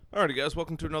Alrighty, guys,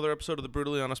 welcome to another episode of the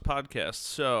Brutally Honest Podcast.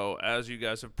 So, as you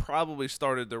guys have probably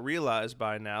started to realize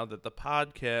by now, that the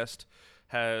podcast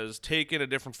has taken a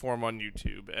different form on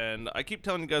YouTube. And I keep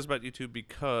telling you guys about YouTube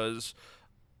because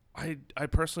I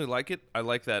personally like it. I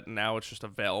like that now it's just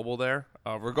available there.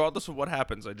 Regardless of what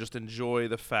happens, I just enjoy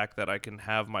the fact that I can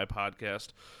have my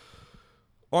podcast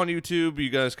on YouTube. You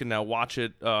guys can now watch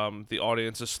it. The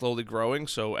audience is slowly growing,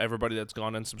 so everybody that's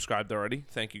gone and subscribed already,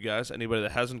 thank you guys. Anybody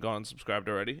that hasn't gone and subscribed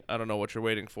already, I don't know what you're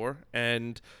waiting for.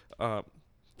 And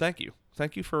thank you.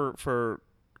 Thank you for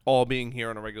all being here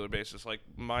on a regular basis. Like,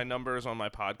 my numbers on my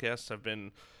podcasts have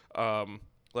been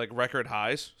like record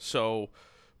highs. So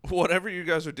whatever you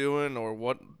guys are doing or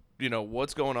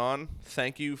what's going on,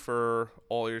 thank you for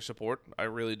all your support. I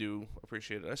really do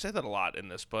appreciate it. I say that a lot in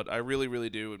this, but I really, really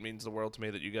do. It means the world to me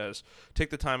that you guys take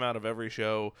the time out of every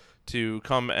show to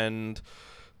come and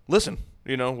listen,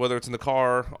 whether it's in the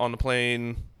car, on the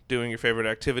plane, doing your favorite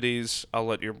activities. I'll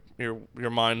let your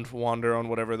mind wander on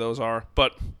whatever those are,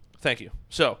 but thank you.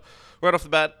 So, right off the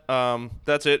bat,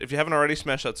 that's it. If you haven't already,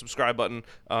 smash that subscribe button.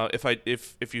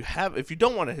 If you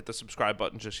don't want to hit the subscribe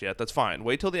button just yet, that's fine.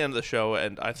 Wait till the end of the show,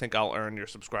 and I think I'll earn your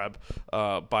subscribe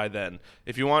by then.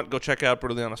 If you want, go check out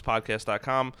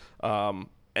brutallyhonestpodcast.com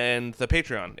and the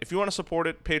Patreon. If you want to support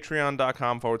it,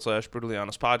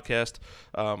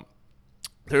 patreon.com/brutallyhonestpodcast.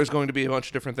 There's going to be a bunch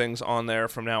of different things on there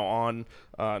from now on,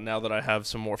 now that I have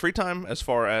some more free time, as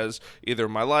far as either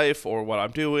my life or what I'm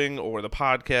doing or the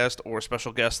podcast or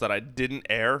special guests that I didn't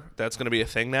air. That's going to be a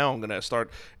thing now. I'm going to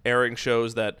start airing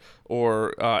shows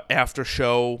or after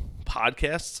show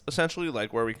podcasts, essentially,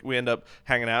 like where we end up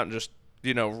hanging out and just,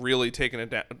 really taking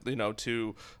it down,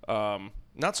 to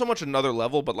not so much another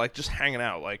level, but like just hanging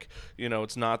out. Like,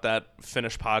 it's not that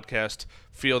finished podcast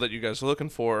feel that you guys are looking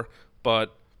for,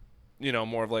 but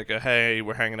more of like a, hey,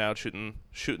 we're hanging out, shooting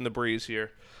the breeze here.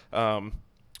 And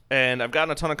I've gotten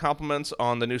a ton of compliments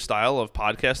on the new style of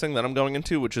podcasting that I'm going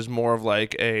into, which is more of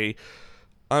like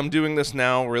I'm doing this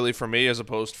now really for me as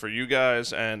opposed for you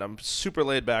guys, and I'm super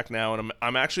laid back now, and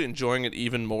I'm actually enjoying it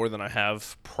even more than I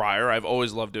have prior. I've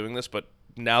always loved doing this, but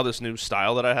now this new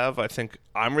style that I have, I think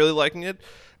I'm really liking it,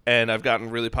 and I've gotten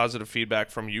really positive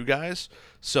feedback from you guys,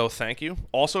 so thank you.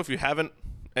 Also, if you haven't,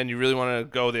 and you really want to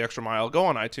go the extra mile, go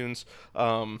on iTunes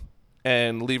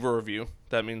and leave a review.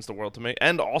 That means the world to me.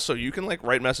 And also, you can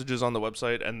write messages on the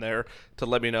website and there to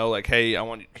let me know, hey,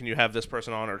 can you have this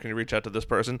person on, or can you reach out to this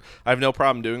person? I have no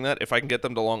problem doing that. If I can get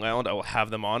them to Long Island, I will have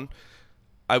them on.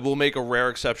 I will make a rare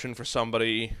exception for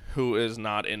somebody who is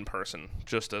not in person,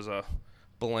 just as a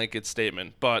blanket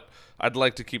statement. But I'd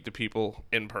like to keep the people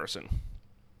in person.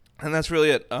 And that's really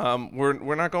it.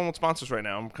 We're not going with sponsors right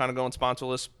now. I'm kind of going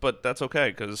sponsorless, but that's okay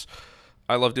because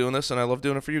I love doing this and I love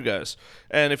doing it for you guys.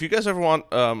 And if you guys ever want,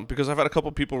 because I've had a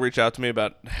couple people reach out to me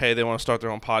about, hey, they want to start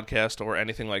their own podcast or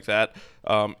anything like that.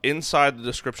 Inside the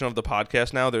description of the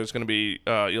podcast now, there's going to be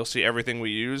you'll see everything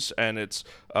we use, and it's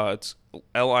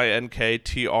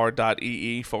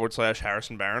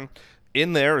linktr.ee/Harrison Barron.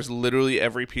 In there is literally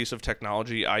every piece of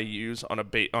technology I use on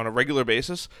a regular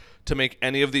basis to make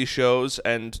any of these shows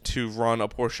and to run a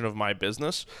portion of my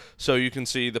business. So you can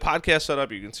see the podcast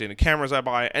setup, you can see any cameras I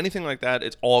buy, anything like that,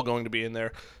 it's all going to be in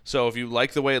there. So if you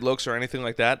like the way it looks or anything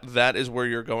like that, that is where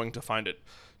you're going to find it.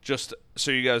 Just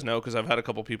so you guys know, because I've had a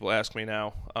couple people ask me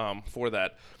now for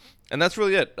that. And that's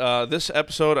really it. This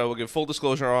episode, I will give full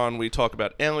disclosure on. We talk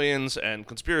about aliens and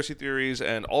conspiracy theories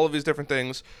and all of these different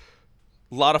things.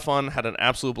 A lot of fun. Had an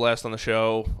absolute blast on the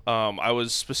show. I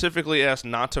was specifically asked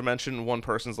not to mention one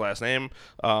person's last name,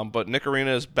 but Nick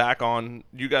Arena is back on.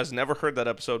 You guys never heard that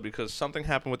episode because something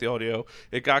happened with the audio.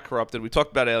 It got corrupted. We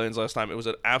talked about aliens last time. It was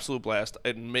an absolute blast.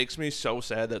 It makes me so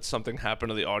sad that something happened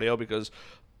to the audio because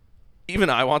even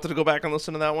I wanted to go back and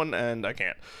listen to that one, and I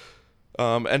can't.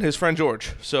 And his friend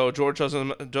George. So George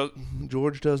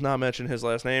does not mention his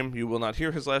last name. You will not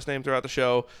hear his last name throughout the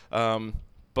show,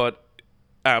 but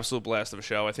absolute blast of a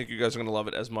show. I think you guys are going to love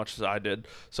it as much as I did.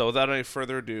 So without any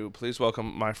further ado, please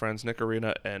welcome my friends Nick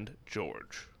Arena and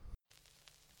George.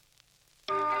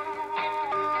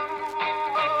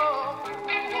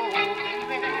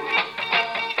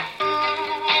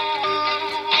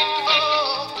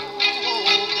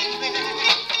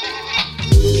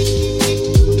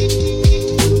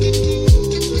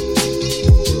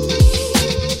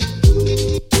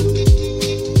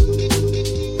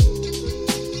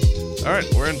 All right,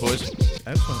 we're in, boys.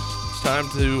 Excellent. It's time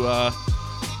to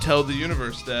tell the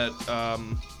universe that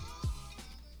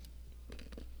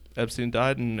Epstein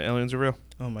died and aliens are real.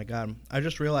 Oh my god. I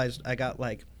just realized I got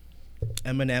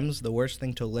M&M's, the worst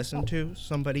thing to listen to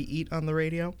somebody eat on the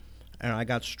radio, and I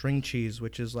got string cheese,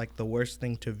 which is the worst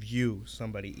thing to view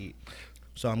somebody eat.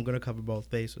 So I'm gonna cover both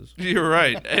bases. You're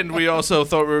right. And we also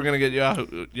thought we were going to get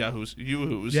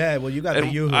Yoo-hoos. Yeah, well, you got the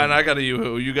Yoo-hoo, And I got a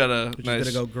Yoo-hoo. You got a which nice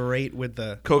is gonna go great with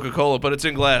the Coca-Cola, but it's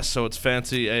in glass, so it's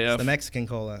fancy AF. the Mexican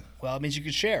cola. Well, it means you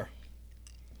could share.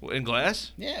 In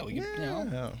glass? Yeah, we could, Yeah.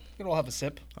 we could all have a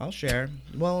sip. I'll share.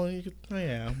 Well,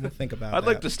 we'll think about. I'd that.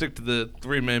 like to stick to the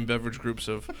 3 main beverage groups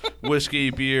of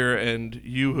whiskey, beer, and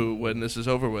Yoo-hoo when this is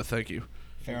over with. Thank you.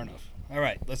 Fair enough. All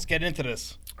right, let's get into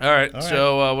this. All right. All right.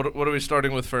 So what are we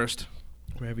starting with first?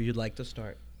 Wherever you'd like to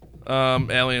start.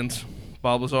 Aliens.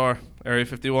 Bob Lazar. Area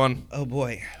 51. Oh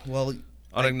boy. Well,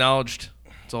 Unacknowledged.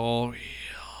 It's all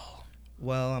real.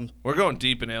 well, We're going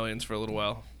deep in aliens for a little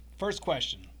while. First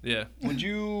question. Yeah. Would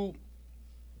you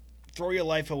throw your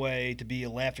life away to be a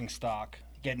laughing stock,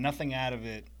 get nothing out of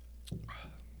it,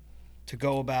 to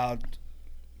go about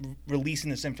releasing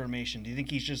this information? Do you think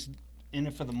he's just in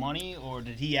it for the money, or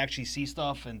did he actually see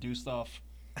stuff and do stuff?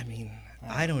 I mean,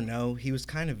 I don't know. He was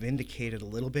kind of vindicated a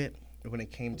little bit when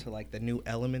it came to like the new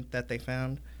element that they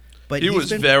found. But He he's was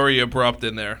been, very abrupt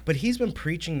in there. But he's been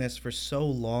preaching this for so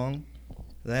long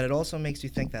that it also makes you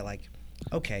think that, like,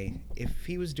 okay, if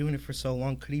he was doing it for so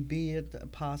long, could he be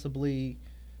possibly,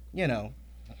 you know,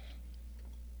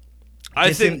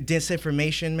 I think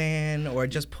disinformation man, or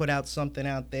just put out something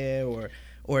out there, or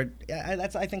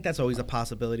I think that's always a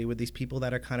possibility with these people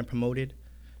that are kind of promoted.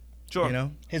 Sure. You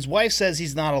know, His wife says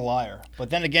he's not a liar, but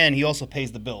then again, he also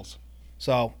pays the bills.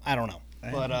 So I don't know.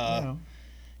 But you know.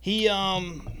 he,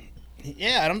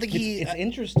 yeah, I don't think he. It's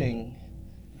interesting.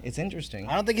 It's interesting.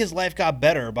 I don't think his life got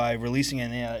better by releasing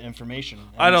any information.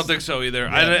 I don't think so either.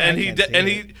 I can't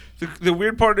see The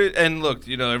weird part is, and look,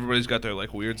 you know, everybody's got their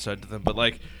like weird side to them, but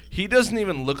like he doesn't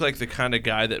even look like the kind of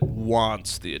guy that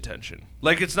wants the attention.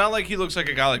 Like it's not like he looks like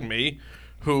a guy like me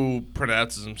who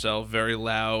pronounces himself very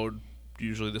loud,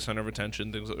 usually the center of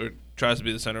attention, or tries to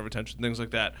be the center of attention, things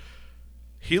like that.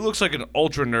 He looks like an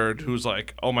ultra nerd who's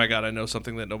like, oh my god, I know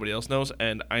something that nobody else knows,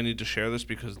 and I need to share this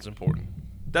because it's important.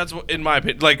 That's what, in my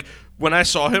opinion. Like when I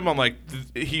saw him, I'm like,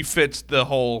 he fits the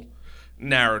whole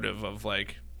narrative of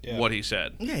like what he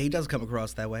said. Yeah, he does come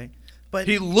across that way, but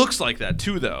He looks like that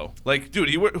too, though. Like, dude,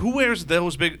 who wears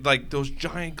those big, like those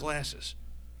giant glasses?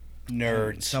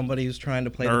 Nerds. somebody who's trying to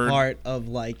play Nerd. the part of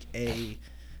like a,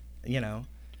 you know,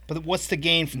 But what's the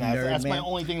gain from that? Nerd, That's my man.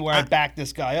 only thing where I back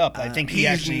this guy up. I think he He's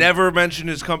actually never mentioned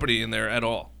his company in there at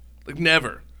all. Like,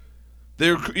 never.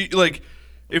 They're like,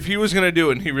 if he was gonna do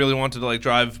it and he really wanted to like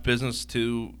drive business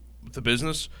to the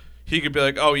business, he could be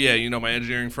like, oh yeah, you know, my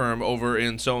engineering firm over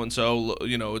in so and so,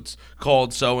 you know, it's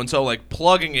called so and so, like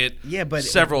plugging it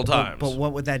several times. But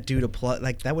what would that do to plug?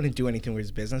 Like that wouldn't do anything with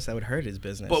his business. That would hurt his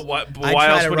business. But why I try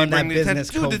else to would he run bring that the attention? business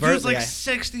Dude, the dude's covertly. like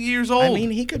 60 years old. I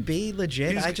mean, he could be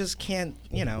legit. He's- I just can't,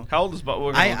 you know. How old is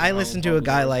Bob? I listened to a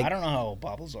guy like I don't know how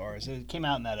Bob Lazar is. It came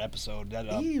out in that episode. That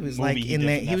he was movie like he in did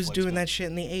there. for He was Netflix, doing but- that shit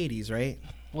in the '80s, right?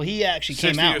 Well, he actually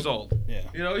 60 came out. years old. Yeah.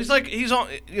 You know, he's on.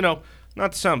 You know,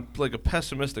 not to sound like a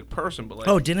pessimistic person, but like,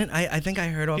 Oh, didn't I think I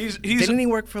heard off. He's- didn't he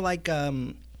work for like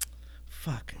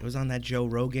fuck? It was on that Joe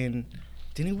Rogan.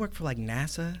 Didn't he work for like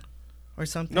NASA or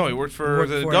something? no, he worked for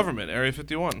the government, Area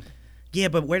 51. Yeah,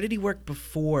 but where did he work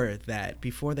before that?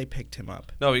 Before they picked him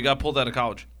up? No, he got pulled out of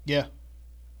college. Yeah,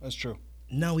 that's true.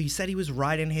 No, he said he was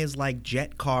riding his like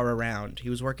jet car around. He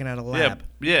was working at a lab.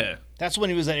 Yeah, That's when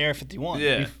he was at Area 51.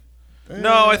 yeah.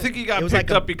 No, I think he got It was picked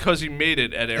like a- up because he made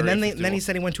it at Area And then 51. then he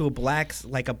said he went to a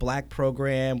black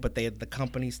program, but the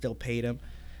company still paid him.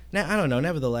 Now I don't know.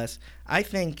 Nevertheless, I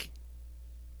think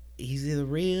he's either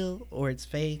real or it's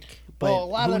fake. But Well, a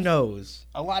lot who of- knows?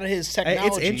 A lot of his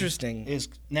technology interesting. is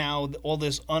now all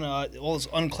this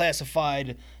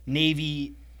unclassified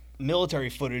Navy military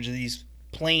footage of these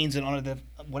planes and under the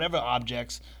whatever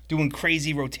objects doing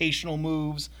crazy rotational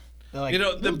moves. They're like, you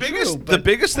know, the Well, biggest true, the but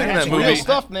biggest thing in that's that real movie.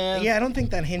 stuff, man. Yeah, I don't think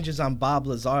that hinges on Bob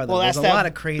Lazar. Though. Well, There's that's a that- lot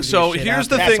of crazy. So shit here's out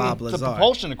the there thing- for Bob the Lazar.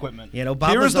 propulsion equipment. You know, Bob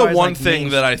Here's Lazar the is one like thing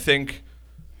main- that I think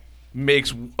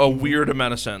makes a weird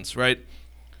amount of sense, right?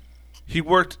 He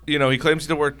worked, you know, he claims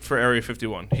to work for Area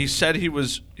 51. He said he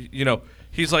was, you know,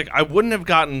 he's like, I wouldn't have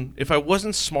gotten, if I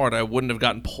wasn't smart, I wouldn't have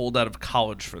gotten pulled out of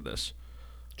college for this.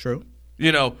 True.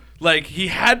 You know, like he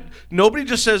had, nobody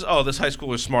just says, oh, this high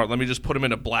schooler is smart, let me just put him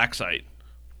in a black site.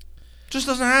 Just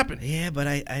doesn't happen. Yeah, but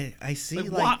I see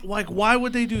Like, why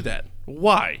would they do that?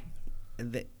 Why?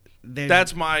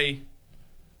 That's my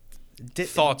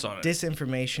thoughts on it.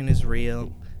 Disinformation is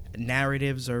real.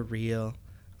 Narratives are real.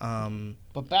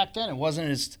 But back then, it wasn't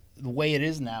as the way it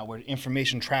is now, where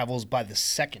information travels by the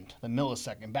second, the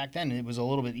millisecond. Back then, it was a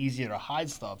little bit easier to hide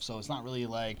stuff, so it's not really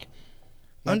like.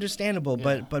 Understandable,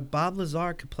 Yeah. but Bob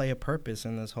Lazar could play a purpose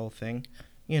in this whole thing.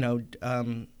 You know,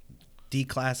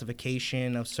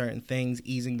 declassification of certain things,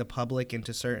 easing the public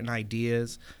into certain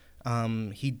ideas.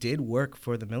 He did work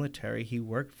for the military. He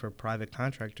worked for private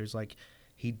contractors. Like,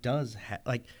 he does,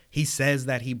 he says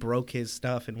that he broke his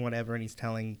stuff and whatever, and he's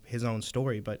telling his own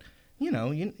story. But, you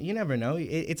know, you never know.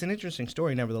 It's an interesting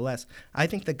story, nevertheless. I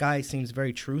think the guy seems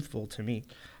very truthful to me,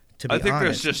 to be honest. I think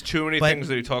there's just too many things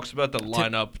that he talks about that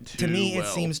line up too To me, well.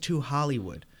 it seems too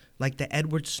Hollywood. Like, the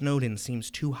Edward Snowden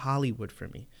seems too Hollywood for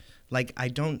me. Like, I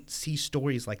don't see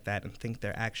stories like that and think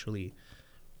they're actually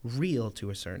real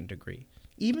to a certain degree.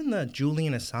 Even the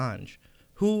Julian Assange,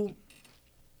 who,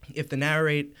 if the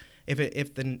narrative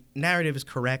is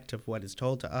correct of what is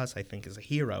told to us, I think is a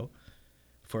hero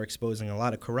for exposing a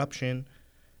lot of corruption.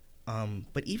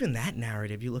 But even that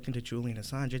narrative, you look into Julian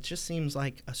Assange, it just seems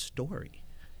like a story.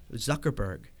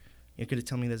 Zuckerberg, you're going to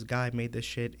tell me this guy made this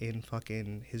shit in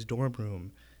fucking his dorm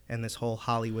room and this whole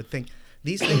Hollywood thing.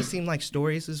 These things seem like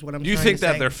stories is what I'm Do you trying think to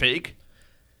say. that they're fake?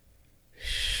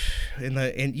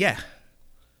 Yeah.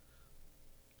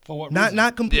 For what reason?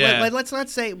 Not complete. Yeah. Let's not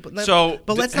say. But let's Have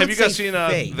not you guys say seen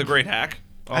fake. The Great Hack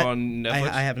on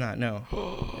Netflix? I have not. No.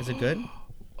 Is it good?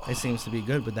 It seems to be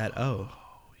good with that. Oh.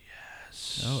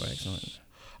 Yes. Oh, excellent.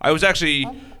 I was actually,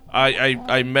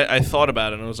 I thought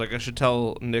about it and I was like, I should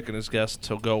tell Nick and his guests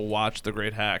to go watch The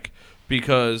Great Hack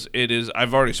because it is.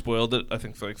 I've already spoiled it. I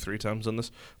think like 3 times on this,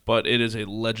 but it is a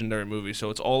legendary movie. So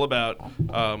it's all about.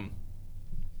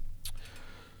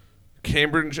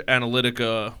 Cambridge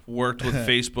Analytica worked with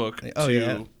Facebook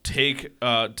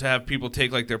to have people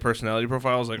take like their personality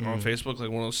profiles like on Facebook, like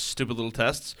one of those stupid little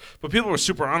tests. But people were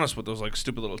super honest with those like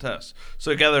stupid little tests. So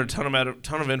they gathered a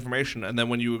ton of information, and then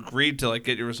when you agreed to like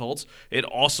get your results, it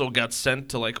also got sent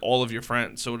to like all of your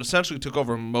friends. So it essentially took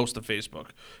over most of Facebook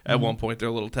at one point,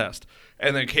 their little test.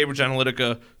 And then Cambridge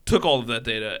Analytica took all of that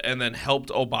data and then helped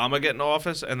Obama get into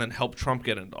office and then helped Trump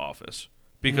get into office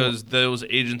because those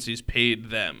agencies paid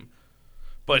them.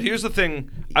 But here's the thing.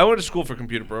 I went to school for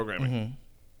computer programming. Mm-hmm.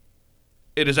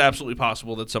 It is absolutely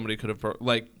possible that somebody could have,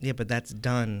 Yeah, but that's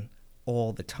done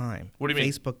all the time. What do you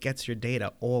mean? Facebook gets your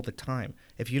data all the time.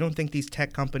 If you don't think these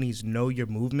tech companies know your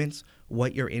movements,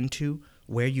 what you're into,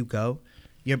 where you go,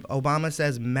 Obama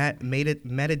says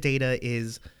metadata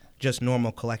is just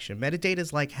normal collection. Metadata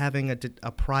is like having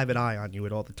a private eye on you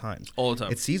at all the time. All the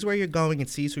time. It sees where you're going. It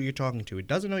sees who you're talking to. It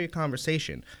doesn't know your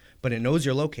conversation, but it knows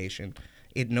your location.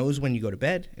 It knows when you go to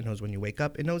bed. It knows when you wake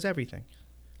up. It knows everything.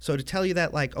 So to tell you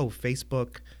that, like, oh,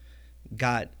 Facebook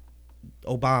got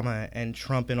Obama and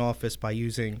Trump in office by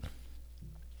using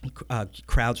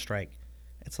CrowdStrike,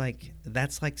 it's like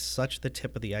that's like such the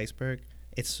tip of the iceberg.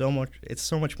 It's so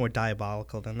much more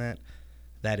diabolical than that.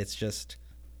 That it's just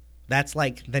that's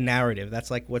like the narrative.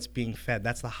 That's like what's being fed.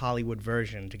 That's the Hollywood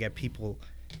version to get people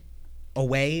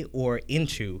away or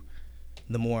into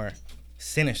the more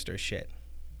sinister shit.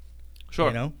 Sure.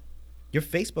 You know, your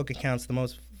Facebook account's the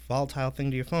most volatile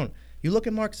thing to your phone. You look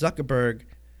at Mark Zuckerberg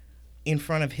in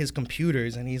front of his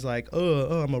computers, and he's like,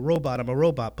 "Oh, I'm a robot.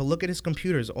 But look at his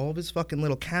computers. All of his fucking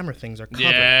little camera things are covered.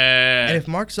 Yeah. And if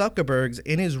Mark Zuckerberg's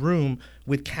in his room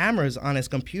with cameras on his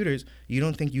computers, you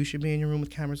don't think you should be in your room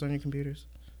with cameras on your computers?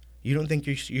 You don't think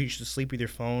you should sleep with your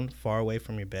phone far away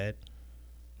from your bed?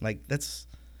 Like, it's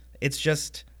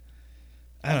just...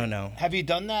 I don't know. Have you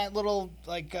done that little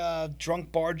like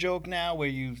drunk bar joke now, where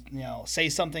you say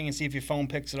something and see if your phone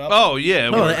picks it up? Oh yeah.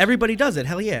 No, everybody does it.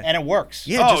 Hell yeah. And it works.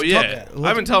 Yeah. Oh just yeah. talk-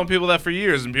 I've been telling people that for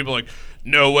years, and people are like,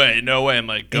 no way. I'm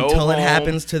like, go Until it home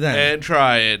happens to them. and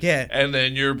try it. Yeah. And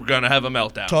then you're gonna have a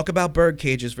meltdown. Talk about bird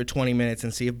cages for 20 minutes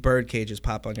and see if bird cages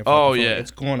pop on your phone. Oh, yeah. It's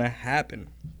going to happen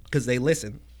because they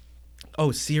listen.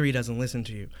 Oh, Siri doesn't listen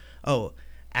to you. Oh,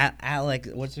 Alex,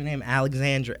 what's her name?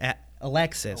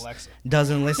 Alexis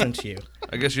doesn't listen to you.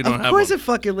 I guess you don't have Of course one. it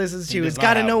fucking listens to you. does It's not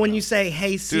got to have know one. when you say,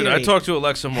 hey, Siri. Dude, I talk to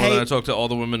Alexa more Hey- than I talk to all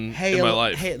the women in my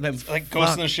life. Hey, Like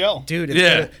Ghost in the Shell. Dude,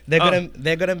 Yeah. they're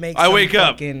gonna make I some wake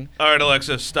fucking, up. All right,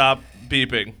 Alexa, stop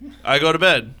beeping. I go to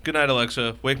bed. Good night,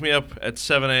 Alexa. Wake me up at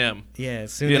 7 a.m. Yeah,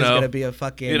 soon You there's know, gonna be a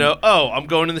fucking... I'm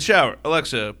going in the shower.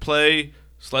 Alexa, play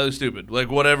Slightly Stupid. Like,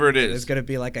 whatever it There's is. gonna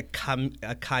be like a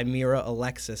chimera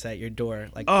Alexis at your door,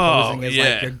 like Oh, posing as yeah.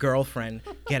 like your girlfriend,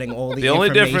 getting all the The only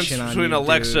information difference on between you,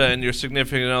 Alexa dude. and your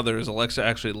significant other is Alexa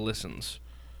actually listens.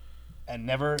 And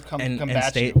never come And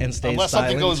back stay- to you. and stays Unless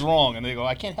something silent. goes wrong and they go,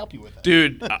 I can't help you with that.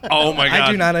 Dude, oh my God.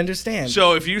 I do not understand.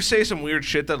 So if you say some weird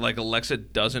shit that like Alexa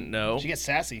doesn't know, She gets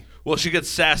sassy. well, she gets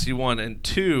sassy, one, and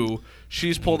two,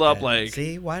 she's pulled up like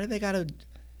See, why do they gotta?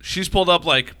 she's pulled up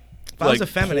like If I was a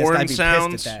feminist, porn I'd be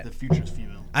sounds. pissed at that. future's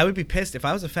female. I would be pissed if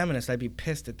I was a feminist. I'd be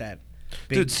pissed at that.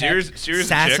 Big Dude, tech Siri's a chick.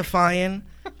 sassifying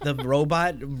the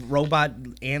robot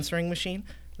answering machine.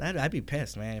 I'd be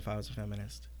pissed, man, if I was a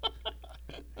feminist.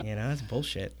 You know, that's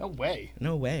bullshit. No way.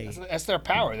 No way. That's their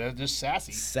power. They're just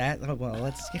sassy. Well,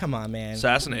 let's come on, man.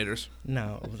 Assassinators.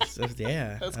 No,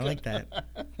 yeah, I like that.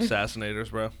 Assassinators,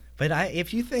 bro. But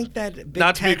if you think that big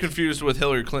Not to be tech, confused with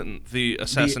Hillary Clinton, the the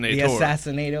assassinator.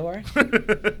 assassinator,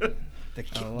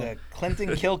 The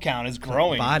Clinton kill count is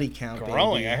growing. body count,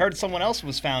 Growing. baby. I heard someone else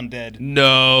was found dead.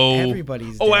 No.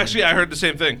 Everybody's Oh, dead. actually, I heard the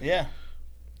same thing. Yeah.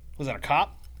 Was that a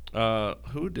cop?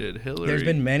 Who did Hillary? There's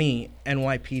been many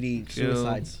NYPD Kill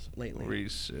suicides lately.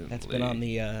 recently. That's been on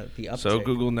the uptick. So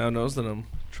Google now knows that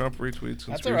Trump retweets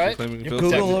That's conspiracy all right. claiming You're Bill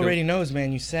Google Clinton already knows,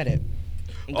 man. You said it.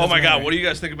 It Oh my doesn't God! matter. What do you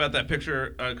guys think about that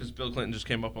picture? Because Bill Clinton just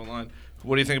came up online.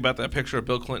 What do you think about that picture of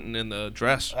Bill Clinton in the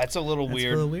dress? That's a little That's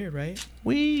weird. a little weird, right?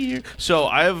 Weird. So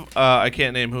I have I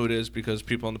can't name who it is because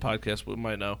people on the podcast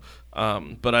might know.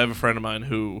 But I have a friend of mine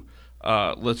who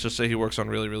let's just say he works on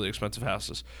really, really expensive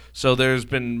houses. So there's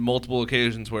been multiple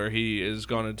occasions where he has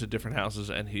gone into different houses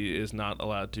and he is not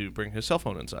allowed to bring his cell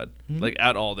phone inside, like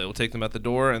at all. They will take them at the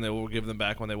door and they will give them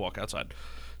back when they walk outside.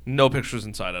 No pictures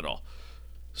inside at all.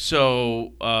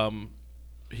 So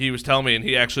he was telling me, and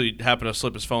he actually happened to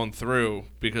slip his phone through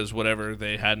because whatever,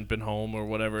 they hadn't been home or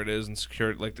whatever it is, and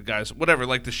secured, like the guys, whatever,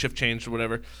 like the shift changed or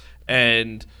whatever.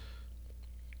 And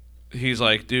he's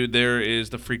like, dude, there is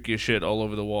the freakiest shit all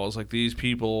over the walls. Like, these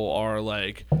people are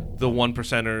like the one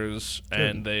percenters,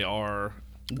 and they are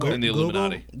in the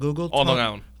Illuminati. Google On Long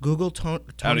Island. Google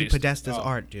Tony East. Podesta's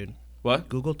art, dude. What?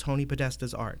 Google Tony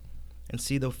Podesta's art and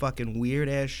see the fucking weird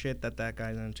ass shit that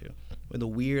guy's into. With the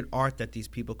weird art that these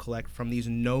people collect from these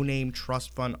no-name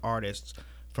trust fund artists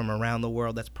from around the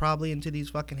world that's probably into these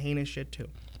fucking heinous shit too.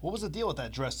 What was the deal with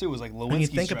that dress too? It was like When you Lewinsky's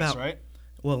think dress, about- right?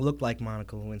 Well, it looked like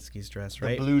Monica Lewinsky's dress,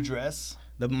 right? The blue dress.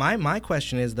 My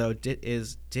question is though,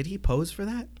 did he pose for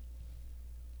that?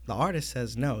 The artist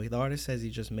says no. The artist says he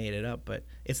just made it up, but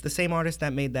it's the same artist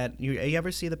that made that. You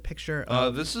ever see the picture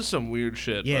of? This is some weird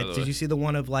shit. Yeah, by the did way. you see the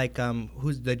one of like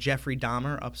who's the Jeffrey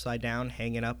Dahmer upside down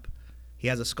hanging up? He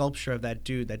has a sculpture of that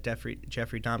dude that Jeffrey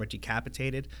Dahmer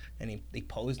decapitated, and he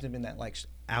posed him in that like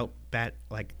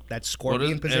like that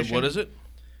scorpion position. And what is it?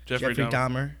 Jeffrey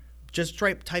Dahmer. Just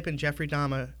type in Jeffrey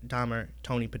Dahmer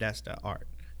Tony Podesta art,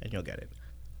 and you'll get it.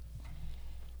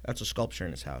 That's a sculpture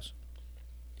in his house.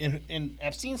 In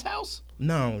Epstein's house?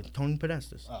 No, Tony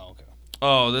Podesta's. Oh, okay.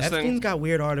 Oh, this Epstein's thing. got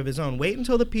weird art of his own. Wait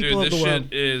until the people Dude, of this the world.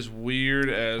 shit is weird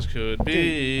as could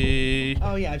be.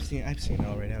 Oh yeah, I've seen it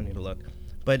already. I don't need to look.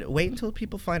 But wait until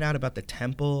people find out about the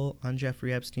temple on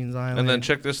Jeffrey Epstein's island. And then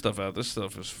check this stuff out. This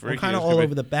stuff is freaky. We're kind of as could all be.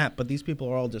 over the map, but these people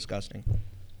are all disgusting.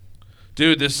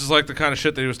 Dude, this is like the kind of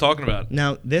shit that he was talking about.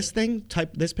 Now, this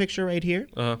picture right here,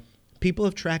 Uh-huh. people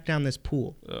have tracked down this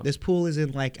pool. Yeah. This pool is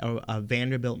in like a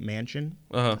Vanderbilt mansion,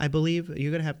 Uh-huh. I believe.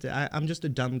 You're gonna have to. I'm just a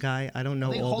dumb guy. I don't know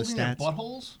Are they all the holding their stats.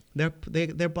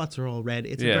 buttholes? Their butts are all red.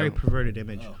 It's Yeah. a very perverted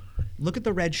image. Oh. Look at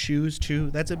the red shoes too.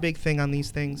 That's a big thing on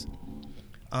these things.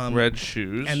 Red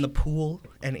shoes. And the pool,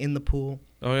 and in the pool.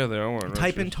 Oh, yeah, they are wearing red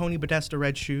Type in shoes. Tony Podesta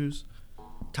red shoes.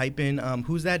 Type in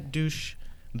who's that douche?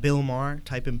 Bill Maher.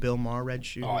 Type in Bill Maher red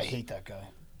shoes. Oh, I hate that guy.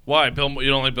 Why? You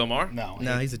don't like Bill Maher? No.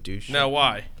 No, he's a douche. No,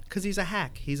 why? Because he's a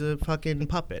hack. He's a fucking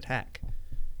puppet hack.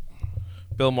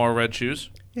 Bill Maher red shoes?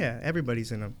 Yeah,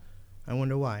 everybody's in them. I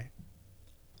wonder why.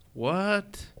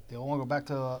 What? They all want to go back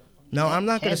to. No, I'm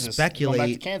not going to Kansas. Going back to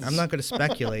speculate. Kansas. I'm not going to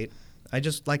speculate. I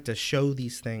just like to show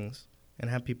these things and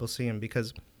have people see them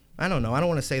because I don't know. I don't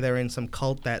want to say they're in some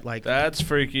cult that like. That's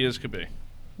freaky as could be.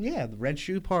 Yeah, the red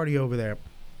shoe party over there.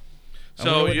 I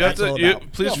So wonder what you have that's all to.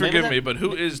 about. Please No, maybe forgive that- me, but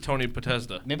who is Tony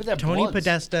Podesta? Maybe that Tony Bloods.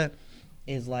 Podesta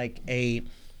is like a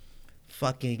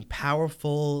fucking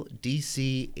powerful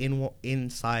DC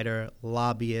insider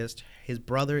lobbyist. His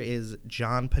brother is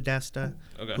John Podesta,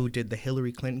 Okay. who did the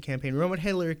Hillary Clinton campaign. Remember when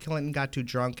Hillary Clinton got too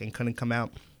drunk and couldn't come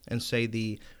out and say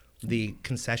the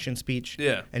concession speech?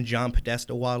 Yeah. And John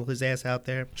Podesta waddled his ass out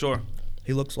there. Sure.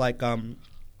 He looks like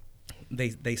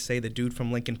they say the dude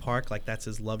from Linkin Park, like that's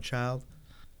his love child,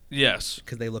 Yes.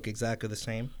 because they look exactly the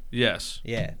same. Yes.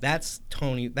 Yeah, that's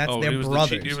Tony. That's Oh, their he was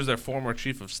brothers. he was their former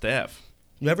chief of staff.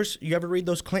 You ever read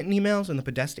those Clinton emails and the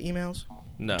Podesta emails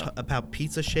No. about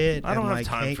pizza shit? I don't and have like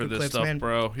time for Hank this clips, stuff, man?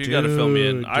 bro. You got to fill me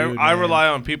in. Dude, I man. rely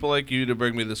on people like you to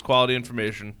bring me this quality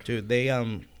information. Dude, they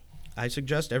I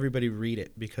suggest everybody read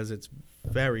it because it's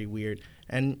very weird,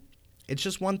 and it's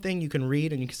just one thing you can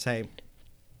read and you can say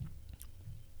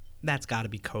that's got to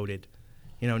be coded.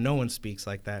 You know, no one speaks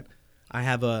like that.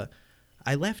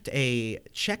 I left a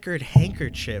checkered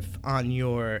handkerchief on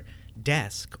your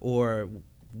desk, or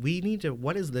we need to,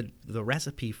 what is the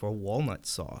recipe for walnut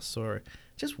sauce, or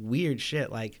just weird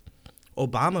shit like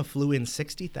Obama flew in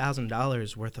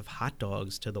 $60,000 worth of hot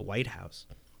dogs to the White House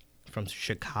from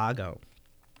Chicago.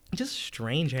 just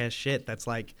strange ass shit that's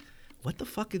like, what the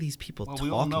fuck are these people Well,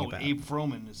 talking we all know about? Abe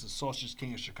Froman is the sausage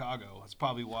king of Chicago. That's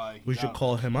probably why. We should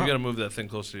call him You up. gotta move that thing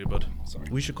closer to you, bud. Sorry.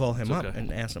 We should call him It's up okay.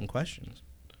 and ask some questions.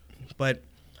 But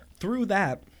through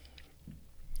that,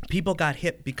 people got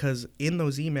hip because in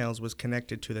those emails was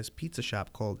connected to this pizza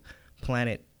shop called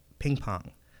Planet Ping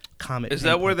Pong. Comet. Is Ping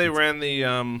that Pong where they Pizza. ran the?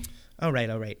 All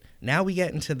right. Now we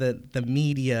get into the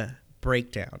media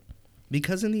breakdown.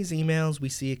 Because in these emails we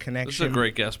see a connection. This is a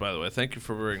great guess, by the way. Thank you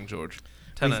for bringing George.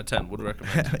 10 out of 10 would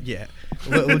recommend. Yeah.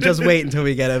 We'll just wait until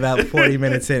we get about 40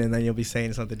 minutes in, and then you'll be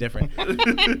saying something different.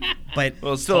 But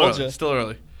Well, it's still Told early. ya. Still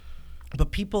early.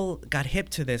 But people got hip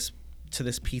to this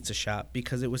pizza shop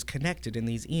because it was connected in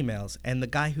these emails, and the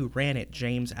guy who ran it,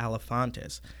 James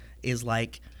Alefantis, is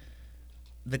like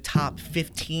the top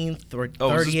 15th or 30th.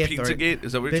 Oh, is this or, Pizzagate?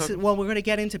 Is that what you're talking? well, we're going to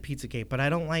get into Pizzagate, but I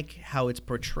don't like how it's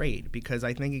portrayed because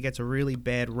I think it gets a really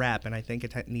bad rap, and I think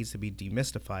it needs to be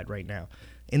demystified right now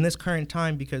in this current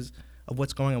time because of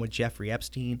what's going on with Jeffrey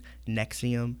Epstein,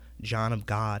 Nexium, John of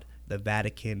God, the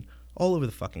Vatican, all over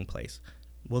the fucking place.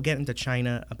 We'll get into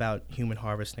China about human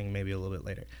harvesting maybe a little bit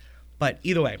later. But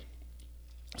either way,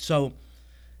 so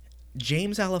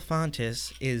James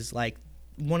Alefantis is like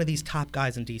one of these top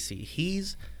guys in DC.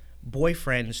 He's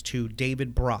boyfriends to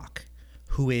David Brock,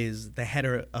 who is the head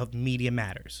of Media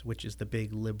Matters, which is the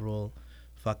big liberal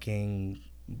fucking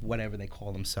whatever they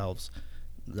call themselves.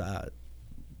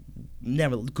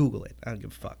 Never Google it. I don't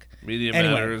give a fuck. Media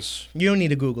Anyway, Matters. You don't need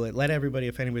to Google it. Let everybody,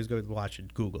 if anybody's going to watch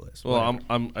it, Google this. Well,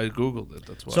 whatever. I googled it.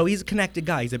 That's why. So he's a connected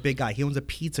guy. He's a big guy. He owns a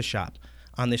pizza shop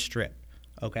on this strip.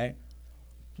 Okay,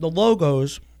 the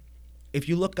logos. If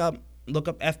you look up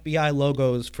FBI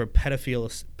logos for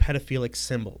pedophilic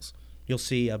symbols, you'll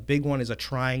see a big one is a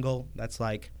triangle. That's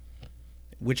like,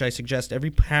 which I suggest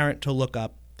every parent to look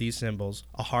up these symbols.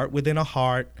 A heart within a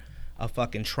heart, a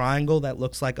fucking triangle that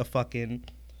looks like a fucking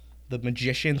the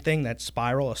magician thing. That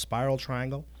a spiral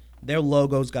triangle. Their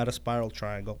logo's got a spiral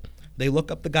triangle. They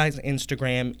look up the guy's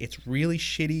Instagram. It's really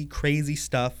shitty, crazy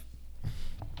stuff.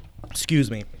 Excuse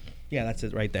me. Yeah, that's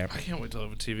it right there. I can't wait till I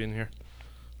have a TV in here.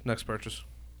 Next purchase.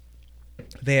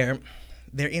 Their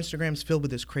Instagram's filled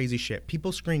with this crazy shit.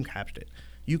 People screen captured it.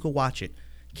 You could watch it.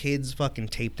 Kids fucking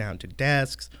taped down to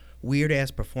desks. Weird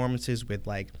ass performances with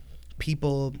like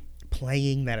people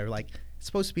playing that are like it's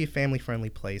supposed to be a family friendly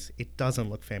place. It doesn't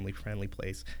look family friendly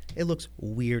place. It looks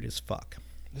weird as fuck.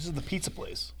 This is the pizza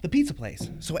place. The pizza place.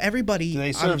 So everybody. Do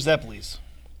they serve Zeppelis?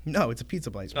 No, it's a pizza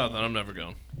place. Oh, then I'm never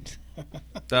going.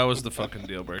 That was the fucking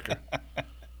deal breaker.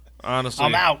 Honestly.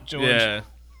 I'm out, George. Yeah.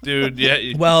 Dude,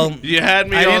 yeah. Well, you had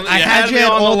me I on, didn't- I you had had you me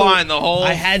at on all the the- line the whole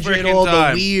I had you at freaking all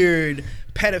time. the weird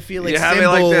pedophilic You had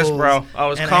symbols. me like this, bro. I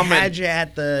was and coming. I had you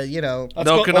at the, Let's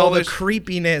No go- all the cannolis.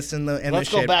 creepiness and the Let's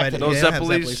shit. go back but to they those don't have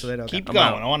Zeppelis. Zeppelis, so they don't Keep count. going.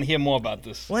 out. I want to hear more about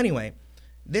this. Well, anyway,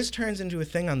 this turns into a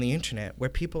thing on the internet where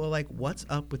people are like, what's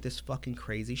up with this fucking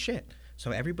crazy shit?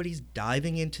 So everybody's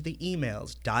diving into the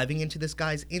emails, diving into this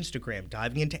guy's Instagram,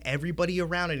 diving into everybody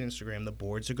around at Instagram. The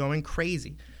boards are going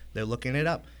crazy. They're looking it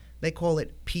up. They call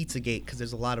it Pizzagate because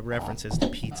there's a lot of references to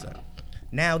pizza.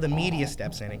 Now the media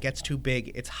steps in. It gets too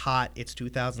big. It's hot. It's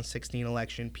 2016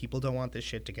 election. People don't want this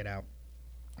shit to get out.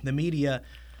 The media,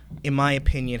 in my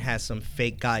opinion, has some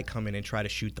fake guy come in and try to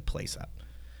shoot the place up.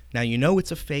 Now, you know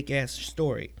it's a fake-ass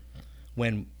story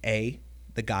when, A,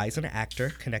 the guy's an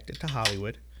actor connected to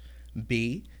Hollywood,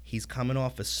 B, he's coming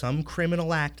off of some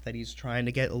criminal act that he's trying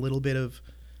to get a little bit of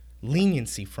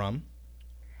leniency from,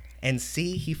 and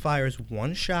C, he fires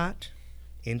one shot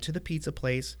into the pizza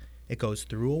place, it goes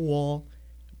through a wall,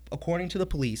 according to the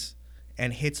police,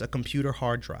 and hits a computer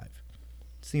hard drive.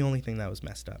 It's the only thing that was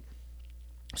messed up.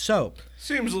 So,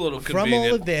 Seems a little from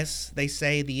convenient. all of this, they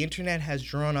say the internet has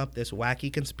drawn up this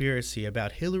wacky conspiracy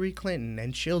about Hillary Clinton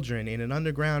and children in an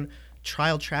underground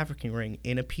child trafficking ring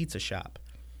in a pizza shop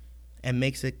and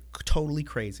makes it totally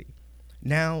crazy.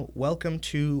 Now, welcome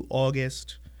to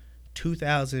August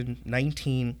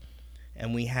 2019,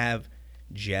 and we have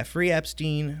Jeffrey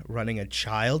Epstein running a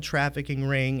child trafficking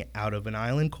ring out of an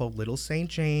island called Little St.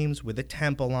 James with a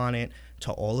temple on it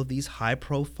to all of these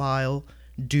high-profile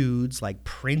dudes like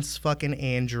Prince fucking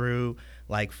Andrew,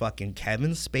 like fucking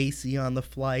Kevin Spacey on the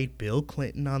flight, Bill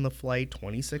Clinton on the flight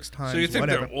 26 times, So you think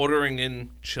whatever. they're ordering in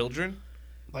children?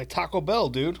 Like Taco Bell,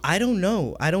 dude. I don't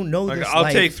know. I don't know Like, this I'll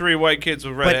life. take 3 white kids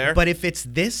with red hair. But if it's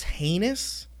this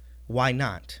heinous, why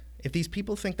not? If these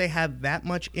people think they have that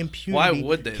much impunity, Why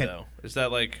would they though? Is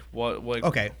that like what? Like,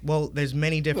 Okay, well, there's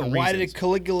many different Why reasons. did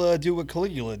Caligula do what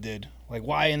Caligula did? Like,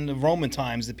 why in the Roman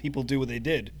times did people do what they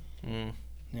did? You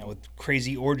know, with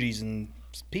crazy orgies and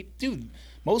dude,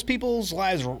 most people's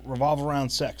lives revolve around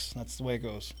sex. That's the way it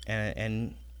goes.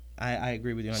 And I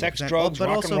agree with you. 100%. Sex, drugs, but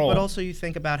rock also, and roll. But also, you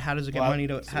think about how does it get money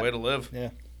to? It's the way to live. Yeah.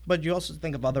 But you also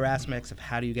think of other aspects of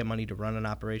how do you get money to run an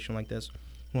operation like this.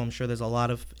 Well, I'm sure there's a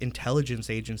lot of intelligence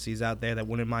agencies out there that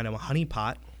wouldn't mind a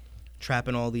honeypot,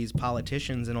 trapping all these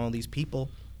politicians and all these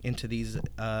people into these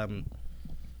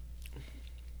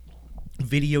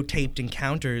videotaped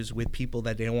encounters with people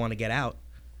that they don't want to get out.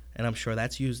 And I'm sure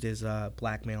that's used as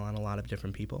blackmail on a lot of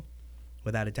different people,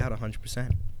 without a doubt,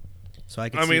 100%. So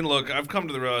I mean, look, I've come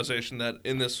to the realization that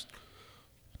in this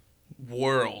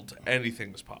world,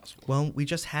 anything is possible. Well, we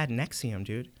just had NXIVM,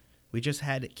 dude. We just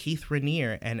had Keith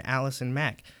Raniere and Allison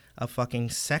Mack, a fucking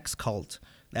sex cult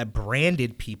that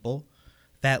branded people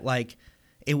that, like,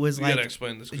 it was You like... gotta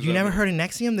explain this. 'cause You never heard of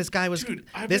NXIVM? This guy was... Dude,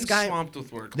 I've this been guy, swamped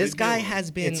with work. This Leave me guy alone.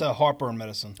 has been... It's a heartburn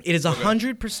medicine. It is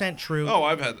 100% true. Oh,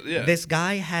 I've had... Yeah. This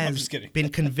guy I'm has just kidding. been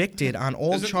convicted on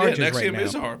all Isn't- charges yeah, right NXIVM now.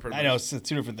 is a heartburn. I know, it's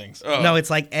two different things. Oh. No, it's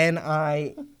like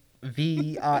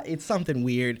N-I-V... it's something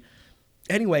weird.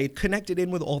 Anyway, connected in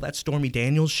with all that Stormy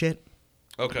Daniels shit.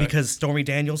 Okay. Because Stormy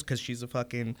Daniels, because she's a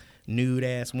fucking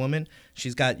nude-ass woman,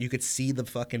 she's got... You could see the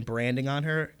fucking branding on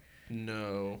her.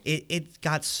 No. It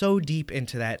got so deep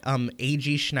into that.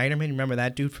 A.G. Schneiderman, remember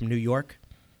that dude from New York?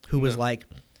 Who was like...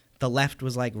 The left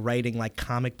was like writing like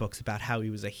comic books about how he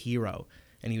was a hero.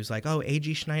 And he was like, oh,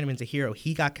 A.G. Schneiderman's a hero.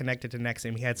 He got connected to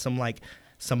NXIVM. He had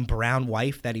some brown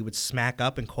wife that he would smack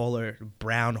up and call her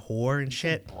brown whore and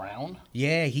shit. Brown?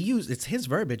 Yeah, it's his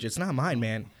verbiage. It's not mine,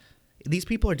 man. These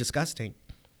people are disgusting.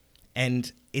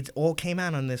 And it all came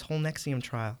out on this whole NXIVM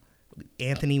trial.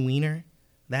 Anthony Weiner,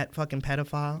 that fucking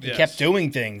pedophile. He Yes. kept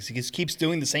doing things. He just keeps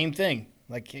doing the same thing.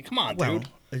 Like, come on, Well,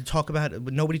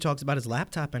 dude. nobody talks about his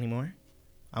laptop anymore.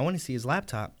 I want to see his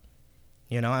laptop.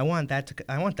 You know, I want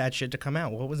that shit to come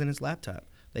out. What was in his laptop?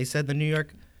 They said the New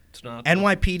York It's not.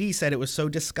 NYPD said it was so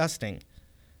disgusting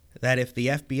that if the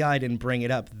FBI didn't bring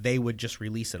it up, they would just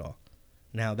release it all.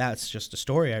 Now, that's just a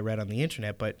story I read on the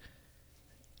internet, but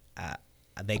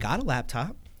they got a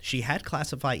laptop. She had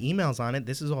classified emails on it.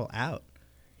 This is all out.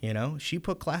 You know, she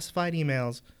put classified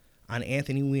emails on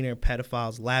Anthony Weiner,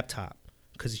 pedophile's laptop,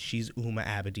 because she's Uma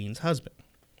Abedin's husband.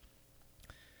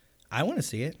 I want to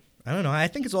see it. I don't know. I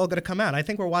think it's all going to come out. I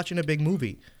think we're watching a big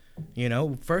movie. You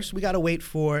know, first we got to wait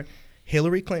for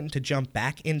Hillary Clinton to jump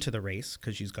back into the race,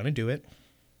 because she's going to do it.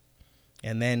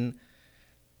 And then,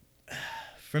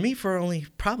 for me, for only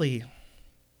probably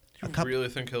Do you really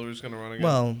think Hillary's going to run again?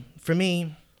 well, for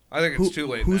me, I think it's too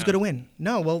late. who's now. going to win?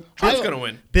 No, well, Trump's going to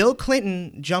win. Bill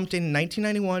Clinton jumped in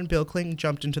 1991. Bill Clinton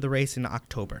jumped into the race in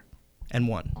October and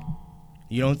won.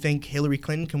 You don't think Hillary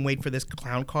Clinton can wait for this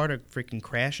clown car to freaking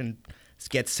crash and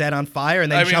get set on fire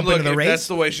and then jump look, into the if race? that's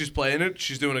the way she's playing it,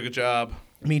 she's doing a good job.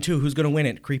 Me too. Who's going to win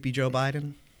it? Creepy Joe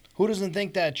Biden? Who doesn't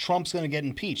think that Trump's going to get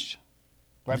impeached?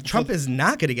 Right Trump before- is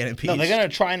not going to get impeached. No, they're going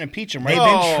to try and impeach him, right? They've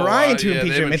Oh, been trying to yeah,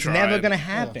 impeach they've him. been It's never trying. going to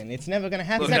happen. It's never going to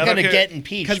happen. He's Look, not I going don't to care- get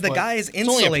impeached. 'Cause the but guy is It's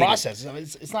only a insulated. process.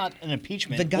 It's not an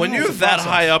impeachment. The guy- When No, you're it's a that process.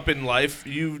 high up in life,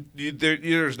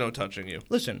 there's no touching you.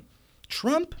 Listen,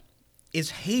 Trump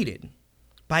is hated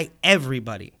by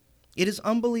everybody. It is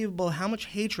unbelievable how much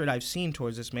hatred I've seen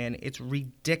towards this man. It's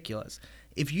ridiculous.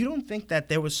 If you don't think that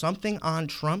there was something on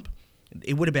Trump,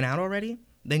 it would have been out already,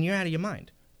 then you're out of your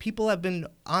mind. People have been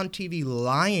on TV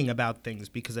lying about things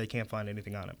because they can't find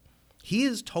anything on him. He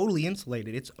is totally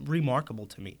insulated. It's remarkable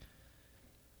to me.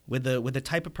 With the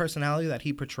type of personality that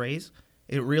he portrays,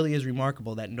 it really is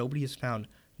remarkable that nobody has found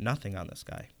nothing on this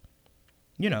guy.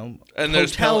 You know, And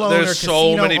there's hotel owner, so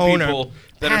casino many owner, people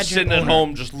that are pageant sitting at owner.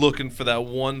 home just looking for that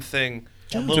one thing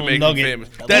to little make nugget. them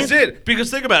famous. That's it.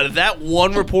 Because think about it. That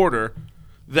one reporter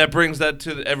that brings that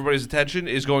to everybody's attention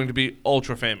is going to be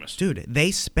ultra famous. Dude,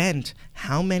 they spent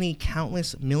how many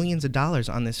countless millions of dollars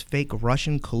on this fake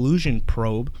Russian collusion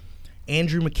probe?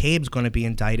 Andrew McCabe's going to be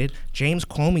indicted. James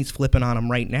Comey's flipping on him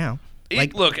right now.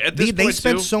 Look, at this they point,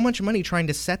 spent too- so much money trying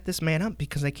to set this man up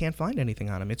because they can't find anything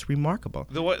on him. It's remarkable.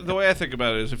 The way I think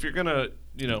about it is, if you're gonna,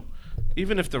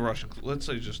 even if the let's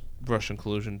say just Russian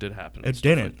collusion did happen, and It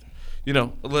stuff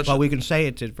didn't. Let's But we can say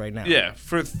it did right now. yeah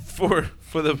for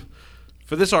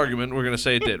this argument, we're gonna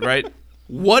say it did, right?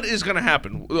 What is gonna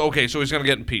happen? Okay, so he's gonna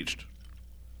get impeached.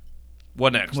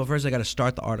 What next? Well, first they got to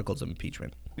start the articles of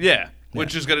impeachment. Yeah,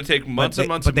 which is gonna take months but and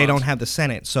months. But and they months. don't have the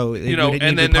Senate, so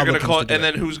And then they're gonna call, to do and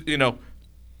it. then who's,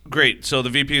 great. So the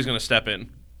VP is gonna step in.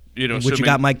 Which you assuming-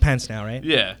 got Mike Pence now, right?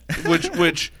 Yeah,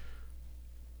 which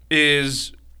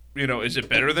is. Is it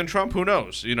better than Trump? Who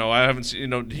knows? I haven't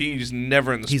seen. He's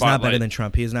never in the He's spotlight. not better than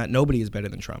Trump. He is not. Nobody is better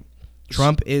than Trump.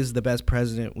 Trump is the best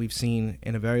president we've seen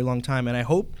in a very long time, and I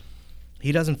hope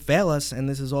he doesn't fail us. And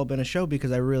this has all been a show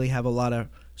because I really have a lot of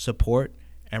support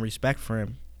and respect for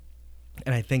him,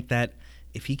 and I think that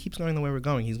if he keeps going the way we're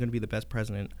going, he's going to be the best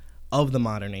president of the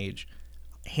modern age,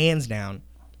 hands down.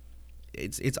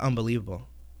 It's unbelievable.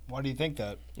 Why do you think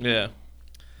that? Yeah.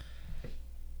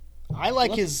 I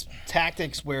like his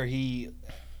tactics where he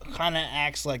kind of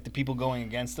acts like the people going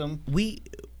against him,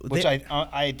 which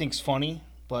I think's funny.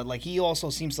 But like he also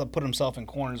seems to put himself in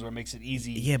corners where it makes it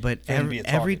easy. Yeah, but for him to be a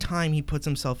every target. time he puts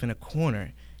himself in a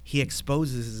corner, he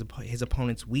exposes his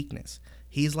opponent's weakness.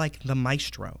 He's like the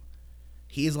maestro.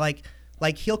 He's like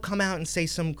he'll come out and say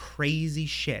some crazy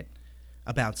shit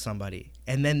about somebody,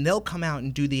 and then they'll come out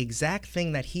and do the exact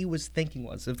thing that he was thinking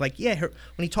was. It's like, when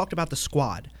he talked about the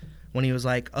squad, when he was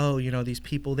like, oh, these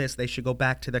people, they should go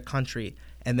back to their country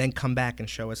and then come back and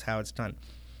show us how it's done.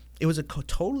 It was a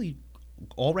totally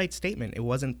all right statement. It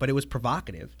wasn't, but it was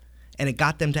provocative, and it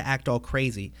got them to act all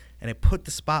crazy, and it put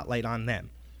the spotlight on them.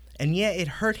 And yeah, it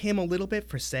hurt him a little bit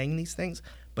for saying these things,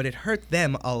 but it hurt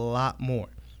them a lot more.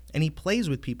 And he plays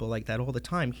with people like that all the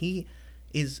time. He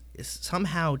is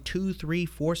somehow 2, 3,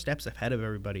 4 steps ahead of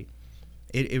everybody.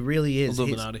 It really is.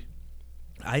 Illuminati.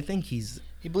 I think he's.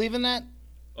 You believe in that?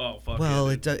 Oh fuck.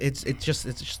 Well, yeah, it's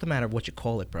just a matter of what you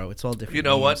call it, bro. It's all different. you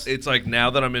know what? names. It's like now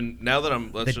that I'm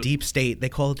The deep state. They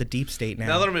call it the deep state now.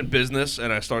 Now that I'm in business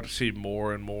and I start to see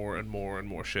more and more and more and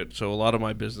more shit. So a lot of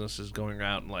my business is going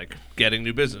out and like getting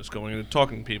new business, going and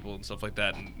talking to people and stuff like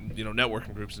that, and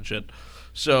networking groups and shit.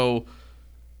 So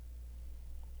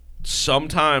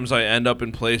sometimes I end up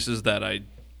in places that I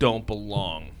don't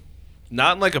belong.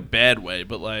 Not in like a bad way,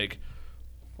 but like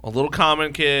a little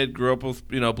common kid, grew up with,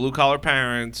 blue collar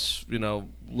parents,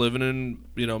 living in,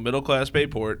 middle class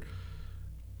Bayport,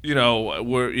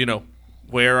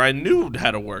 where I knew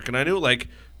how to work and I knew like,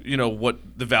 what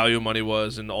the value of money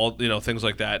was and all, things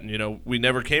like that. And, we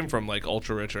never came from like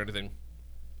ultra rich or anything,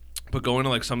 but going to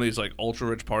like some of these like ultra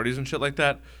rich parties and shit like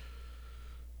that,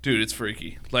 dude, it's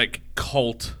freaky. Like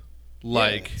cult,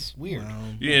 like, Yeah, it's weird.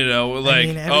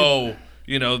 Wow.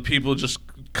 People just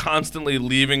constantly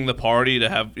leaving the party to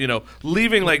have,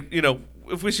 leaving like,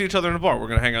 if we see each other in a bar, we're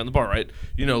going to hang out in the bar, right?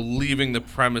 Leaving the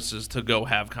premises to go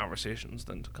have conversations,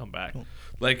 then to come back.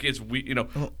 Like, it's,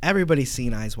 Well, everybody's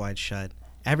seen Eyes Wide Shut.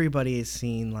 Everybody has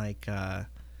seen like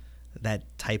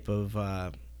that type of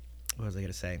what was I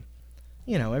going to say?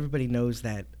 Everybody knows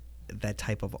that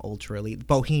type of ultra elite.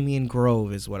 Bohemian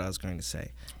Grove is what I was going to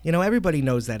say. Everybody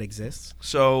knows that exists.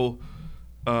 So,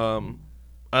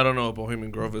 I don't know what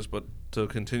Bohemian Grove is, but to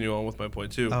continue on with my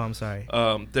point too. Oh, I'm sorry.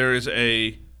 There is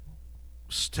a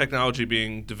technology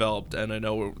being developed, and I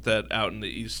know that out in the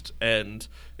East End,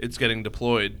 it's getting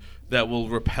deployed, that will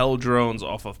repel drones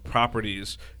off of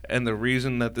properties. And the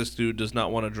reason that this dude does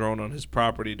not want a drone on his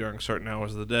property during certain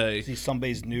hours of the day, Is he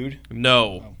somebody's nude?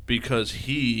 no, because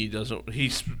he doesn't. He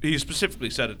specifically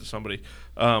said it to somebody.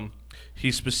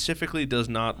 He specifically does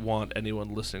not want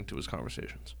anyone listening to his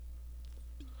conversations.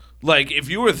 Like, if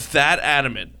you were that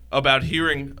adamant about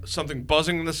hearing something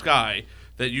buzzing in the sky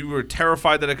that you were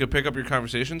terrified that it could pick up your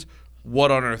conversations,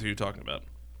 what on earth are you talking about?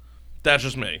 That's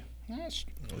just me.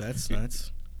 That's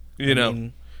nuts. You know,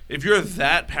 mean- if you're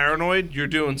that paranoid, you're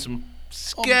doing some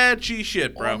sketchy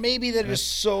shit, bro. Or maybe they're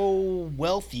just so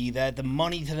wealthy that the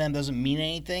money to them doesn't mean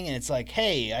anything, and it's like,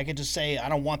 hey, I could just say I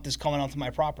don't want this coming onto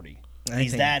my property.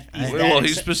 He's Well, he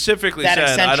specifically that said,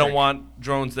 I eccentric. don't want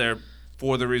drones there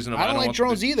for the reason of I don't like want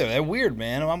drones the- either. They're weird,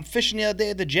 man. I'm fishing the other day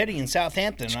at the jetty in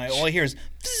Southampton, and all I hear is.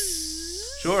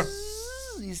 Sure.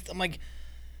 I'm like,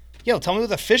 yo, tell me where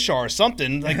the fish are or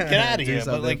something. Like, get out of Do here. But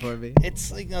something like, for me.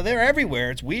 it's like, they're everywhere.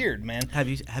 It's weird, man. Have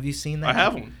you seen that? I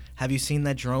have one. Have you seen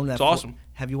that drone? It's awesome.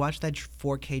 Have you watched that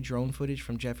 4K drone footage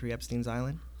from Jeffrey Epstein's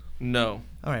island? No.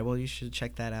 All right, well, you should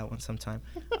check that out sometime.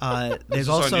 Is There's this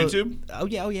also on YouTube?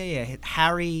 Oh yeah.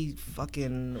 Harry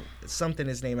fucking something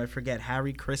his name I forget.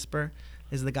 Harry Crisper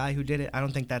is the guy who did it. I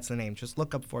don't think that's the name. Just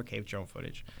look up 4K drone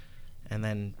footage, and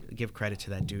then give credit to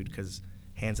that dude because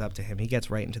hands up to him. He gets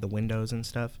right into the windows and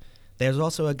stuff. There's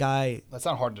also a guy, That's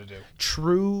not hard to do.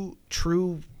 True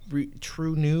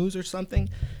News or something,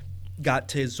 got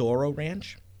to Zorro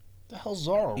Ranch. The hell's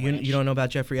Zorro You Ranch? don't know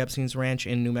about Jeffrey Epstein's ranch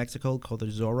in New Mexico called the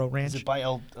Zorro Ranch? Is it by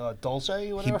El Dulce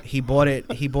or whatever? He bought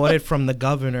it. He bought it from the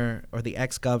governor or the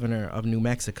ex-governor of New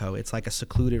Mexico. It's like a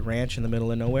secluded ranch in the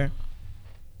middle of nowhere.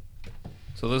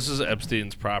 So this is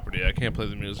Epstein's property. I can't play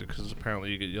the music because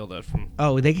apparently you get yelled at from...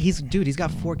 Oh, he's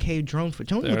got 4K drone footage.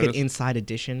 Don't There look it at is. Inside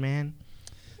Edition, man.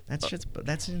 That's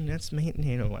me.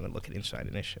 You don't want to look at Inside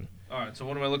Edition. All right, so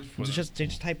what am I looking for? then?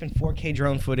 Just type in 4K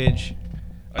drone footage.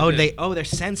 I did. They're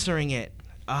censoring it.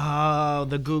 Oh,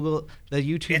 the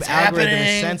YouTube It's algorithm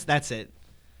happening. is That's it.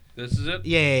 This is it?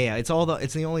 Yeah. It's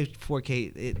the only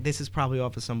 4K. This is probably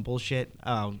off of some bullshit.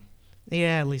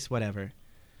 Yeah, at least whatever.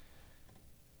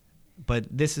 But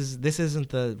this isn't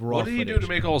the raw What did he do footage. to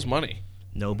make all his money?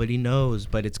 Nobody knows,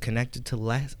 but it's connected to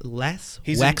Les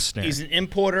He's Wexner he's an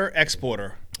importer,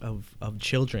 exporter. of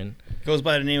children. Goes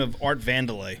by the name of Art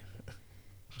Vandelay.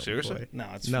 Seriously? Boy. No,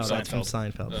 it's No, from that's from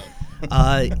Seinfeld.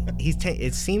 Seinfeld.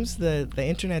 It seems the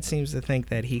internet seems to think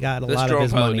that he got a This lot of drone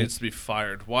his pilot money. needs to be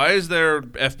fired. Why is there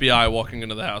FBI walking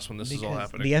into the house when this is all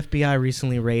happening? The FBI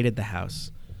recently raided the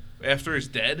house. After he's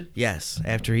dead? Yes,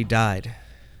 after he died,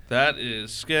 That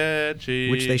is sketchy.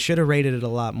 which they should have raided it a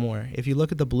lot more. If you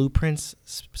look at the blueprints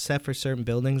set for certain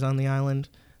buildings on the island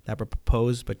that were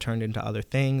proposed but turned into other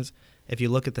things, if you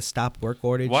look at the stop work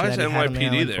order Why that is he had on the NYPD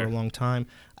island there? for a long time,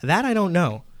 that I don't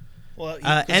know. Well,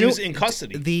 And he was in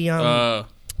custody. The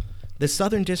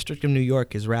Southern District of New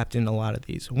York is wrapped in a lot of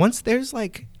these. Once there's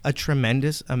like a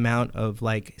tremendous amount of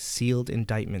like sealed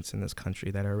indictments in this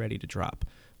country that are ready to drop,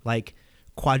 like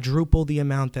quadruple the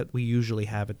amount that we usually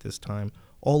have at this time,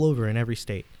 all over in every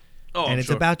state. Oh, and I'm it's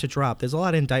sure. about to drop. There's a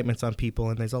lot of indictments on people,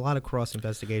 and there's a lot of cross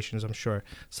investigations, I'm sure.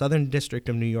 Southern District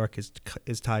of New York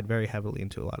is tied very heavily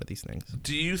into a lot of these things.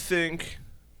 Do you think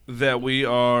that we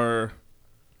are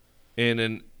in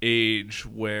an age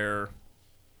where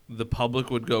the public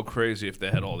would go crazy if they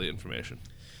had all the information?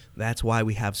 That's why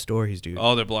we have stories, dude.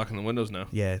 Oh, they're blocking the windows now.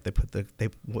 Yeah,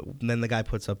 then the guy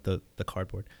puts up the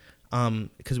cardboard.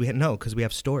 Because we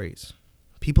have stories.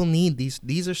 People need these.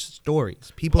 These are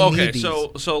stories. People Okay, need these.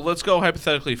 so let's go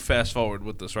hypothetically fast forward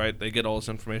with this, right? They get all this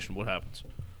information. What happens?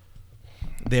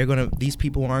 These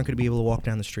people aren't gonna be able to walk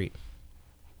down the street.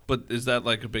 But is that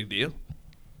like a big deal?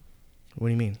 What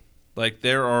do you mean? Like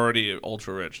they're already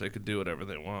ultra rich. They could do whatever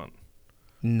they want.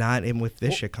 Not in with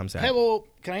this shit comes out. Hey, well,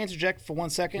 can I interject for 1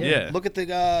 second? Yeah. Look at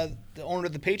the owner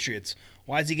of the Patriots.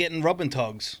 Why is he getting rub and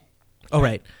tugs Oh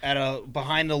right,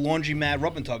 behind the laundromat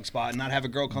rub and tug spot and not have a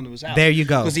girl come to his house? There you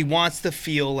go. Because he wants to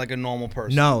feel like a normal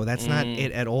person. no, that's not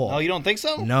it at all. Oh, you don't think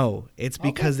so? No, it's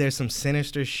because there's some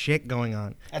sinister shit going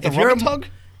on. At the If rub you're and a- tug?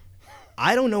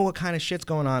 I don't know what kind of shit's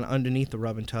going on underneath the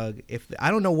rub and tug.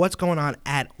 I don't know what's going on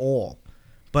at all,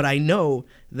 but I know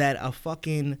that a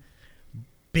fucking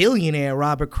billionaire,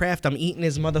 Robert Kraft, I'm eating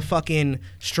his motherfucking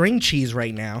string cheese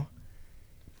right now,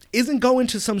 isn't going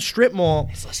to some strip mall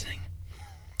He's listening.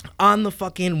 on the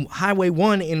fucking Highway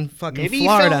 1 in fucking Maybe he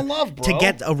Florida fell in love, bro. to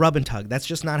get a rub and tug. That's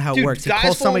just not how Dude, it works. He guys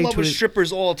calls fall in somebody love to with his,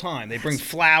 strippers all the time. They bring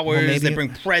flowers. maybe- They bring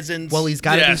presents. well, he's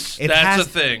got to Yes, be. It that's has, a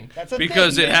thing. That's a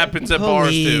because thing, it man. happens at bars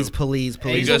Please, too. please.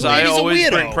 Because a- I he's a always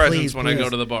bring weirdo. presents Please, when I go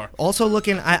please. to the bar. Also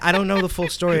looking, I don't know the full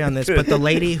story on this, but the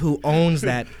lady who owns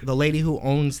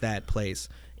that place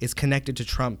is connected to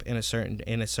Trump in a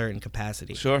certain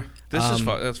capacity. Sure. This is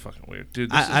that's fucking weird,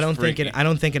 dude. This I is don't freaky.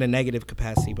 think in a negative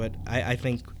capacity, but I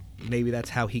think maybe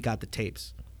that's how he got the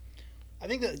tapes. I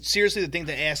think that seriously, the thing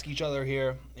to ask each other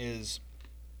here is,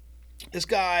 this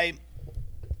guy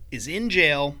is in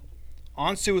jail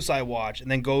on suicide watch and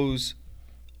then goes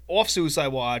off suicide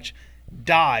watch,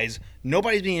 dies.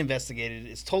 Nobody's being investigated.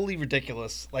 It's totally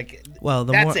ridiculous. Like, Well,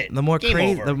 the that's more- it. the more Game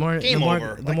crazy- over. the more- Game the more-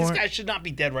 over. the Like, more- this guy should not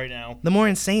be dead right now. The more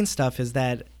insane stuff is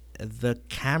that the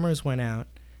cameras went out,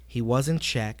 he wasn't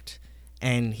checked,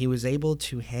 and he was able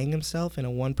to hang himself in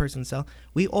a one-person cell.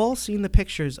 We all seen the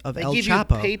pictures of They El give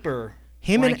Chapo. you paper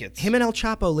Him blankets. and El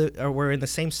Chapo were in the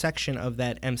same section of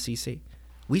that MCC.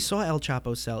 We saw El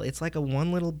Chapo's cell. It's like a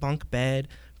one little bunk bed,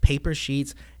 paper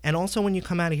sheets, and also when you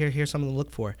come out of here, here's something to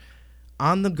look for.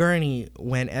 On the gurney,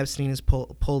 when Epstein is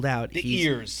pulled out, the he's-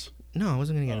 ears. No, I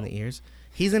wasn't gonna get in the ears.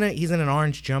 He's in an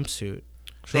orange jumpsuit.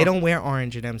 Sure. They don't wear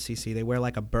orange at MCC. They wear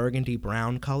like a burgundy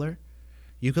brown color.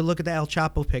 You could look at the El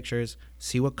Chapo pictures,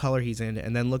 see what color he's in,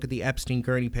 and then look at the Epstein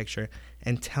gurney picture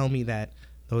and tell me that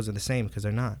those are the same, because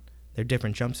they're not. They're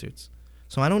different jumpsuits.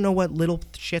 So I don't know what little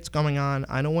shit's going on.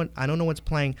 I don't know what's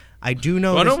playing. I do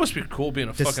know Well, I know this- it must be cool being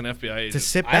a to s- fucking FBI to agent.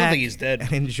 sit I don't back think he's dead,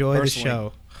 and enjoy personally. the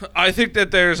show. I think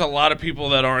that there's a lot of people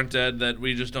that aren't dead that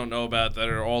we just don't know about that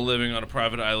are all living on a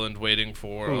private island waiting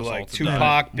for Who, us all like to die.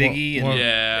 Tupac, Biggie, More- and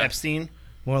Yeah. Epstein.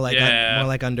 More like Yeah. more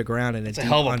like underground and It's a deep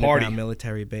hell of a underground party.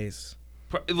 military base.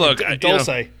 Look, I, you know, Dulce.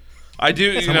 I do.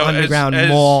 You Some know, underground as,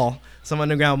 mall. Some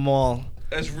underground mall.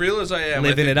 As real as I am,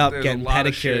 Living I think it up, there's getting a lot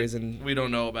of pedicures shit and- we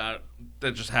don't know about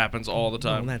that just happens all the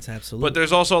time. Well, that's absolutely. But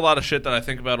there's also a lot of shit that I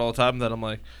think about all the time that I'm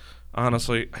like,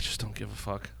 honestly, I just don't give a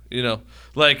fuck. You know,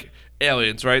 like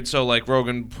aliens, right? So like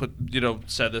Rogan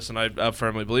said this, and I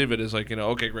firmly believe it. Is like,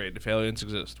 okay, great. If aliens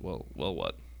exist, well,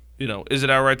 what? Is it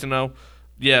our right to know?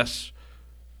 Yes,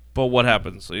 but what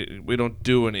happens? We don't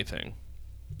do anything.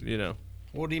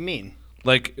 What do you mean?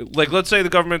 Like let's say the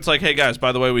government's like, hey guys,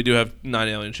 by the way, we do have 9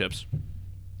 alien ships.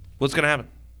 What's gonna happen?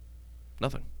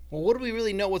 Nothing. Well, what do we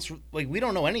really know? We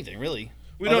don't know anything really.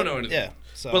 We don't know anything. Yeah.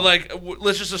 So. But like,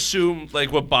 let's just assume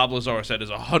like what Bob Lazar said is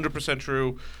 100%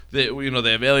 true. That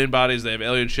they have alien bodies, they have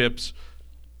alien ships.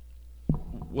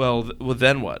 Well,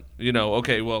 then what?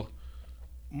 Okay, well.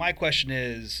 My question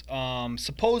is,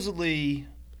 supposedly,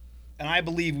 and I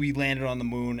believe we landed on the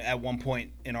moon at one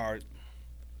point in our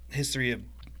history of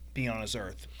being on this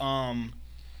Earth.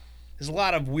 There's a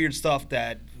lot of weird stuff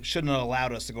that shouldn't have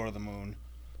allowed us to go to the moon,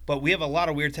 but we have a lot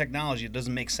of weird technology that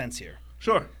doesn't make sense here.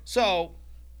 Sure. So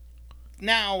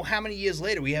now, how many years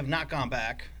later, we have not gone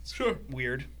back? It's Sure.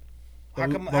 weird. But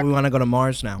we want to go to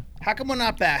Mars now. How come we're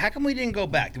not back? How come we didn't go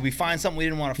back? Did we find something we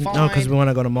didn't want to find? No, because we want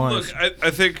to go to Mars. Look, I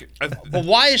think. But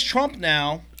why is Trump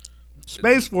now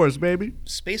Space Force, baby.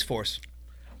 Space Force?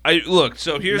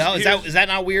 So here's. No, here's, is that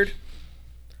not weird?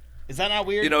 Is that not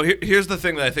weird? Here's the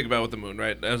thing that I think about with the moon,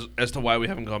 right? As to why we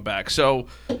haven't gone back. So,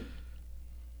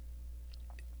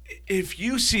 if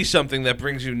you see something that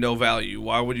brings you no value,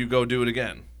 why would you go do it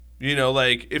again?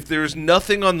 Like if there's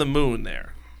nothing on the moon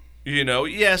there,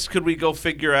 yes, could we go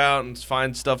figure out and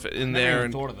find stuff in there? I never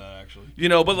and thought of that actually.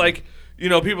 but like,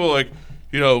 people are like,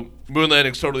 moon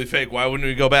landing's totally fake. Why wouldn't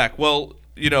we go back? Well,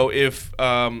 if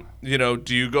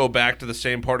do you go back to the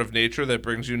same part of nature that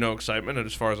brings you no excitement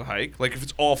as far as a hike? Like if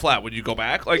it's all flat, would you go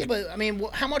back? Like, Yeah, but I mean,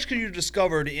 how much could you have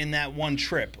discovered in that one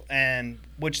trip, and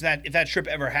if that trip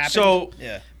ever happened? So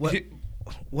yeah. What?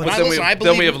 But I then, listen, I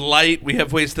then we believe- have light. We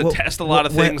have ways to test a lot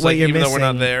of what- things, what like you're even though we're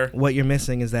not missing- there. What you're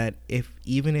missing is that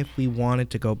even if we wanted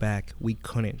to go back, we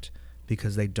couldn't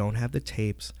because they don't have the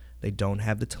tapes, they don't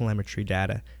have the telemetry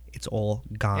data. It's all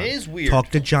gone. It is weird. Talk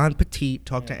to John Petit.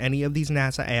 Talk to any of these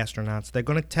NASA astronauts. They're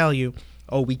going to tell you,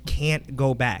 "Oh, we can't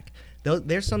go back."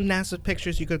 There's some NASA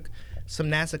pictures some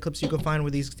NASA clips you could find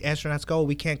where these astronauts go.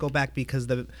 We can't go back because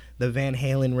the Van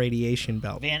Halen radiation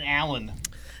belt. Van Allen.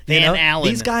 Allen.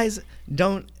 These guys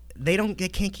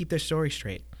can't keep their story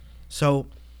straight. So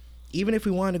even if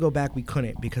we wanted to go back, we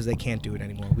couldn't because they can't do it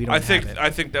anymore. We don't. I think have it. I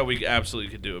think that we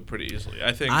absolutely could do it pretty easily.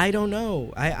 I don't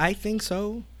know. I think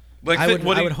so. Like, I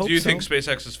would hope do you so. think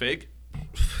SpaceX is fake?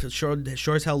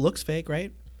 Sure as hell looks fake,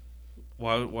 right?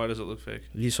 Why does it look fake?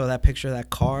 You saw that picture of that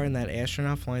car and that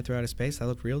astronaut flying through outer space. That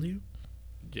looked real to you?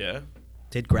 Yeah.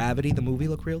 Did Gravity, the movie,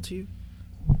 look real to you?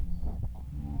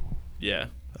 Yeah.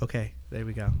 Okay, there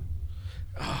we go.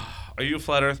 Are you a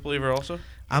flat Earth believer also?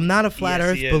 I'm not a flat Yes,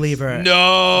 Earth he is. believer.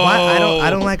 No. Why? I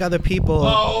don't like other people.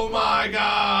 Oh my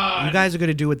God. You guys are going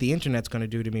to do what the internet's going to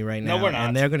do to me right now. No, we're not.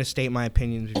 And they're going to state my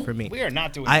opinions for me. We are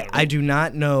not doing that. I do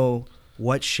not know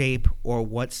what shape or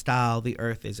what style the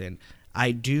Earth is in.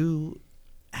 I do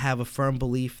have a firm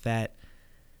belief that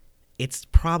it's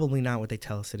probably not what they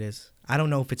tell us it is. I don't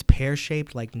know if it's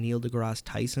pear-shaped like Neil deGrasse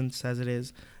Tyson says it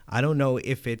is. I don't know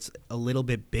if it's a little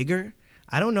bit bigger.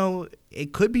 I don't know.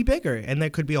 It could be bigger, and there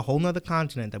could be a whole nother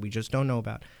continent that we just don't know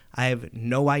about. I have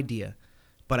no idea.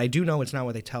 But I do know it's not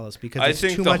what they tell us because I there's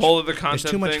think too the much, whole of the there's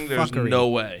continent too much thing, there's fuckery. no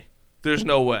way. There's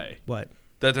no way What?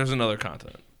 that there's another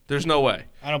continent. There's no way.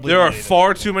 I don't believe there are that either.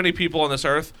 far too many people on this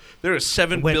Earth. There are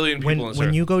 7 billion people on this when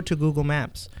Earth. you go to Google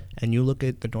Maps and you look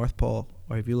at the North Pole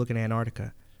or if you look at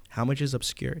Antarctica, how much is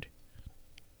obscured?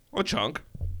 A chunk.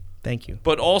 Thank you.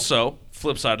 But also,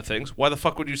 flip side of things, why the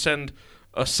fuck would you send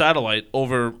a satellite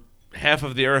over half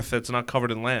of the Earth that's not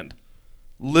covered in land?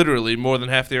 Literally, more than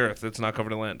half the Earth that's not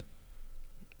covered in land.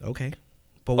 Okay.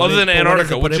 But Other than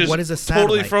Antarctica, which is what is a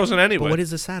totally satellite? frozen anyway. But what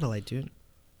is a satellite, dude?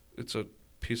 It's a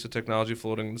piece of technology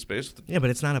floating in space. Yeah, but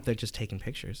it's not up there just taking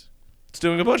pictures. It's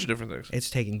doing a bunch of different things. It's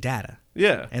taking data.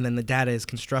 Yeah. And then the data is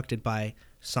constructed by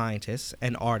scientists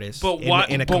and artists But in, why?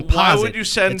 in a But composite. why would you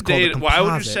send It's called a data? Why would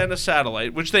you composite. send a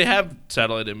satellite? Which they have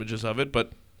satellite images of it,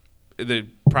 but they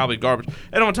probably garbage.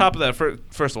 And on top of that,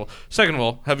 first of all, second of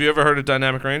all, have you ever heard of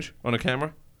dynamic range on a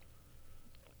camera?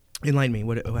 Enlighten me.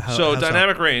 How So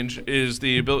dynamic range is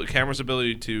the camera's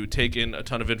ability to take in a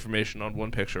ton of information on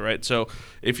one picture, right? So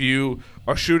if you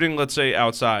are shooting, let's say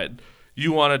outside,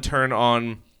 you want to turn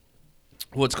on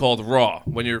what's called RAW.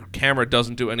 When your camera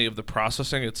doesn't do any of the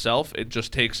processing itself, it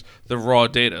just takes the raw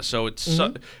data. So it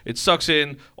sucks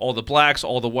in all the blacks,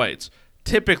 all the whites.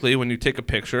 Typically, when you take a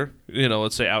picture,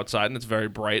 let's say outside and it's very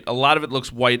bright, a lot of it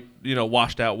looks white,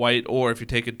 washed out white. Or if you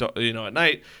take it, at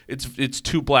night, it's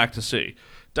too black to see.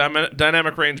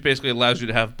 Dynamic range basically allows you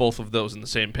to have both of those in the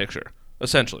same picture,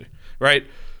 essentially, right?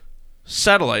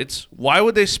 Satellites, why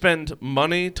would they spend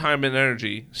money, time, and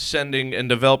energy sending and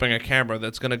developing a camera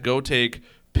that's going to go take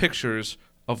pictures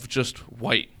of just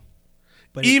white?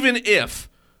 But Even if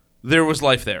there was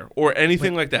life there or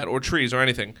anything like that, or trees or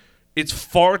anything, it's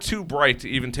far too bright to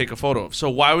even take a photo of. So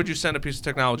why would you send a piece of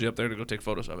technology up there to go take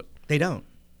photos of it? They don't.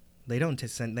 They don't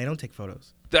take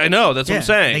photos. I know, that's what I'm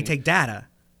saying. They take data.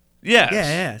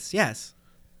 Yes. Yes.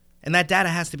 And that data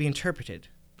has to be interpreted.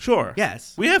 Sure.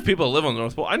 Yes. We have people that live on the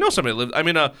North Pole. I know somebody lived. I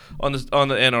mean, on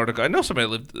the Antarctica. I know somebody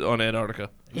lived on Antarctica.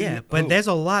 Yeah, but there's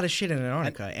a lot of shit in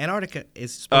Antarctica. Antarctica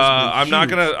is supposed to be I'm not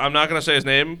huge. gonna say his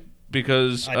name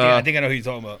because I think I know who you're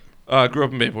talking about. grew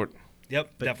up in Bayport.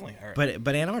 Yep, definitely. All right.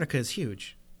 But Antarctica is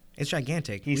huge. It's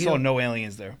gigantic. He We saw don't- no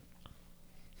aliens there.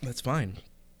 That's fine.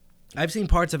 I've seen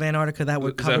parts of Antarctica that were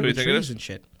Is that covered who you with think it trees is? and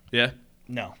shit. Yeah.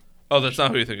 No. Oh, that's not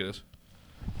who you think it is.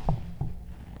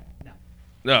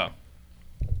 No.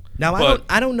 Now But-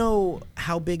 I don't know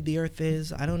how big the Earth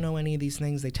is. I don't know any of these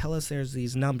things. They tell us there's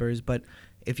these numbers, but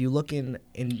if you look in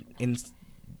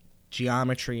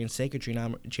geometry and sacred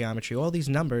geometry, all these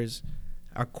numbers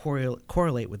are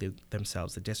correlate with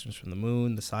themselves. The distance from the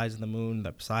moon, the size of the moon,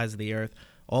 the size of the Earth,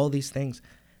 all these things,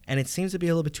 and it seems to be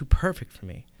a little bit too perfect for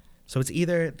me. So it's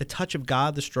either the touch of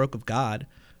God, the stroke of God,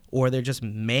 or they're just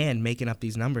man making up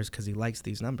these numbers because he likes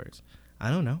these numbers. I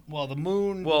don't know. Well, the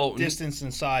moon Well, distance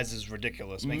and size is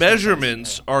ridiculous. Makes no sense.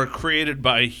 Measurements are created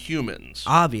by humans.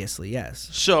 Obviously, yes.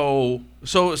 So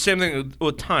same thing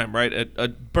with time, right? A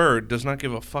bird does not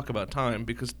give a fuck about time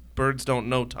because birds don't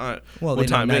know time. Well, what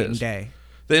they know time night is. and day.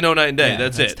 They know night and day. Yeah,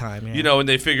 that's that's it. time, yeah. You know, and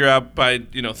they figure out by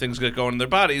things get going in their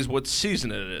bodies what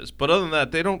season it is. But other than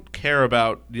that, they don't care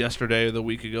about yesterday or the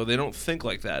week ago. They don't think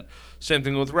like that. Same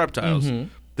thing with reptiles.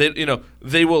 Mm-hmm.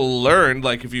 They will learn,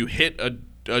 like, if you hit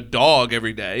a dog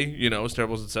every day, as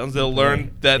terrible as it sounds, they'll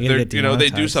learn that You're gonna they're get they do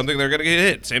demonetized. something, they're gonna get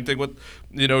hit. Same thing with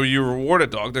you reward a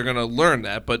dog, they're gonna learn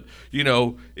that. But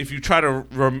if you try to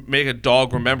make a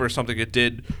dog remember something it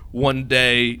did one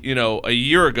day, a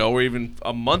year ago or even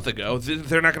a month ago,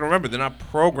 they're not gonna remember. They're not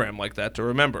programmed like that to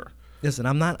remember. Listen,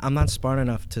 I'm not smart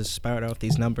enough to spout out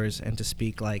these numbers and to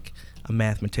speak like a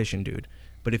mathematician, dude.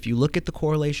 But if you look at the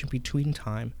correlation between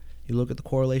time, you look at the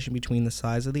correlation between the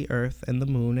size of the Earth and the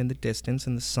moon and the distance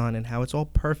and the sun and how it's all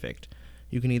perfect,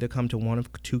 you can either come to one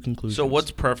of two conclusions. So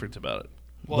what's perfect about it?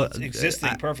 Well, it's Well,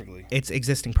 existing perfectly. It's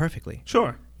existing perfectly.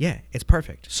 Sure. Yeah, it's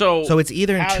perfect. So it's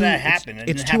either in How two. did that happen? It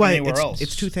It's didn't two. happen anywhere else.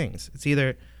 It's two things. It's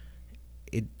either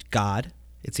God.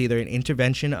 It's either an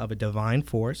intervention of a divine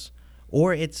force,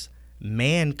 or it's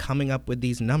man coming up with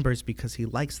these numbers because he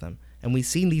likes them, and we've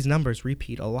seen these numbers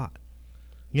repeat a lot.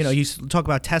 You talk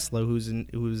about Tesla, who's in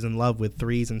love with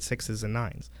 3s and 6s and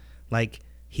 9s. Like,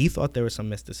 he thought there was some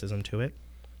mysticism to it.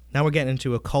 Now we're getting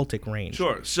into a cultic range.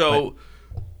 Sure. So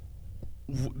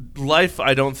life,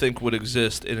 I don't think, would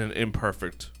exist in an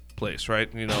imperfect place, right?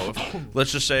 If,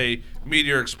 let's just say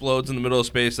meteor explodes in the middle of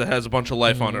space that has a bunch of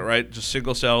life on it, right? Just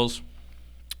single cells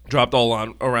dropped all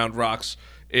around rocks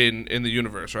in the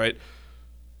universe, right?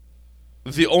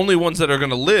 The only ones that are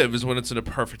going to live is when it's in a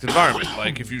perfect environment.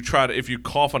 Like if you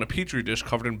cough on a petri dish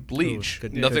covered in bleach,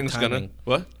 good nothing's going to timing.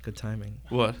 what? Good timing.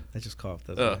 What? I just coughed.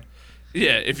 That's why.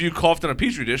 Yeah, if you coughed on a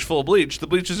petri dish full of bleach, the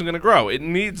bleach isn't going to grow. It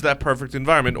needs that perfect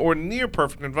environment or near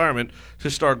perfect environment to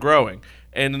start growing.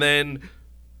 And then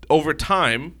over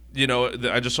time,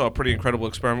 I just saw a pretty incredible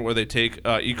experiment where they take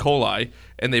E. coli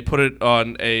and they put it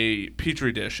on a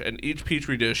petri dish, and each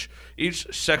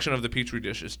section of the petri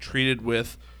dish is treated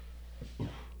with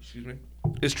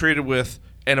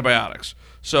antibiotics.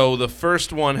 So the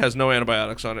first one has no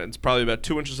antibiotics on it. It's probably about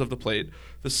 2 inches of the plate.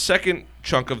 The second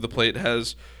chunk of the plate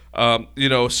has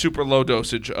super low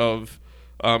dosage of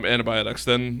antibiotics.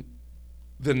 Then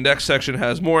the next section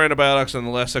has more antibiotics, and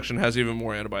the last section has even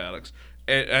more antibiotics.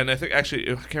 And I think, actually,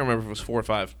 I can't remember if it was 4 or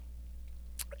 5.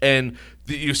 And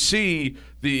you see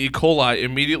the E. coli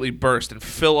immediately burst and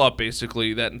fill up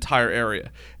basically that entire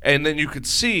area. And then you could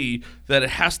see that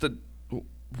it has to,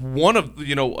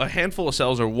 a handful of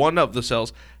cells or one of the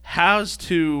cells has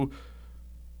to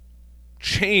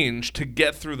change to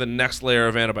get through the next layer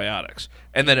of antibiotics,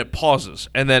 and then it pauses,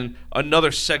 and then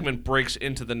another segment breaks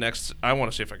into the next. I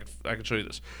want to see if I can show you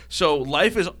this. So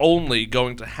life is only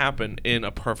going to happen in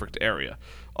a perfect area.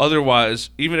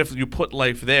 Otherwise, even if you put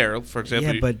life there, for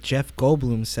example, Yeah, but Jeff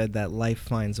Goldblum said that life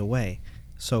finds a way.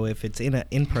 So if it's in an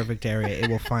imperfect area, it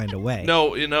will find a way. No,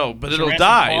 but it'll Jurassic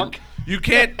die. Park? You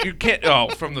can't. Oh,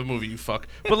 from the movie, you fuck.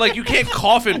 But like, you can't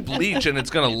cough in bleach and it's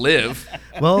gonna live.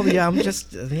 Well, yeah, I'm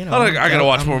just I gotta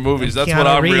watch more movies. That's what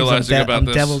I'm realizing about I'm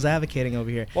this. devil's advocating over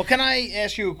here. Well, can I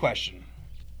ask you a question?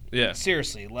 Yeah.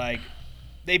 Seriously,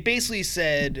 they basically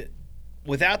said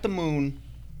without the moon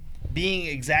being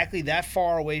exactly that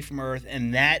far away from Earth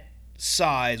and that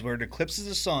size where it eclipses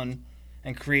the sun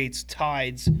and creates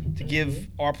tides to give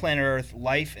our planet Earth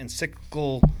life and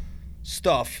cyclical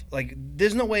stuff, like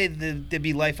there's no way there'd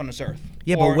be life on this earth.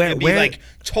 Yeah, or but where it'd be like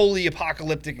totally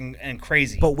apocalyptic and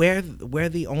crazy. But we're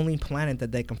the only planet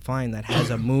that they can find that has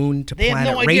a moon to They have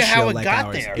planet no idea ratio how it like got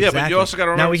ours. there. Yeah, but you also gotta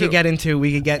now remember, we too.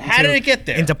 could get How did it get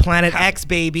there? into Planet X,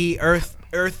 baby, Earth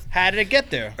How did it get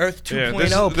there? Earth 2.0, Yeah, this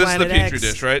is the Planet petri X.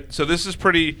 dish, right? So this is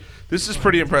pretty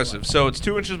impressive. So it's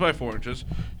 2 inches by 4 inches.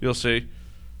 You'll see,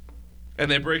 and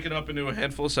they break it up into a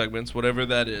handful of segments, whatever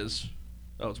that is.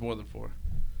 Oh, it's more than 4.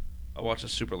 I watched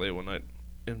this super late one night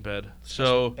in bed.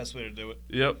 So Best way to do it.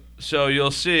 yep. So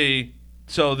you'll see.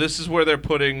 So this is where they're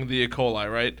putting the E. coli,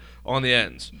 right, on the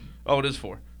ends. Oh, it is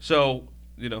 4. So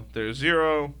there's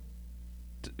 0.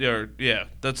 Yeah,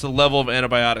 that's the level of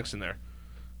antibiotics in there.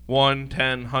 1,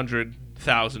 10, 100,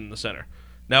 1,000 in the center.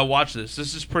 Now watch this.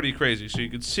 This is pretty crazy. So you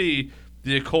can see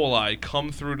the E. coli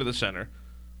come through to the center.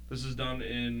 This is done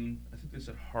in, I think they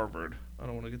said Harvard. I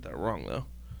don't want to get that wrong though.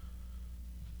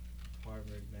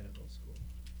 Harvard Medical School.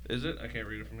 Is it? I can't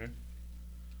read it from here.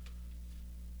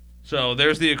 So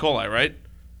there's the E. coli, right?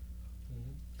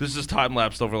 This is time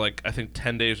lapsed over like I think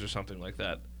 10 days or something like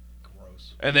that.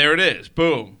 Gross. And there it is.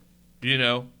 Boom.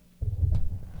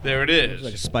 There it is.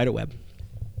 Like a spider web.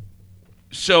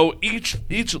 So each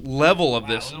level of Wow,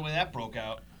 this, look at the way that broke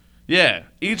out. yeah,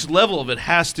 each level of it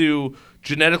has to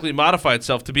genetically modify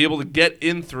itself to be able to get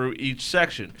in through each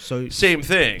section. So- same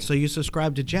thing. So you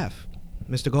subscribe to Jeff,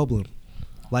 Mr. Goldblum.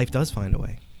 Life does find a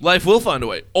way. Life will find a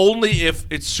way, only if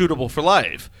it's suitable for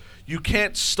life. You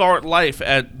can't start life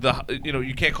at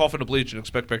you can't cough into bleach and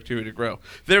expect bacteria to grow.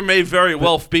 There may very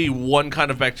well be one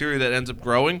kind of bacteria that ends up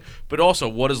growing, but also,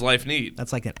 what does life need?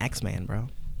 That's like an X-Man, bro.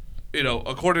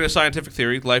 According to scientific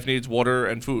theory, life needs water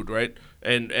and food, right?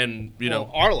 And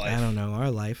Our life. I don't know. Our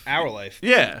life. Our life.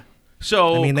 yeah.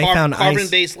 So I mean, they found ice.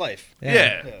 carbon-based life.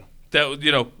 yeah. Yeah.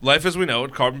 That life as we know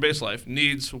it, carbon-based life,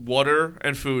 needs water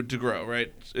and food to grow,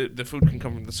 right? The food can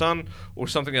come from the sun or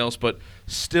something else, but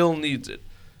still needs it.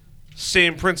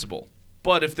 Same principle.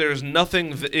 But if there's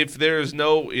nothing, if there's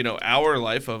no, our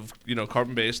life of,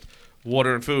 carbon-based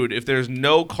water and food, if there's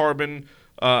no carbon,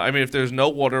 if there's no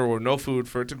water or no food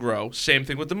for it to grow, same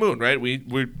thing with the moon, right? We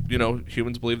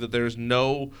humans believe that there's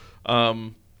no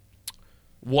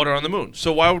water on the moon.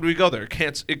 So why would we go there?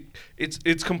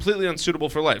 It's completely unsuitable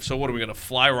for life. So what are we going to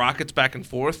fly rockets back and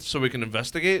forth so we can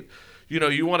investigate?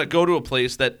 You want to go to a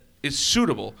place that is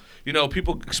suitable.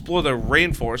 People explore the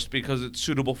rainforest because it's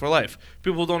suitable for life.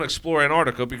 People don't explore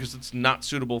Antarctica because it's not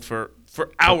suitable for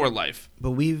our life.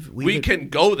 But We can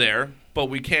go there, but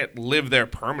we can't live there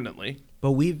permanently.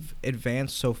 But we've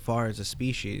advanced so far as a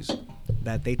species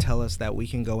that they tell us that we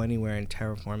can go anywhere and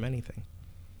terraform anything.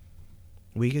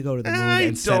 We could go to the moon I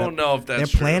and set don't up. know if that's They're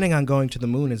true. planning on going to the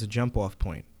moon as a jump-off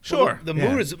point. Sure. The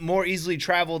moon is more easily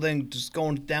traveled than just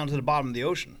going down to the bottom of the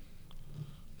ocean.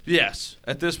 Yes,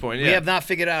 at this point, yeah. We have not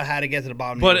figured out how to get to the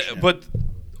bottom of the ocean. But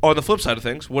on the flip side of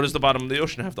things, what does the bottom of the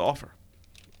ocean have to offer?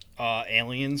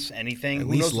 Aliens, anything. At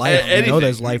Who least knows? life. We know Anything.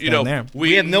 there's life down there.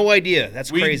 We have no idea.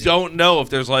 That's We crazy. don't know if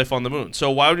there's life on the moon. So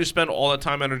why would you spend all that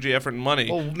time, energy, effort, and money?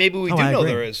 Well, maybe we Oh, do I know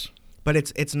agree. there is. But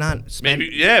it's not spent.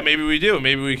 maybe we do.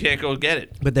 Maybe we can't go get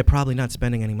it. But they're probably not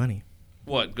spending any money.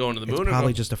 What, going to the moon? It's or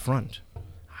probably go- just a front.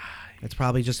 It's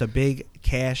probably just a big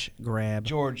cash grab.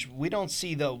 George, we don't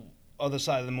see the other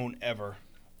side of the moon ever.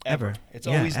 Ever. It's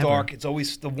Yeah, always ever. dark. It's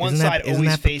always the one Isn't side that, isn't always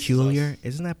that faces peculiar? us.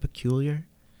 Isn't that peculiar?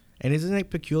 And isn't it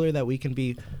peculiar that we can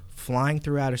be flying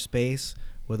through outer space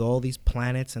with all these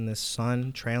planets and this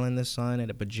sun, trailing the sun at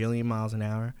a bajillion miles an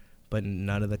hour, but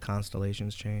none of the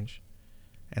constellations change?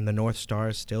 And the North Star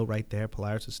is still right there.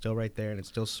 Polaris is still right there, and it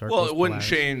still circles. Well, it wouldn't Polaris.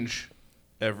 change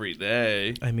every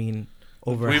day. I mean,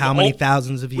 over We've how many o-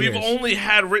 thousands of years? We've only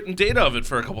had written data of it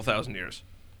for a couple thousand years.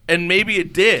 And maybe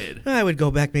it did. I would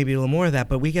go back maybe a little more of that,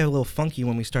 but we get a little funky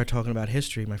when we start talking about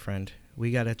history, my friend.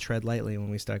 We got to tread lightly when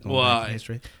we start going back Why? to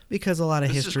history. Because a lot of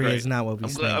This is history great. is not what we I'm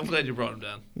think. glad you brought him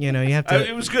down. You know, you have to...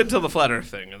 It was good till the flat Earth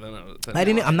thing, and then I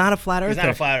didn't. I'm not a flat earther. He's not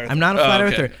a flat earther. I'm not a Oh, flat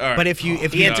okay. earther. All right. But if you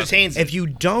He entertains it. if you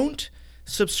don't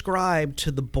subscribe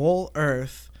to the Bull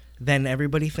Earth, then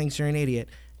everybody thinks you're an idiot.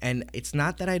 And it's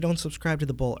not that I don't subscribe to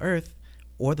the Bull Earth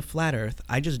or the flat Earth.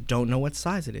 I just don't know what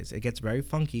size it is. It gets very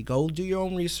funky. Go do your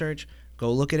own research.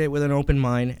 Go look at it with an open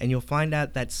mind, and you'll find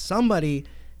out that somebody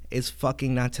is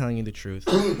fucking not telling you the truth.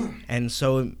 And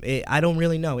so I don't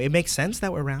really know. It makes sense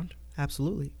that we're round.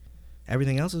 Absolutely.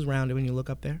 Everything else is round when you look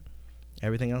up there.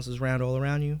 Everything else is round all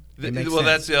around you. It makes sense.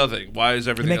 That's the other thing. Why is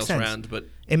everything makes else sense. round? But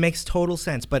It makes total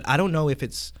sense, but I don't know if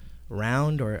it's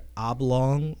round or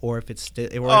oblong or if it's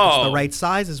if it's Oh. the right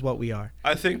size is what we are.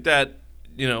 I think that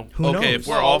Who okay,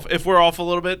 knows? if we're off a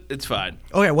little bit, it's fine.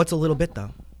 Oh yeah, what's a little bit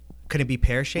though? Could it be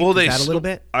pear shaped? Well, is that a little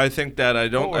bit? I think that I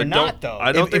don't. Or I not, don't. though.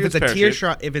 I don't think if it's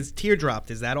pear-shaped. if it's teardropped,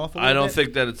 is that off a little I don't bit?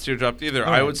 think that it's teardropped either.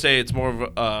 All I right. would say it's more of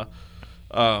a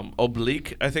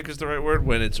oblique. I think is the right word.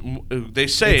 When they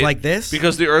say It's it like this?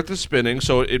 because the Earth is spinning,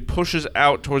 so it pushes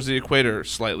out towards the equator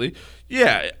slightly.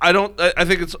 Yeah, I don't. I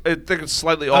think it's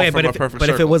slightly off Okay, from but a perfect if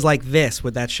it circle. was like this,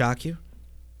 would that shock you?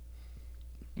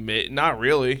 Not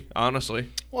really, honestly.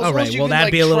 Well, All as long right, as you well, can, that'd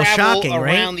like, be a little travel shocking,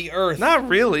 right? around the Earth. Not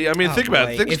really. I mean, Oh, think about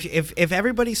boy. it. If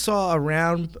everybody saw a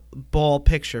round ball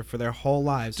picture for their whole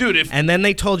lives, Dude, and then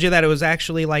they told you that it was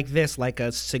actually like this, like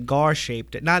a cigar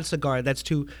shaped, not cigar, that's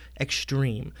too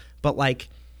extreme, but like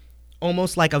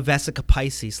almost like a Vesica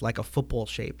Pisces, like a football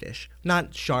shaped ish,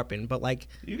 not sharpened, but like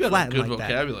You got a flattened good like that.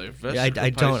 vocabulary. Yeah, I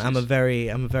don't. I'm a Pisces.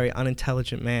 very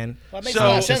unintelligent man. Well, that makes So- a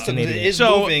lot of sense. I'm That an it idiot. is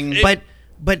So, moving.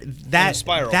 But that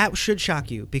spiral. that should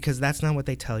shock you because that's not what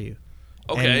they tell you.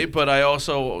 Okay, And- but I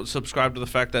also subscribe to the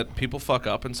fact that people fuck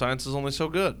up and science is only so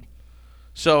good.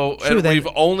 So True, and then- we've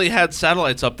only had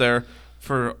satellites up there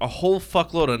for a whole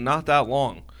fuckload of not that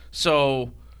long. So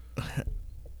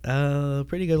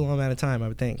Pretty good long amount of time, I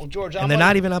would think. Well, George, I'm and they're like-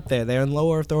 not even up there; they're in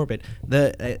low Earth orbit.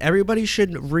 Everybody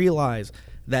should realize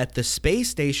that the space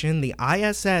station, the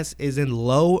ISS, is in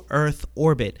low Earth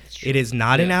orbit. It is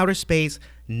not in outer space.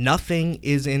 Nothing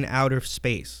is in outer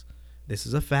space. This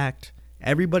is a fact.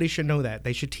 Everybody should know that.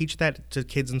 They should teach that to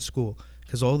kids in school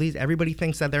because everybody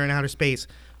thinks that they're in outer space,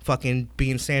 fucking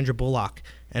being Sandra Bullock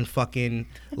and fucking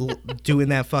doing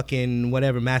that fucking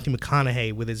whatever Matthew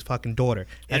McConaughey with his fucking daughter.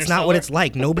 That's not what Interstellar? it's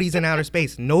like. Nobody's in outer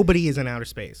space. Nobody is in outer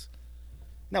space.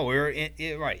 No, we're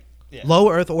right. Yeah. Low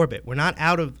Earth orbit. We're not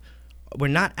out of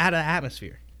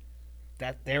atmosphere.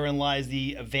 That therein lies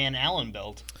the Van Allen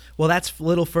belt. Well, that's a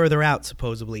little further out,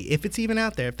 supposedly. If it's even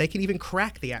out there, if they can even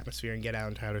crack the atmosphere and get out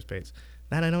into outer space,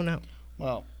 that I don't know.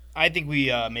 Well, I think we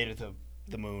made it to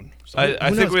the moon. So I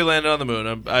who think knows? we landed on the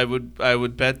moon. I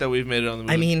would bet that we've made it on the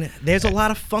moon. I mean, there's a lot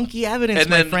of funky evidence, and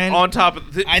my then friend. on top of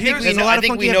I think here's- we know- I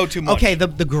think we know too much. Okay, the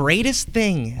greatest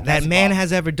thing that That's man Bob.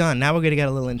 has ever done. Now we're gonna get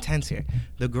a little intense here.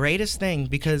 The greatest thing,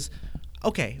 because,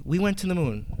 okay, we went to the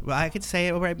moon. Well, I could say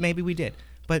it, or maybe we did,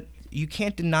 but you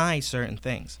can't deny certain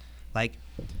things. Like,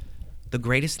 the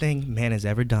greatest thing man has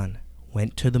ever done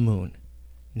went to the moon.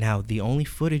 Now, the only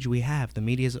footage we have, the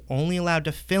media is only allowed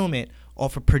to film it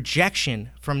off a projection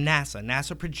from NASA.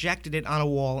 NASA projected it on a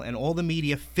wall, and all the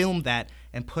media filmed that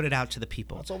and put it out to the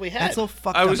people. That's all we had. That's all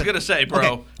fucked I up. was gonna say, bro. Okay,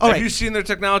 all Have right. you seen their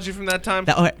technology from that time?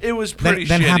 All right. It was pretty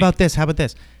Then shitty. how about this?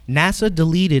 NASA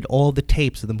deleted all the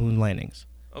tapes of the moon landings.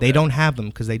 Okay. They don't have them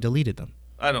because they deleted them.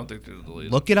 I don't think they're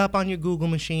deleted. Look it up on your Google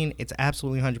machine. It's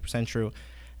absolutely 100% true.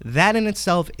 That in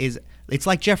itself it's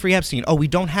like Jeffrey Epstein. Oh, we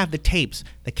don't have the tapes.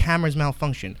 The cameras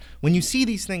malfunction. When you see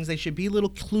these things, they should be little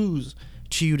clues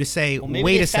to you to say, Well, maybe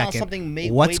wait they a found second,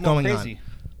 something what's way more going crazy. on?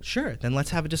 Sure, then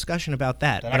let's have a discussion about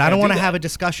that. They're But not I don't gonna want do to have that. a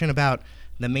discussion about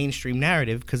the mainstream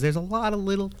narrative because there's a lot of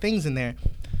little things in there.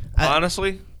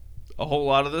 Honestly, a whole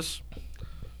lot of this,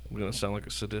 I'm gonna sound like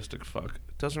a sadistic fuck.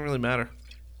 It doesn't really matter.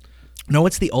 No,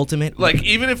 it's the ultimate. Like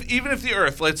even if the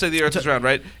Earth, let's say the Earth is round,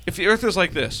 right? If the Earth is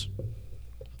like this,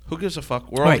 who gives a fuck?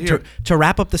 We're all Right, here. to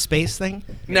wrap up the space thing,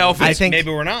 Now, if I it's, think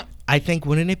Maybe we're not. I think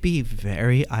wouldn't it be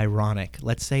very ironic?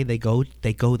 Let's say they go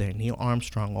there. Neil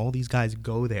Armstrong, all these guys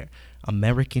go there.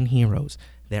 American heroes.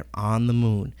 They're on the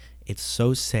moon. It's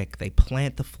so sick. They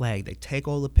plant the flag. They take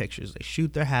all the pictures. They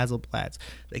shoot their Hasselblads.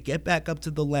 They get back up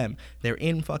to the LEM. They're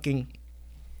in fucking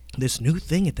this new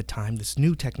thing at the time. This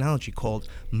new technology called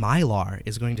Mylar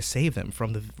is going to save them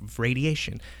from the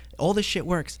radiation. All this shit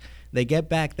works. They get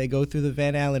back. They go through the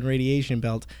Van Allen radiation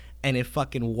belt, and it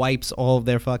fucking wipes all of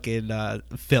their fucking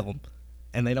film.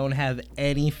 And they don't have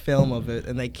any film of it,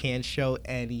 and they can't show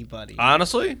anybody.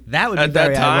 honestly, That would be at that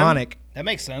very time, ironic. That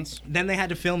makes sense. Then they had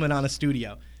to film it on a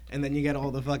studio, and then you get all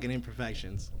the fucking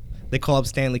imperfections. They call up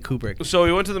Stanley Kubrick. So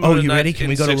we went to the moon. Oh, in you ni- ready? Can in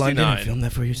we go to London and 69. film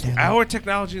that for you, Stanley? Our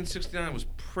technology in '69 was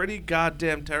pretty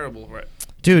goddamn terrible, right?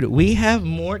 Dude, we have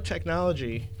more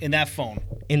technology In that phone.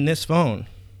 in this phone.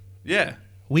 Yeah,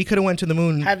 We could have went to the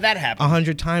moon How did that happen?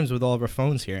 100 times with all of our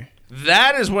phones here.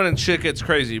 that is when shit gets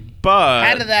crazy. But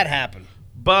How did that happen?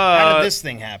 but How did this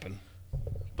thing happen?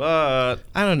 but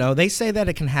I don't know. They say that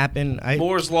it can happen.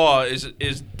 Moore's law is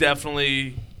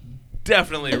definitely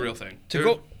a real thing. To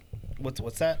go.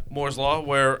 What's that? Moore's law,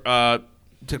 where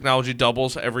technology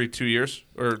doubles every 2 years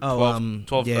or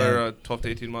 12 yeah. or 12 to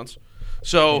 18 months.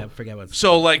 So Yeah, I forget what it's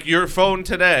so like your phone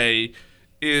today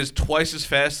is twice as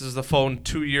fast as the phone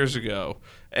 2 years ago,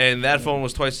 and that phone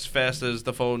was twice as fast as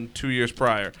the phone 2 years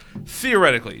prior,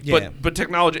 theoretically. Yeah. But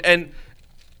technology, and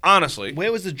Honestly.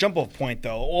 Where was the jump off point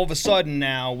though? All of a sudden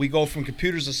now we go from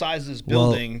computers the size of this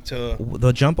building to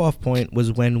The jump off point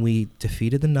was when we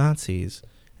defeated the Nazis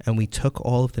and we took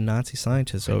all of the Nazi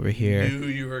scientists over here. Knew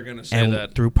you were gonna say And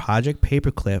that. through Project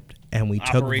Paperclip, and we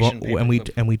took Operation Paperclip.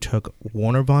 and we took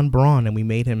Warner von Braun and we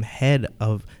made him head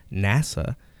of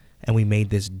NASA, and we made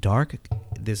this dark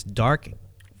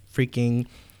freaking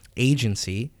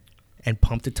agency, and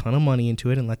pumped a ton of money into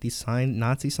it and let these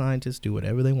Nazi scientists do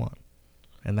whatever they want,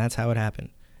 and that's how it happened.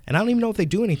 And I don't even know if they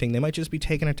do anything. They might just be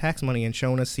taking our tax money and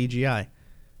showing us CGI.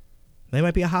 They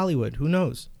might be a Hollywood. Who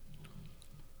knows?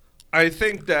 I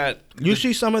think that You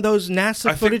see some of those NASA I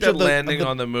think footage that of the landing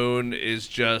on the moon is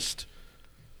just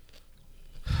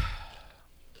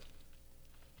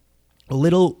a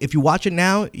little. If you watch it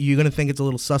now, you're gonna think it's a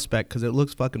little suspect because it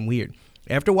looks fucking weird.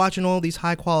 After watching all these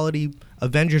high quality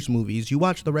Avengers movies, you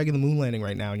watch the regular moon landing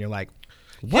right now, and you're like,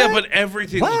 what? Yeah, but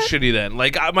everything What? looked shitty then.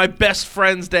 Like my best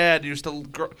friend's dad used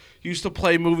to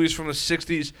play movies from the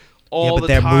 '60s all yeah, but the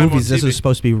they're time movies. on This TV. is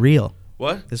supposed to be real.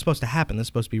 What? This is supposed to happen. This is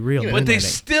supposed to be real. Yeah, moon But they landing.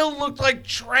 still looked like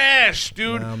trash,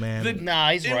 dude. No, man.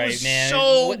 Nah, he's it right, was man.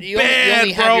 so What- you bad,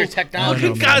 only have bro. your technology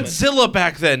Look No, at man. Godzilla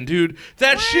back then, dude.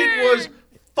 That shit was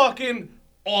fucking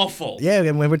awful. Yeah,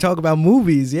 and when we're talking about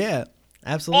movies, yeah,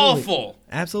 absolutely, Awful.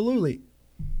 absolutely.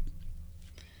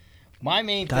 My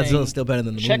main Godzilla's thing. still better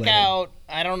than the Check moon landing. out.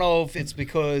 I don't know if it's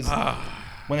because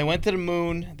when they went to the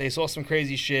moon, they saw some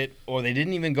crazy shit, or they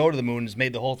didn't even go to the moon, just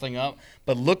made the whole thing up.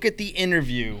 But look at the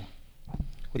interview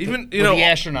with Even the, you with know, the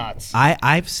astronauts.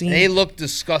 I've seen. They look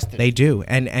disgusted. They do,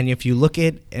 and if you look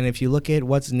at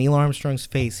what's Neil Armstrong's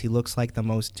face, he looks like the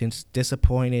most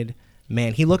disappointed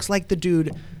man. He looks like the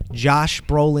dude Josh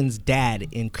Brolin's dad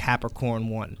in Capricorn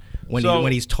 1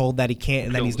 when he's told that he can't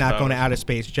and that Kills he's not going to powers. outer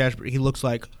space. He looks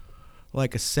like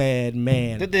a sad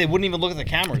man. They wouldn't even look at the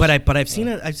cameras. But I've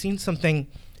seen something.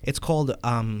 It's called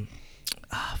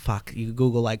fuck. You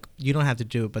Google, like, you don't have to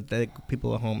do it, but the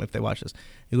people at home, if they watch this,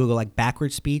 you Google like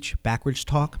backwards speech, backwards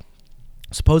talk.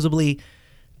 Supposedly,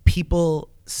 people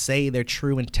say their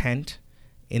true intent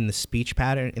in their speech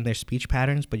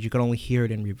patterns, but you can only hear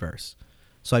it in reverse.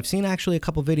 So I've seen actually a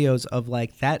couple videos of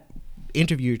like that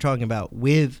interview you're talking about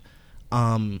with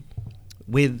Aldrin,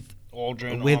 with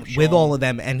Armstrong. all of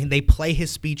them, and they play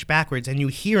his speech backwards, and you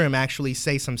hear him actually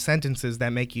say some sentences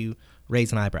that make you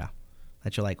raise an eyebrow.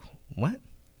 That you're like, what?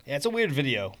 Yeah, it's a weird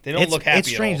video. They don't look happy. It's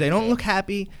strange. At all. They don't Yeah. look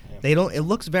happy. Yeah. They don't. It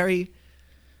looks very.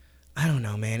 I don't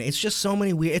know, man. It's just so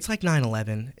many weird. It's like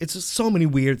 9/11. It's just so many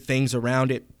weird things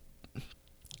around it.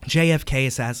 JFK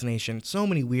assassination. So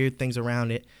many weird things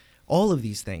around it. All of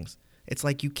these things. It's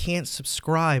like you can't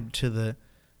subscribe to the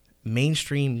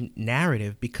mainstream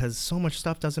narrative because so much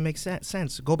stuff doesn't make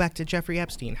sense. Go back to Jeffrey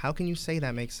Epstein. How can you say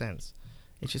that makes sense?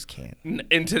 It just can't.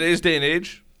 In today's day and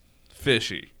age,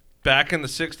 fishy. Back in the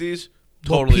 '60s,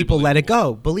 Well, totally. people let it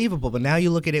believable. go, believable. But now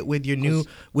you look at it with your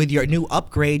new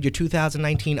upgrade, your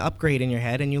 2019 upgrade in your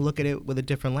head, and you look at it with a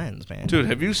different lens, man. Dude,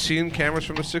 have you seen cameras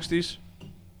from the '60s?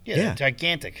 Yeah, Yeah. they're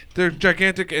gigantic. They're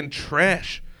gigantic and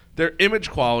trash. Their image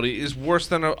quality is worse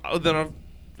than a Motorola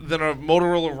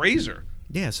Razr.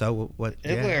 Yeah. So what?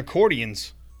 They look Yeah. like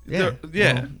accordions. Yeah.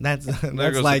 Yeah. Well, that's goes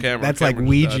that's the like camera. that's like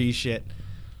Camera just Ouija died. shit.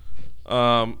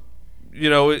 You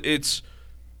know, it's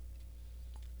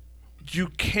you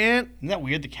can't. Isn't that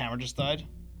weird? The camera just died.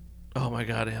 Oh my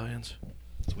God, aliens!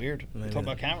 It's weird. We talk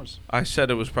about cameras. I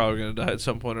said it was probably going to die at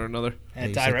some point or another. And it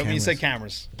you died said right when you said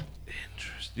cameras.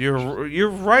 You're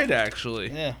right,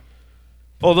 actually. Yeah.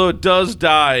 Although it does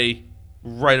die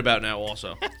right about now.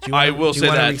 Also, I will do you say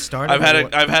wanna that restart it I've or had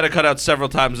what? I've had it cut out several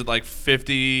times at like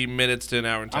 50 minutes to an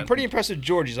hour and 10. I'm pretty impressed with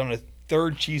George. He's on a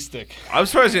third cheese stick. I'm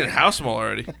surprised he didn't house them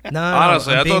already. No,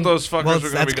 Honestly, I'm I being- thought those fuckers well, were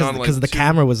going to that's be gone like because the 2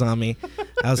 camera was on me.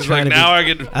 I was It's trying like to. now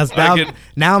be, I can. I was now, I can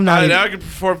now I'm not. now even, I can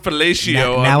perform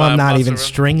fellatio. on now my I'm not even pasta.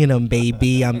 stringing them,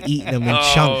 baby. I'm eating them in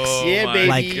Oh, chunks. Yeah, my baby.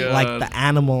 like God. the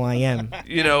animal I am.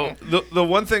 You know, the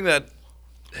one thing that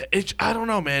I don't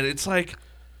know, man.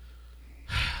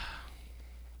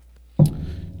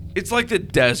 It's like the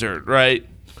desert, right?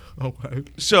 Okay.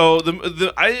 So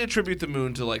the I attribute the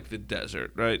moon to like the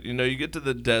desert, right? You know, you get to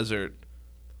the desert,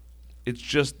 it's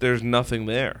just there's nothing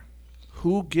there.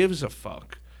 Who gives a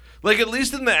fuck? Like at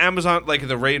least in the Amazon, like in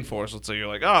the rainforest, let's say you're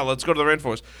like, oh, let's go to the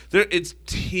rainforest. There, it's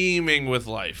teeming with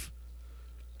life.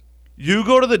 You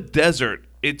go to the desert,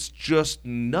 it's just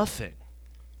nothing.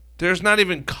 There's not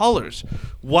even colors.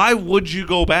 Why would you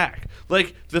go back?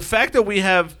 Like the fact that we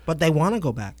have, But they want to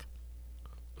go back.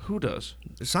 who does?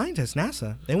 The scientists,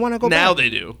 NASA, they want to go Now back. they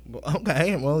do.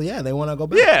 Okay, well, yeah, they want to go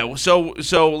back. Yeah, so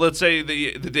let's say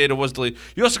the data was deleted.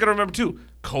 You also got to remember too,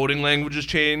 coding languages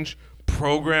change,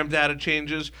 program data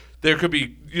changes. There could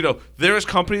be, there's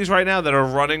companies right now that are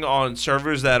running on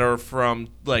servers that are from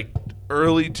like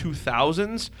early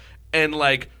 2000s, and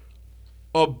like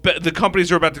the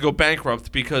companies are about to go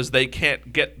bankrupt because they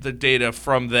can't get the data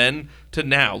from then to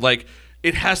now. Like,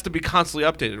 it has to be constantly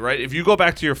updated, right? If you go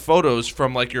back to your photos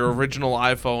from like your original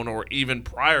iPhone or even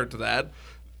prior to that,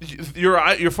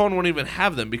 your phone won't even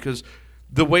have them because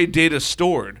the way data's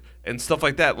stored and stuff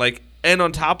like that. Like, and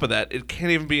on top of that, it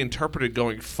can't even be interpreted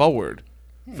going forward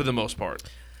for the most part.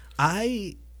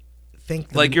 I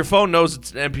think Like, your phone knows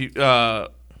it's an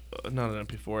not an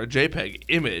MP4, a JPEG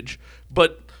image,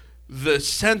 but the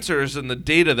sensors and the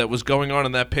data that was going on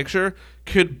in that picture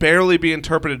could barely be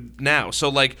interpreted now. So,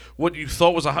 like, what you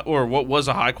thought was what was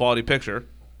a high quality picture,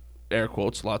 air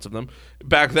quotes, lots of them,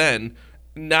 back then,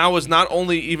 now is not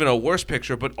only even a worse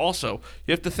picture, but also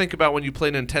you have to think about when you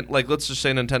play Nintendo. Like, let's just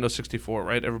say Nintendo 64,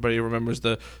 right? Everybody remembers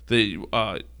the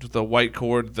white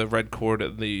cord, the red cord,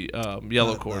 and the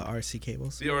yellow cord. The RC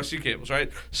cables. The RC cables, right?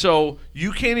 So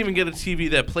you can't even get a TV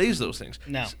that plays those things.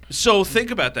 No. So think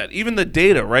about that. Even the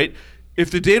data, right?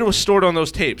 If the data was stored on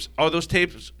those tapes, are those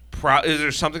tapes? Is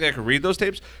there something that could read those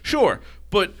tapes? Sure,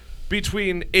 but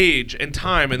between age and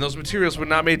time, and those materials were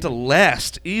not made to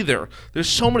last either. There's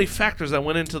so many factors that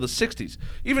went into the '60s.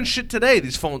 Even shit today,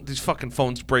 these fucking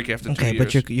phones break after 2 years. Okay,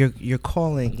 but you're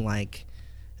calling like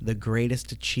the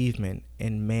greatest achievement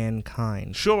in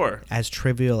mankind. Sure. As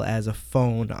trivial as a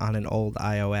phone on an old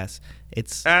iOS.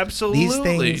 It's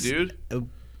absolutely, these things, dude.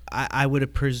 I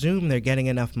would presume they're getting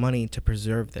enough money to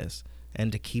preserve this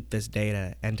and to keep this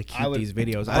data and to keep these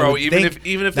videos. Bro, even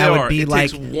if they are, it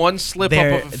takes one slip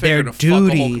up of a finger to fuck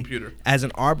the whole computer. As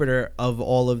an arbiter of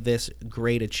all of this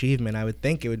great achievement, I would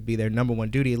think it would be their number one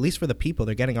duty, at least for the people.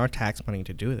 They're getting our tax money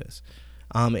to do this.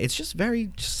 It's just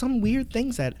some weird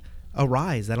things that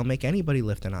arise that'll make anybody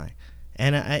lift an eye.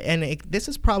 This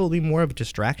is probably more of a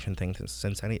distraction thing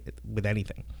with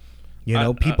anything.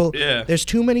 People. There's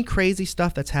too many crazy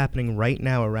stuff that's happening right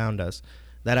now around us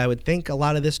that I would think a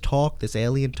lot of this talk, this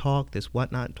alien talk, this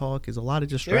whatnot talk, is a lot of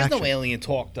distraction. There is no alien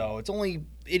talk, though. It's only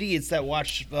idiots that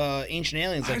watch Ancient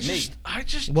Aliens like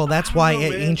me. Well, that's why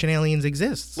Ancient Aliens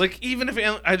exists. Like, even if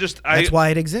that's why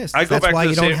it exists. That's why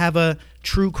you don't have a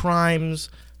true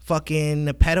crimes fucking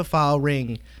pedophile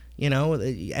ring.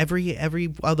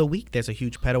 Every other week there's a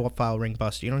huge pedophile ring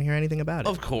bust. You don't hear anything about it.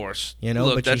 Of course.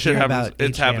 Look, but that shit happens.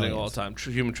 It's happening all the time.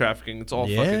 Human trafficking. It's all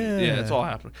it's all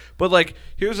happening. But, like,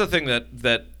 here's the thing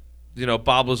that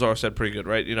Bob Lazar said pretty good,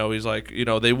 right? He's like,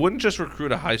 they wouldn't just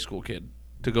recruit a high school kid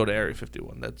to go to Area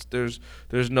 51.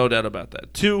 There's no doubt about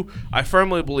that. 2, I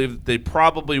firmly believe that they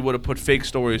probably would have put fake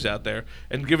stories out there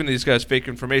and given these guys fake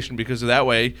information, because of that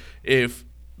way, if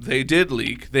they did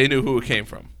leak, they knew who it came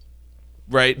from.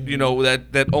 Right?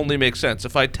 That only makes sense.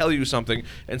 If I tell you something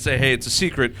and say, hey, it's a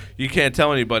secret, you can't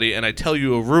tell anybody, and I tell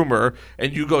you a rumor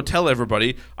and you go tell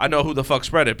everybody, I know who the fuck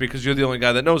spread it because you're the only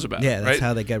guy that knows about it. Yeah, that's right?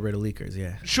 how they get rid of leakers,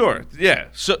 yeah. Sure, yeah.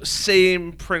 So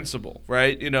same principle,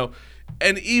 right?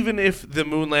 And even if the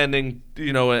moon landing,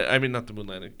 not the moon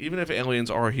landing, even if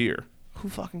aliens are here, who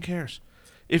fucking cares?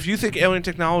 If you think alien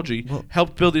technology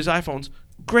helped build these iPhones,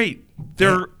 great.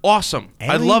 They're awesome.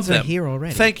 I love them. Aliens are here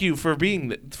already. Thank you for doing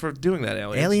that,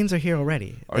 aliens. Aliens are here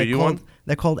already. One?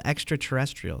 They're called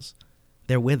extraterrestrials.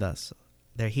 They're with us.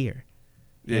 They're here.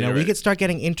 Yeah, we could start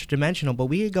getting interdimensional, but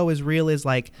we could go as real as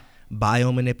like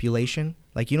biomanipulation.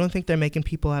 Like, you don't think they're making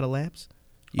people out of labs?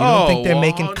 You don't think they're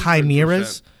making 100%.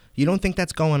 chimeras? You don't think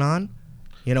that's going on?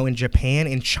 In Japan,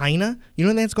 in China? You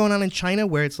don't think that's going on in China,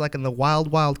 where it's like in the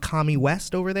wild, wild commie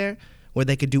West over there, where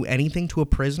they could do anything to a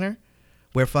prisoner?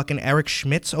 Where fucking Eric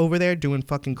Schmidt's over there doing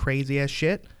fucking crazy ass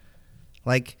shit.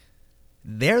 Like,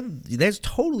 there's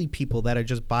totally people that are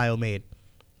just biomade,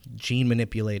 gene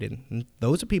manipulated. And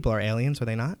those people are aliens, are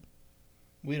they not?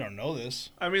 We don't know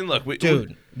this. I mean, look,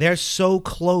 they're so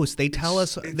close. They tell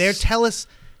us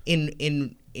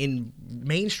in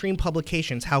mainstream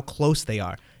publications how close they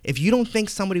are. If you don't think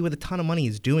somebody with a ton of money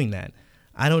is doing that,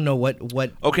 I don't know what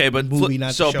okay, but movie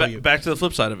not to show you. Back to the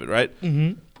flip side of it, right?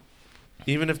 Mm-hmm.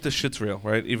 Even if this shit's real,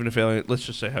 right? Even if let's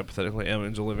just say hypothetically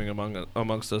aliens are living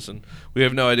amongst us and we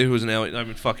have no idea who's an alien. I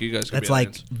mean, fuck, you guys could That's be like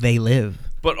aliens. they live.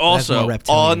 But also,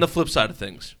 on the flip side of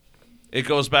things, it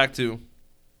goes back to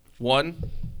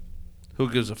 1, who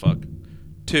gives a fuck?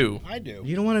 2, I do.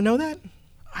 You don't want to know that?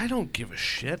 I don't give a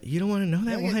shit. You don't want to know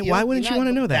that? Why wouldn't you want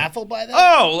to know that? Baffled by that?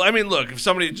 Oh, I mean, look, if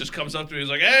somebody just comes up to me and is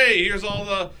like, hey, here's all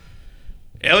the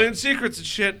alien secrets and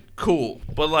shit, cool.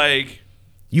 But, like...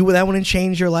 That wouldn't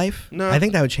change your life? No. I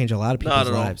think that would change a lot of people's Not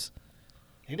at all. lives.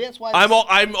 Maybe that's why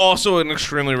I'm also an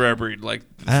extremely rare breed. Like,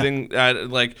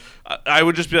 I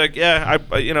would just be like, yeah,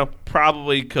 I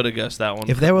probably could have guessed that one.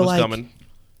 If they were was like... coming.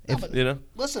 but You know?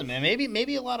 listen, man.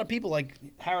 Maybe a lot of people, like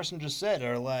Harrison just said,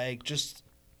 are like just.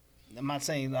 I'm not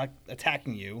saying like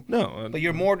attacking you. No, but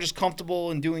you're more just comfortable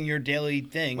in doing your daily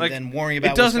thing like, than worrying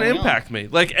about. It doesn't what's going impact me.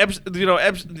 Like,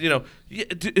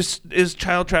 is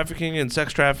child trafficking and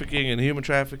sex trafficking and human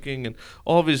trafficking and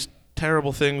all these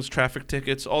terrible things, traffic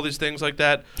tickets, all these things like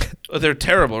that, they're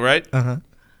terrible, right? Can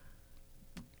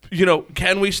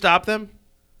we stop them?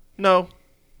 No.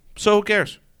 So who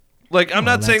cares? Like, I'm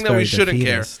not saying that we shouldn't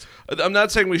care. I'm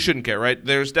not saying we shouldn't care, right?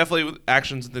 There's definitely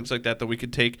actions and things like that we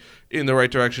could take in the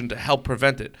right direction to help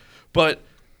prevent it. But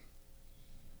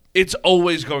it's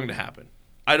always going to happen.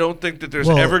 I don't think that there's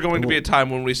ever going to be a time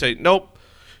when we say, nope,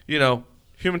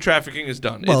 human trafficking is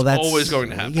done. It's always going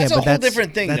to happen. Yeah, that's a whole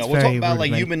different thing, though. We're talking about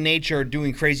like human nature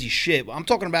doing crazy shit. I'm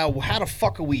talking about how the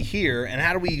fuck are we here, and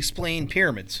how do we explain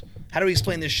pyramids? How do we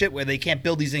explain this shit where they can't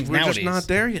build these things We're nowadays? just not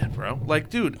there yet, bro. Like,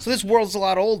 dude. So this world's a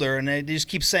lot older, and they just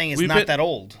keep saying it's not that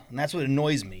old, and that's what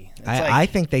annoys me. I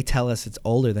think they tell us it's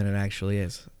older than it actually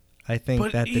is. I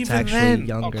think that it's actually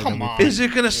younger. Oh, come than on. Is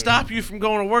it going to stop you from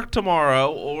going to work tomorrow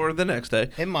or the next day?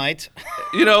 It might.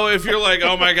 If you're like,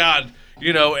 oh my God,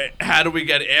 how do we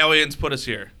get aliens put us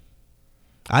here?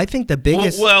 I think the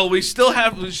biggest. Well, we still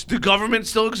have the government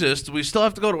still exists. We still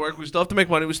have to go to work. We still have to make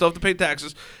money. We still have to pay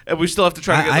taxes, and we still have to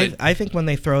try to get laid. I think when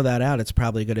they throw that out, it's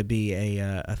probably going to be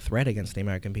a threat against the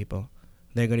American people.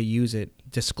 They're going to use it.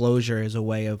 Disclosure as a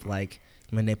way of like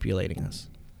manipulating us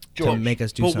to make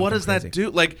us do something. But what does crazy. that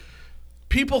do? Like,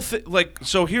 people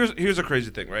so here's a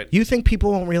crazy thing, right? You think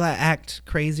people won't really act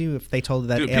crazy if they told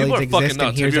that Dude, aliens people are exist fucking nuts.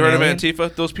 and here's Have you heard an alien?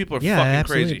 of Antifa? Those people are fucking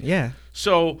absolutely. crazy. Yeah.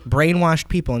 So brainwashed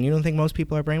people, and you don't think most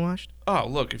people are brainwashed? Oh,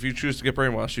 look, if you choose to get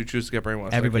brainwashed, you choose to get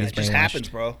brainwashed. Everybody's It just brainwashed. happens,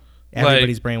 bro.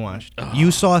 Everybody's brainwashed.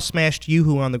 You saw a smashed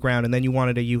Yoo-hoo on the ground, and then you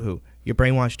wanted a Yoo-hoo. You're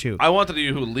brainwashed too. I wanted a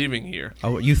Yoo-hoo leaving here.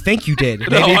 Oh, you think you did?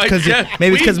 Maybe No,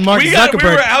 because Mark Zuckerberg. We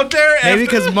were out there. Maybe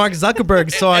because Mark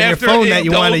Zuckerberg saw on your phone that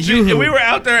you want a Yoo-hoo. We were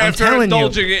out there after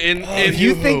indulging in if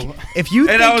you think,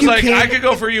 and I was like, I could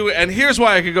go for you, and here's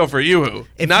why I could go for Yoo-hoo.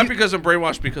 Not because I'm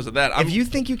brainwashed because of that. If you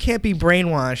think you can't be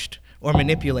brainwashed or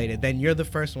manipulated, then you're the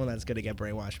first one that's going to get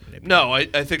brainwashed. No, I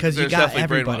think there's definitely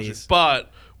brainwashing.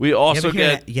 But we also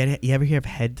get... You ever hear of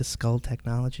head-to-skull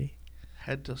technology?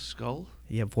 Head-to-skull?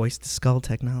 Yeah, voice-to-skull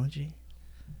technology.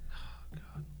 Oh,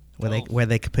 God. Where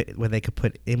they could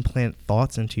put implant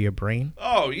thoughts into your brain.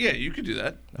 Oh yeah, you could do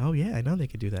that. Oh yeah, I know they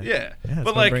could do that. Yeah,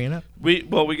 but like bring it up. we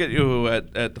get you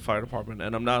at the fire department,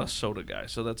 and I'm not a soda guy,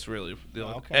 so that's really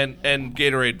okay. And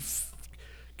Gatorade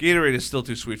is still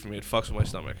too sweet for me. It fucks with my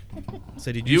stomach.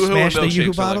 So did you smash the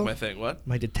Yoo-hoo bottle? Like my thing. What?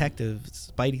 My detective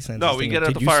Spidey sense. No, we get it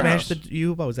at the firehouse. Did you smash the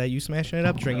Yoo-hoo bottle? Was that you smashing it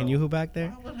up, drinking Yoo-hoo back there?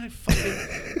 Why would I fucking?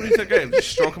 What do you think? I'm just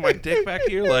stroking my dick back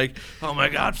here, like, oh my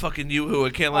God, fucking Yoo-hoo!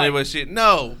 I can't let anybody see it.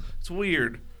 No, it's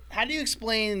weird. How do you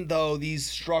explain though these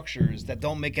structures that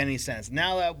don't make any sense?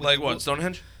 Now that like what,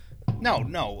 Stonehenge?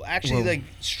 No. Actually, like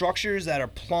structures that are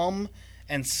plumb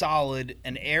and solid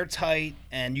and airtight,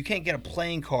 and you can't get a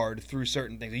playing card through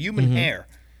certain things. A human hair.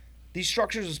 These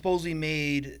structures are supposedly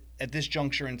made at this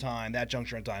juncture in time, that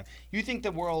juncture in time. You think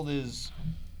the world is?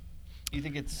 You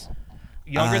think it's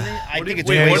younger than? I think it's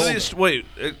way older. Explain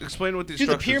what these structures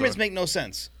the pyramids are. make no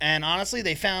sense. And honestly,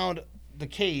 they found the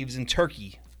caves in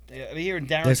Turkey. Here in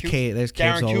there's caves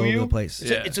all over the place.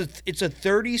 It's a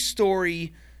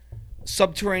 30-story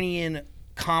subterranean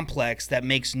complex that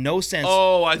makes no sense.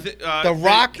 Oh, I think the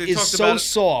rock is so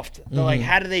soft. They're like,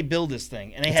 how do they build this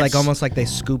thing? And it's like almost like they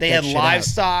scooped. They had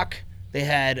livestock. They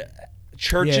had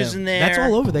churches in there. That's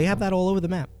all over. They have that all over the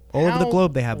map. All over the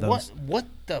globe, they have those. What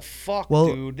the fuck,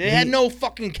 dude? They had no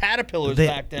fucking caterpillars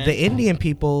back then. The Indian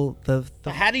people,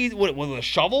 how do you? What, with a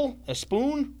shovel, a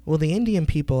spoon? Well, the Indian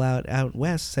people out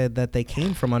west said that they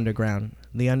came from underground.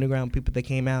 The underground people that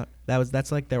came out.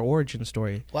 That's like their origin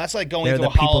story. Well, that's like going into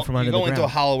a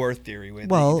hollow Earth theory.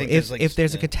 Well, if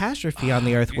there's a catastrophe on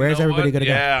the Earth, where's everybody gonna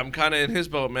go? Yeah, I'm kind of in his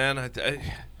boat, man.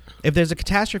 If there's a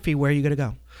catastrophe, where are you gonna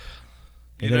go?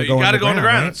 You gotta go underground.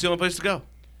 Right? It's the only place to go.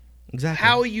 Exactly.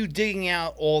 How are you digging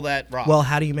out all that rock? Well,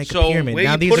 how do you make a pyramid? Where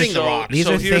are you putting the rock? These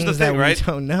are things that we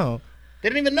don't know. They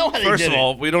don't even know how they did it. First of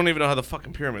all, we don't even know how the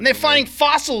fucking pyramid. And they're finding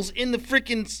fossils in the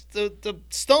freaking the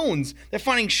stones. They're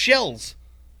finding shells.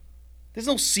 There's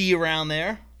no sea around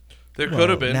there. There could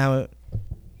have been. Now,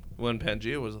 when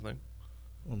Pangea was a thing.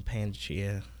 When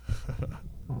Pangea.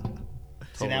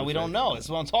 See, now we don't know. That's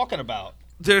what I'm talking about.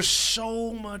 There's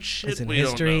so much shit we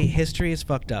don't know. History is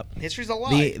fucked up. History's a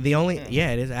lie. The only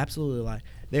it is absolutely a lie.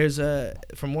 There's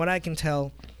from what I can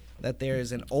tell, that there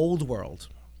is an old world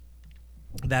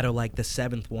that are like the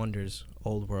seventh wonders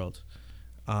old world.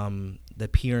 The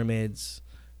pyramids,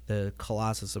 the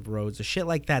Colossus of Rhodes, the shit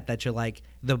like that you're like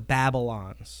the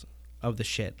Babylons of the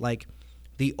shit, like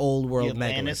the old world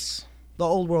megaliths. The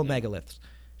old world megaliths.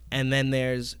 And then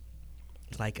there's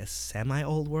like a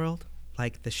semi-old world,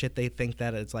 like the shit they think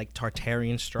that it's like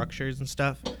Tartarian structures and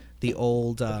stuff. The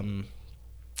old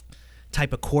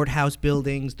type of courthouse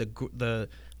buildings, the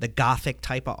Gothic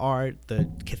type of art, the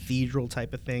cathedral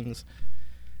type of things.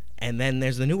 And then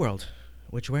there's the New World,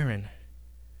 which we're in.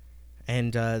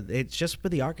 And it's just for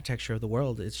the architecture of the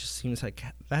world. It just seems like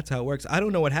that's how it works. I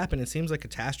don't know what happened. It seems like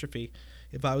catastrophe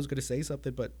if I was going to say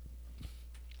something, but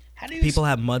people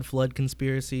have mud flood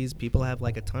conspiracies. People have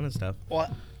like a ton of stuff.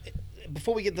 Well,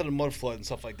 before we get into the mud flood and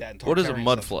stuff like that. And what is a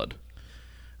mud flood?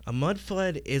 A mud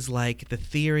flood is like the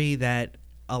theory that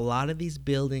a lot of these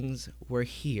buildings were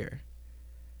here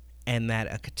and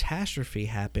that a catastrophe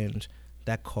happened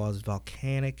that caused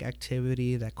volcanic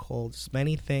activity, that caused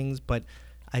many things, but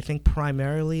I think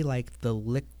primarily like the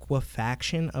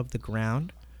liquefaction of the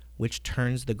ground, which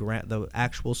turns the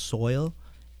actual soil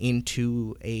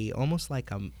into almost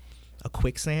like a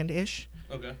quicksand-ish.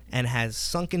 Okay. And has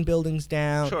sunken buildings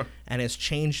down. Sure. And has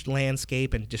changed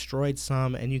landscape and destroyed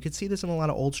some. And you could see this in a lot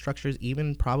of old structures,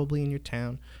 even probably in your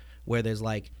town, where there's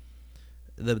like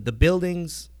the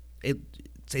buildings,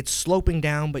 it's sloping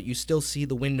down, but you still see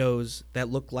the windows that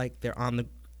look like they're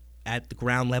at the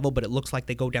ground level, but it looks like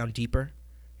they go down deeper.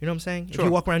 You know what I'm saying? Sure. If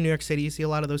you walk around New York City, you see a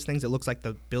lot of those things. It looks like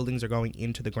the buildings are going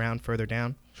into the ground further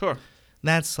down. Sure.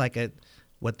 That's like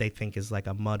what they think is like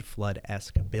a mud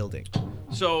flood-esque building.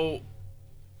 So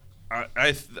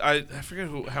I forget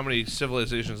how many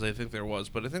civilizations they think there was,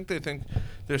 but I think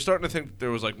they're starting to think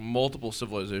there was like multiple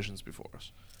civilizations before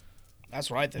us. That's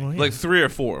what I think. Well, yeah. Like 3 or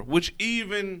 4, which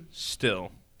even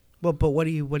still. Well, but what do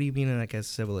you mean in like a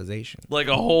civilization? Like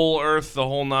a whole Earth, the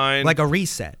whole nine. Like a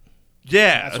reset.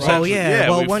 Yeah, That's right. essentially. Oh, yeah.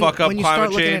 Well, we fuck up when you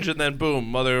climate start change, at, and then boom,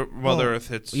 Mother Earth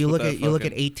hits. You look with at that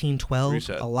 1812.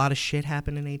 reset. A lot of shit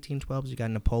happened in 1812. You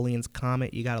got Napoleon's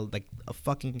comet. You got like a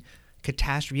fucking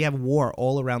catastrophe. You have war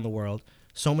all around the world.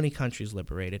 So many countries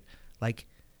liberated. Like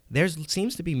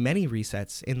seems to be many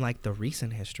resets in like the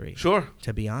recent history. Sure.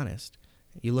 To be honest,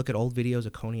 you look at old videos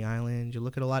of Coney Island. You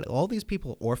look at all these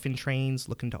people, orphan trains.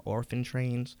 Look into orphan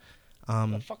trains.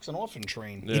 What the fuck's an orphan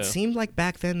train? Yeah. It seemed like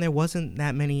back then there wasn't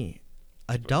that many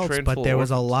adults, Train but full there of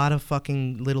was a orphans. lot of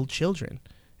fucking little children,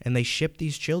 and they shipped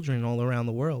these children all around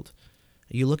the world.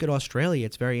 You look at Australia,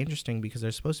 it's very interesting because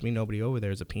there's supposed to be nobody over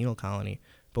there as a penal colony,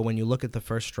 but when you look at the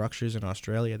first structures in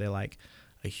Australia, they're like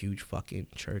a huge fucking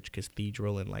church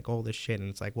cathedral and like all this shit, and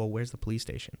it's like, well, where's the police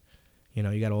station? You know,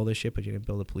 you got all this shit, but you didn't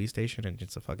build a police station, and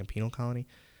it's a fucking penal colony.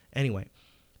 Anyway,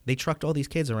 they trucked all these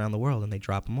kids around the world, and they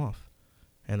drop them off,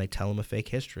 and they tell them a fake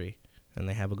history, and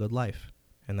they have a good life,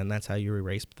 and then that's how you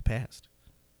erase the past.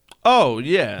 Oh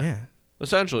yeah. Yeah.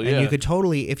 Essentially, And yeah. you could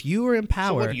totally, if you were in So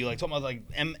power. what are you like talking about? Like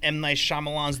M. Night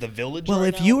Shyamalan's The Village? Well,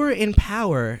 right if now? you were in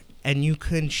power and you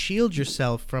could shield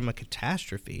yourself from a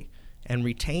catastrophe and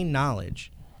retain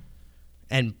knowledge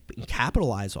and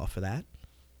capitalize off of that,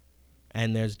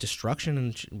 and there's destruction,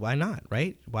 and why not,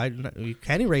 right? Why not? You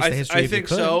can erase the history I if you think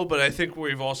could. so, but I think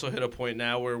we've also hit a point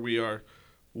now where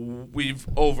we've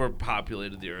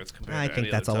overpopulated the Earth compared I to think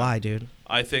any that's a other time. lie, dude.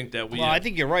 I think that we. Well, I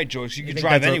think you're right, George. You I can think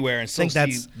drive that's a- anywhere and still think see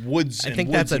that's- woods. I and think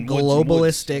woods that's a and woods and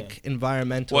woods. globalistic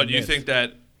environmental What do you myth. think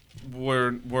that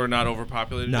we're not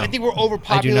overpopulated? No. I think we're I do not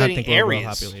overpopulating think we're areas.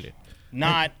 overpopulated.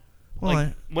 Not Well,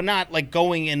 like we're not like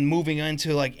going and moving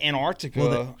into like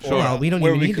Antarctica. Well, we don't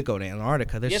where even need to could- go to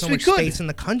Antarctica. There's Yes, so we much could. space in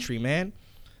the country, man.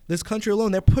 This country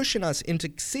alone, they're pushing us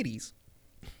into cities.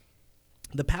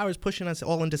 The power's pushing us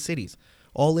all into cities,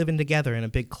 all living together in a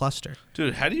big cluster.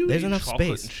 Dude, how do you There's eat enough chocolate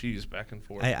space. and cheese back and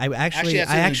forth? I Actually,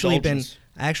 actually that's an been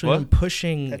indulgence. What? been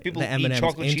pushing That people the eat M&Ms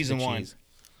chocolate, into cheese, the and wine. cheese.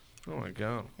 Oh my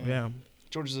god. Yeah,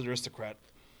 George is an aristocrat.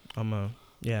 I'm a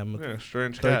Yeah,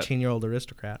 strange cat. 13-year-old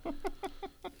aristocrat.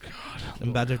 I'm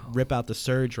about to rip out the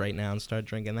Surge right now and start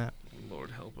drinking that.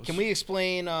 Lord help us. Can we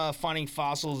explain finding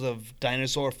fossils of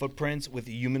dinosaur footprints with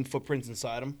human footprints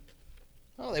inside them?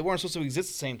 Oh, they weren't supposed to exist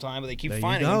at the same time, but they keep There you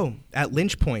finding go. them. At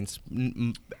lynch points.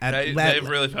 They've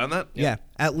really found that? Yeah,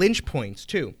 at lynch points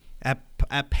too.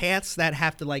 At paths that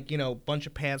have to a bunch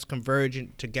of paths converge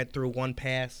to get through one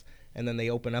pass, and then they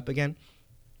open up again.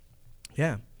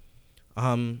 Yeah.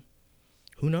 Who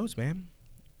knows, man?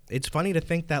 It's funny to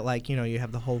think that you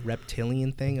have the whole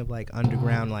reptilian thing of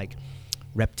underground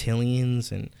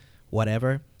reptilians and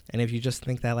whatever. And if you just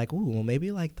think that ooh, well maybe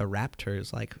the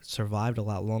raptors survived a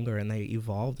lot longer and they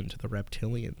evolved into the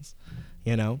reptilians,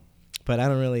 But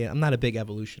I'm not a big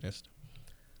evolutionist.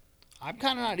 I'm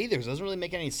kind of not either, because it doesn't really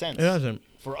make any sense. It doesn't.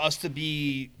 For us to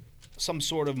be some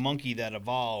sort of monkey that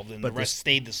evolved and But the this- rest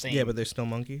stayed the same. Yeah, but they're still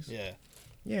monkeys. yeah.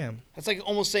 Yeah. That's like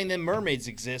almost saying that mermaids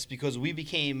exist because we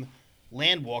became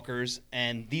land walkers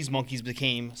and these monkeys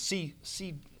became sea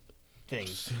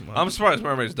things. I'm surprised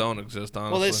mermaids don't exist,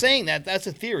 honestly. Well, they're saying that that's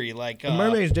a theory. Like The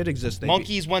mermaids did exist.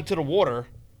 monkeys went to the water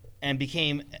and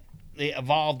they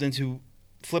evolved into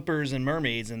flippers and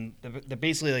mermaids, and they're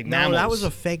basically like No, mammals. that was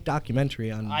a fake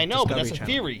documentary on. I know, but Discovery that's a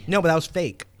Channel. theory. No, but that was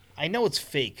fake. I know it's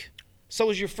fake. So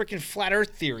is your freaking flat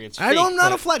Earth theory. It's fake. I don't. I'm not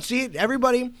but- a flat. See,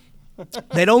 everybody,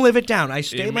 they don't live it down. I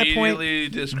state my point Immediately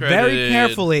discredited. very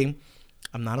carefully.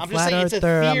 I'm not a I'm just flat saying it's a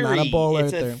earther. theory. I'm not a ball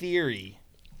It's earther. a theory.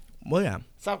 Well, yeah.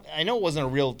 It's not, I know it wasn't a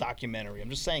real documentary. I'm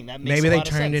just saying that makes Maybe a they lot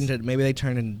of turned sense.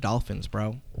 into dolphins,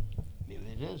 bro. Maybe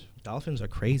they did. Dolphins are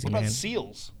crazy, What about man.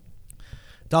 seals?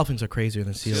 Dolphins are crazier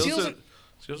than seals.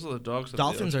 Seals are the dogs. of the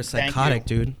Dolphins are ocean. Thank psychotic,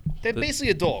 you. dude. They're basically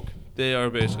a dog. They are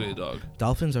basically a dog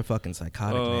Dolphins are fucking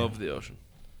psychotic, man. of the ocean.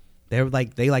 They're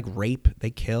like they rape, they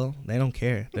kill, they don't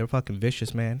care. They're fucking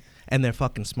vicious, man, and they're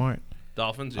fucking smart.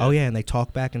 Dolphins. Oh yeah, and they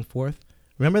talk back and forth.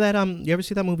 Remember that? You ever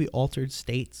see that movie Altered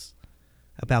States?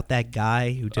 About that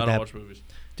guy who did I don't that. watch movies.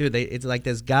 Dude, it's like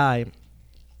this guy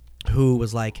who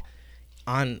was like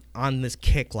on this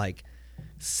kick, like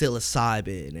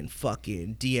psilocybin and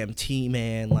fucking DMT,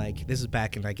 man. Like this is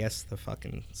back in I guess the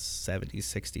fucking 70s,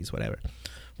 60s, whatever.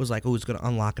 Was like, oh, it's gonna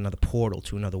unlock another portal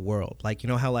to another world. Like, you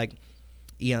know how like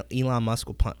Elon Musk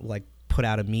will put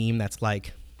out a meme that's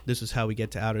like, this is how we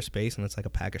get to outer space, and it's like a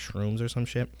pack of shrooms or some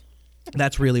shit.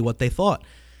 That's really what they thought.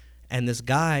 And this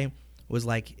guy was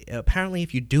like, apparently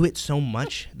if you do it so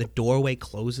much, the doorway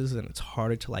closes and it's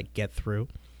harder to like get through.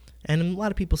 And a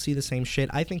lot of people see the same shit.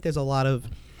 I think there's a lot of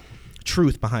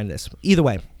truth behind this. Either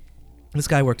way, this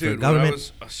guy worked for the Dude, when I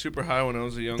government. was super high when I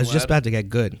was a young It's lad. just about to get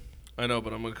good. I know,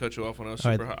 but I'm going to cut you off when I was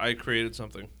All right. super high. I created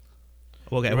something.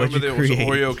 Okay, Remember what'd you there was create?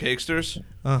 Oreo Cakesters?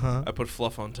 Uh-huh. I put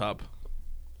fluff on top.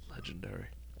 Legendary.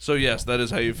 So yes, that is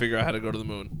how you figure out how to go to the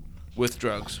moon. With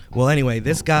drugs. Well, anyway,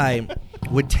 this guy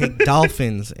would take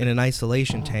dolphins in an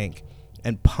isolation tank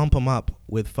and pump them up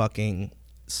with fucking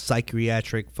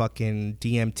psychiatric fucking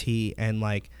DMT and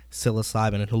like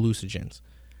psilocybin and hallucinogens.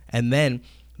 And then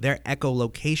their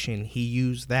echolocation, he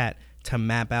used that to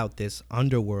map out this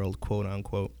underworld, quote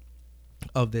unquote,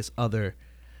 of this other,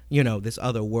 this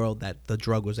other world that the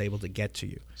drug was able to get to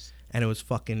you. And it was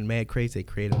fucking mad crazy. They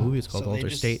created a movie. It's called So they Alter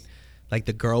just- State. Like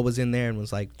the girl was in there and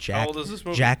was like old is this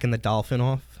movie? jacking the dolphin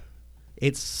off.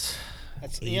 It's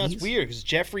That's it's 80s? weird because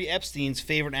Jeffrey Epstein's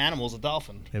favorite animal is a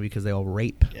dolphin. maybe because they all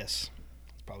rape. Yes,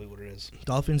 that's probably what it is.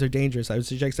 Dolphins are dangerous. I would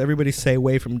suggest everybody stay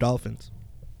away from dolphins.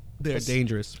 They're That's-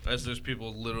 dangerous. As there's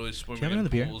people literally Do swimming you have in another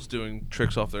beer? pools doing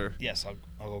tricks off their... Yes,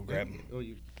 I'll go grab him. Oh,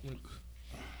 you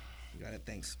got it.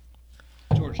 Thanks.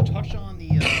 George, touch on the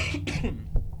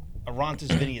Arantes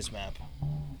Vinius map.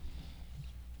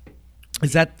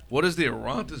 Is that What is the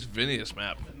Orontes Vinius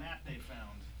map? The map they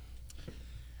found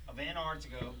of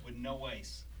Antarctica with no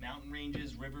ice, mountain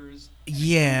ranges, rivers.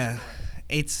 yeah?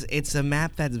 It's a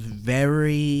map that's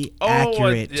very Oh,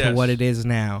 accurate to yes. what it is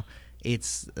now.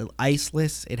 It's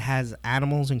iceless. It has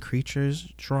animals and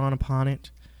creatures drawn upon it.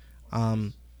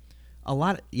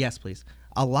 Yes, please.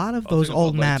 A lot of I'll those take a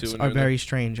old Bud Light, maps too, when are you're there. very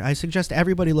strange. I suggest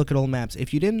everybody look at old maps.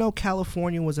 If you didn't know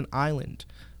California was an island,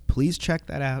 please check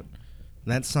that out.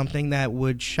 That's something that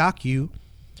would shock you,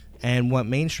 and what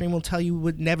mainstream will tell you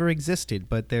would never existed.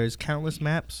 But there's countless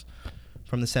maps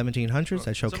from the 1700s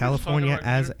that show somebody California talking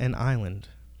about as computer? an island.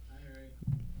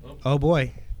 Oh. Oh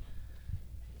boy,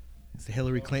 is it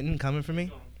Hillary Clinton coming for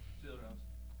me?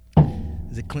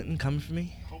 Is it Clinton coming for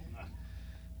me?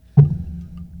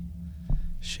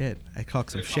 Shit, I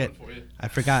talked some They're shit. coming for you. I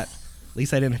forgot. At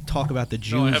least I didn't talk about the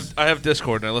Jews. No, I have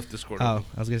Discord, and I left Discord. Oh, open.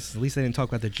 I was gonna. At least I didn't talk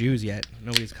about the Jews yet.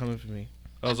 Nobody's coming for me.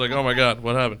 I was like, oh my god,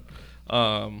 what happened?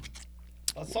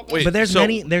 Let's talk Wait, But there's so-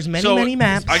 many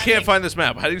maps. I can't find this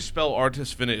map. How do you spell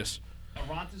Artis Vinius?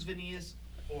 Arantes Vinius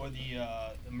or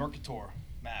the Mercator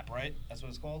map, right? That's what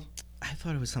it's called. I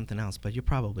thought it was something else, but you're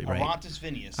probably right. Arantes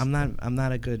Vinius. I'm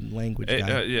not a good language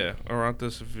guy. Yeah,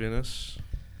 Orontes Venus.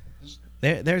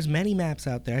 There's many maps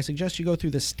out there. I suggest you go through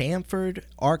the Stanford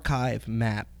Archive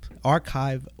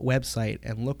website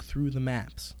and look through the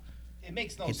maps. It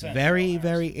makes no It's sense. very,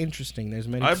 very interesting. There's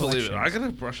many I believe it. I collections.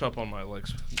 gotta brush up on my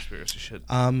conspiracy shit.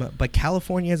 But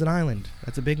California is an island.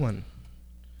 That's a big one.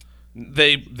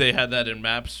 They had that in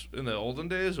maps in the olden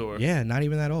days, or Yeah, not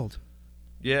even that old.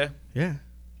 yeah. Yeah.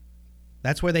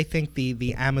 That's where they think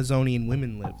the Amazonian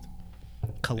women lived.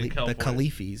 the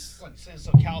California. Khalifis.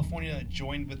 So California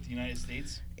joined with the United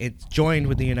States? It's joined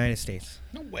with the United States.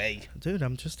 No way. Dude,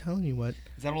 I'm just telling you what.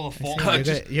 Is that all the fault?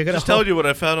 You're gonna Just telling you what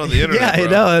I found on the internet. Yeah, I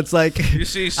bro. know. It's like You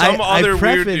see, some other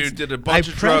weird dude did a bunch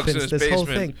of drugs in his this whole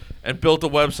basement thing. and built a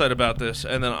website about this,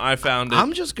 and then I found it.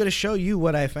 I'm just gonna show you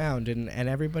what I found, and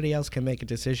everybody else can make a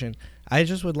decision. I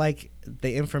just would like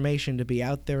the information to be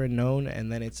out there and known,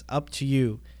 and then it's up to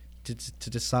you to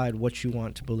decide what you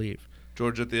want to believe.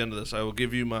 George, at the end of this, I will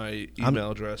give you my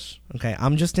email address. Okay,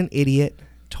 I'm just an idiot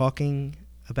talking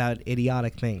about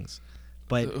idiotic things,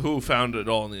 but Who found it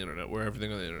all on the internet, where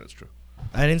everything on the internet is true.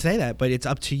 I didn't say that. But it's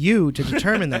up to you to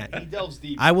determine He that. delves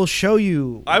deep. I will show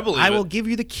you. I believe I will it. give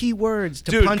you the keywords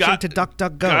to Dude, punch into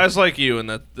DuckDuckGo. Guys like you, and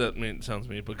that sounds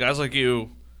mean, but guys like you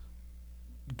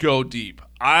go deep.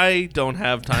 I don't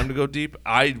have time to go deep.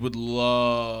 I would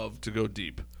love to go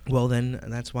deep. Well, then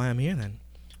that's why I'm here. Then,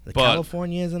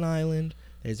 California is an island.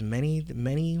 There's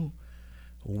many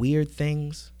weird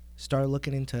things. Start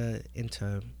looking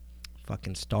into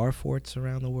fucking star forts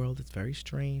around the world. It's very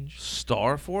strange.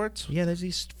 Star forts? Yeah, there's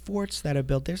these forts that are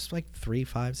built. There's like 3,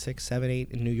 5, 6, 7,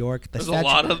 8 in New York. That's a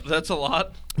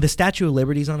lot. The Statue of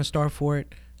Liberty's on a star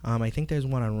fort. I think there's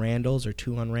one on Randall's or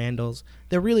 2 on Randall's.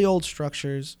 They're really old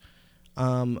structures.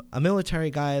 A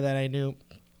military guy that I knew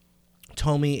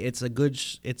told me it's a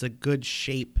good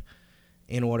shape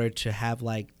in order to have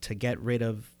to get rid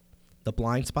of the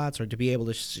blind spots or to be able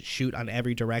to shoot on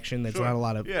every direction. There's Sure. not a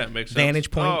lot of makes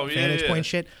vantage sense. point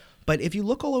shit. But if you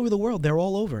look all over the world, they're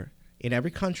all over. In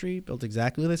every country, built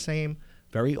exactly the same,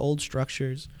 very old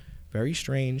structures, very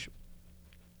strange.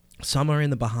 Some are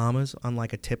in the Bahamas on a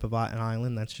tip of an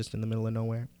island that's just in the middle of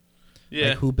nowhere.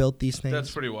 Yeah. Who built these things?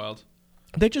 That's pretty wild.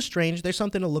 They're just strange. There's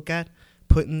something to look at,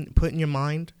 put in your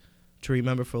mind to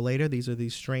remember for later. These are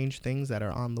these strange things that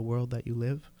are on the world that you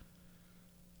live.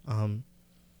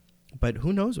 But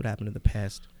who knows what happened in the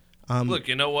past? Look,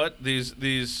 you know what?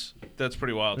 These that's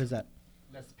pretty wild. What is that?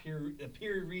 That's the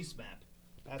Piri Reis map.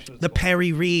 That's what it's The called.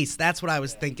 Perry Reese. That's what I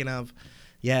was thinking of.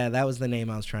 Yeah, that was the name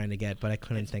I was trying to get, but I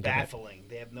couldn't think Baffling.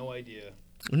 They have no idea. of it.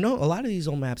 No, a lot of these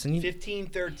old maps. And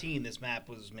 1513, this map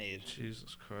was made.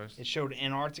 Jesus Christ. It showed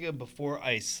Antarctica before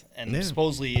ice, and Yeah.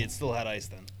 supposedly it still had ice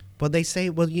then. but they say,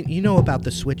 well, you know about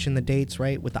the switch in the dates,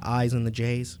 right? With the I's and the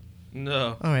J's.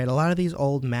 No. All right, a lot of these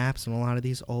old maps and a lot of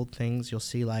these old things, you'll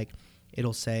see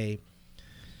it'll say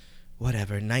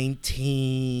whatever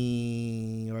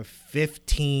 19 or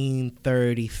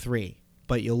 1533,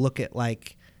 but you'll look at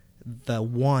the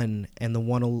 1 and the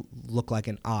 1 will look like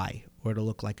an I or it'll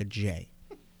look like a J.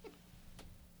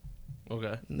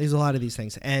 Okay. There's a lot of these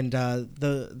things, and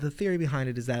the theory behind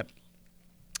it is that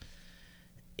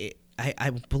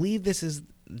I believe this is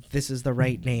the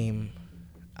right name.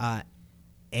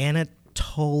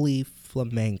 Anatoly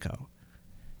Flamenco.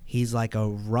 He's like a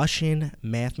Russian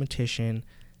mathematician,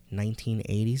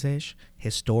 1980s-ish,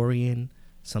 historian,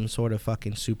 some sort of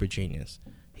fucking super genius.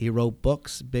 He wrote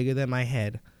books bigger than my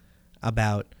head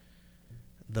about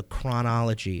the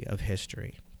chronology of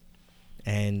history.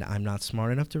 And I'm not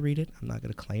smart enough to read it. I'm not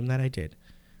going to claim that I did.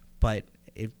 But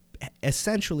it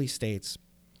essentially states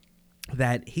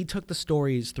that he took the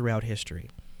stories throughout history.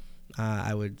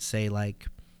 I would say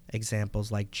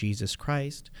examples like Jesus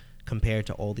Christ compared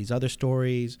to all these other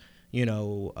stories,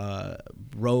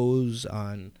 rose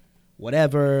on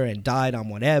whatever and died on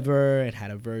whatever and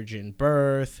had a virgin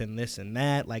birth and this and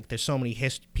that. There's so many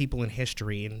people in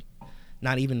history and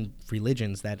not even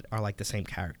religions that are the same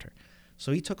character.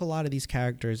 So he took a lot of these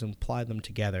characters and applied them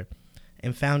together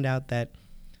and found out that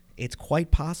it's quite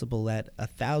possible that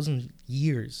 1,000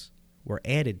 years were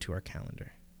added to our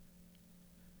calendar.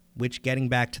 Which, getting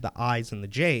back to the I's and the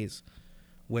J's,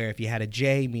 where if you had a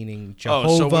J meaning Jehovah...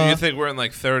 Oh, so what, you think we're in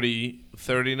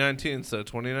 3019 instead of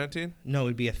 2019? No, it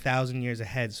would be 1,000 years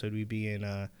ahead, so it would be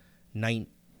in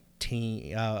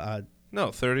 19...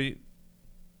 No, 30...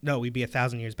 No, we'd be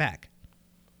 1,000 years back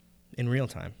in real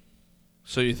time.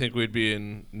 So you think we'd be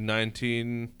in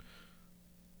 19...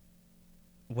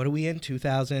 What are we in?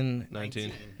 1919?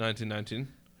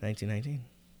 1919.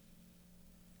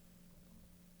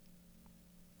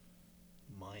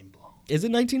 Mind blown. Is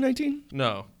it 1919?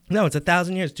 No. No, it's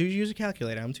 1,000 years. Do you use a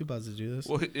calculator? I'm too buzzed to do this.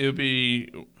 Well, it would be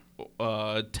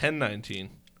 1019.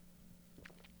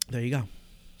 There you go.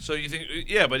 So you think...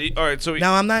 Yeah, but... all right, so...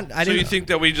 Now, I'm not... so you think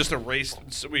that we just erased...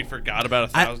 So we forgot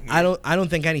about 1,000 years? I don't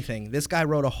think anything. This guy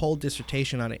wrote a whole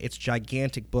dissertation on it. It's a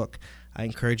gigantic book. I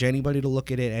encourage anybody to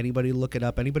look at it, anybody to look it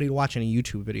up, anybody to watch any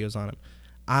YouTube videos on it.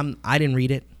 I didn't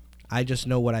read it. I just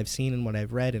know what I've seen and what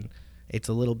I've read, and it's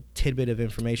a little tidbit of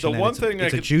information. The one thing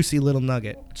it's a juicy little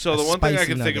nugget. So the one thing I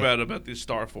can think nugget. about these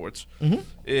star forts Mhm.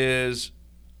 is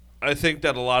I think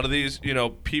that a lot of these,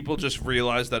 people just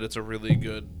realize that it's a really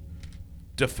good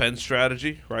defense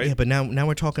strategy, right? Yeah, but now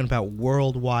we're talking about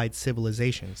worldwide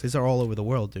civilizations. These are all over the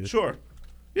world, dude. Sure.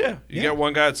 Yeah. You Yeah. get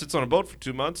one guy that sits on a boat for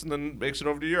 2 months and then makes it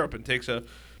over to Europe and takes a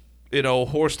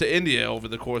horse to India over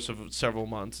the course of several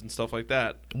months and stuff like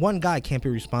that. One guy can't be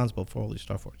responsible for all these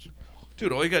star forts.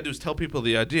 Dude, all you gotta do is tell people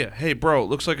the idea. Hey, bro, it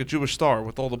looks like a Jewish star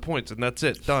with all the points, and that's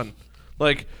it. Done.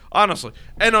 Like, honestly.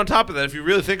 And on top of that, if you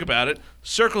really think about it,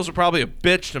 circles are probably a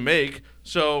bitch to make.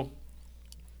 So,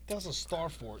 That's a star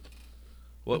fort.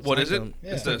 what is it?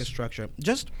 Yeah. It's like a structure.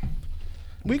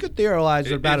 We could theorize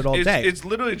about it all it's, day. It's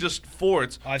literally just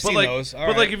forts. I've But seen like, those. All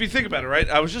but like, right. if you think about it, right?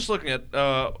 I was just looking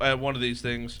at one of these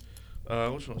things.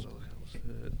 Which one was I looking at? Was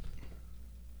it-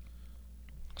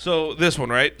 So this one,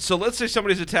 right? So let's say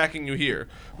somebody's attacking you here.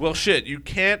 Well, shit, you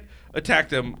can't attack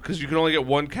them because you can only get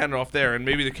one cannon off there, and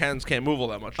maybe the cannons can't move all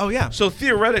that much. Oh, yeah. So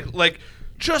theoretically,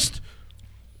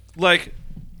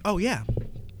 Oh, yeah.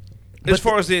 as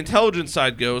far as the intelligence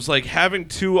side goes, like having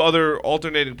two other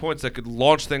alternating points that could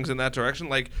launch things in that direction,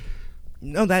 like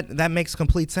No, that makes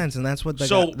complete sense, and that's what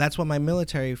So- that's what my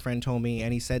military friend told me,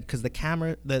 and he said because the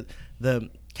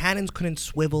cannons couldn't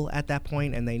swivel at that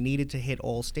point, and they needed to hit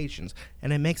all stations,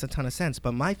 and it makes a ton of sense.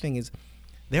 But my thing is,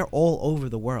 they're all over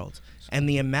the world, and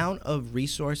the amount of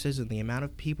resources and the amount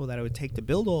of people that it would take to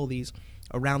build all these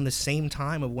around the same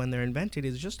time of when they're invented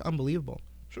is just unbelievable.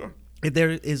 sure.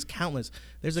 There is countless.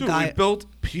 There's a Dude, guy. we built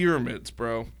pyramids,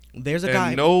 bro. There's a And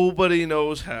guy. nobody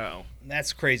knows how.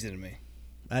 That's crazy to me.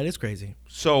 That is crazy.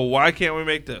 So why can't we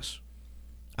make this?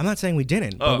 I'm not saying we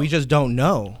didn't, Oh. but we just don't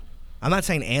know. I'm not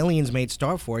saying aliens made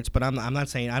star forts, but I'm not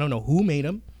saying I don't know who made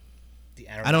them.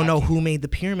 I don't know who made the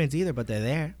pyramids either, but they're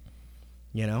there.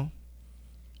 You know,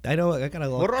 I know. I got a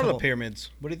lot. What are the pyramids?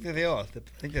 What do you think they are? I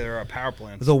think there are power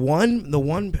plants. The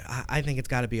one. I think it's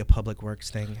got to be a public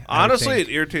works thing. I would Honestly, think.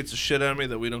 it irritates the shit out of me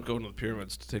that we don't go into the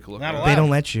pyramids to take a look. Not at allowed. They don't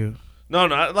let you. No,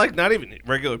 not even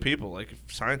regular people, like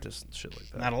scientists and shit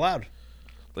like that. Not allowed.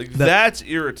 Like The- that's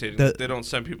irritating. the- that they don't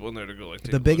send people in there to go like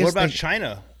take the a look. biggest What about thing-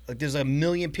 China? Like, there's a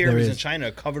million pyramids in is.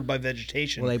 China covered by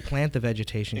vegetation. Well, they plant the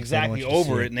vegetation 'cause they don't exactly want you to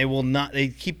over see it, and they will not. They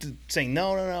keep saying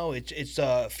no. It's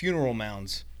funeral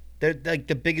mounds. They're like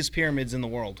the biggest pyramids in the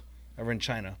world are in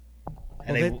China.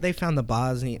 And Well, they found the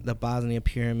Bosnia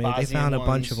pyramid. They Bosnian found a bunch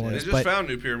ones, of yeah. They ones, just but found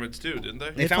new pyramids too, didn't they?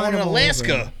 they they found find one in them all over.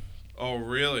 Alaska, Oh,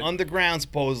 really? underground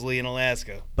supposedly in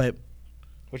Alaska, but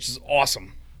which is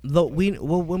awesome.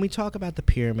 when we talk about the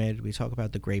pyramid, we talk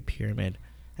about the Great Pyramid,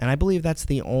 and I believe that's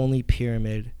the only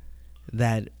pyramid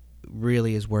that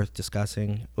really is worth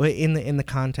discussing in the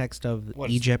context of What,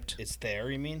 Egypt. It's there,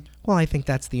 you mean? Well, I think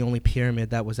that's the only pyramid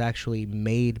that was actually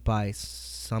made by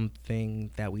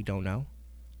something that we don't know,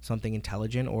 something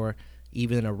intelligent, or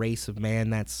even a race of man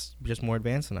that's just more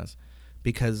advanced than us,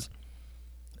 because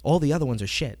all the other ones are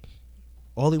shit.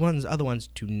 All the other ones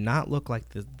do not look like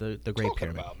the Great Talking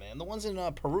Pyramid. about, man, the ones in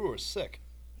Peru are sick.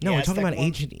 No, The we're talking Aztec about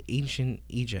ones? ancient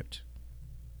Egypt.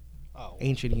 Oh,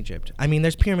 Ancient Egypt. I mean,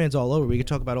 there's pyramids all over. We could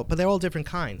talk about it, but they're all different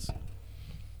kinds.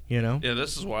 You know? Yeah,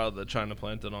 this is wild that China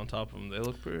planted on top of them. They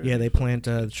look pretty. Yeah, they plant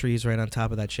trees right on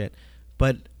top of that shit.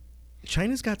 But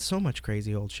China's got so much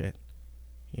crazy old shit.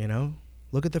 You know?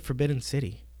 Look at the Forbidden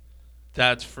City.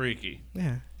 That's freaky.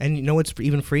 Yeah. And you know what's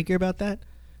even freakier about that?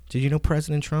 Did you know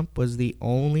President Trump was the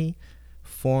only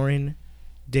foreign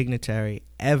dignitary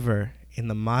ever in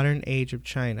the modern age of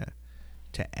China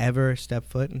to ever step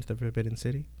foot into the Forbidden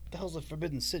City? what the hell's a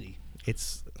Forbidden City?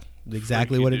 It's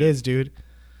exactly Freaky, what it dude. is, dude.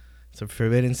 It's a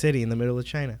forbidden city in the middle of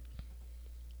China.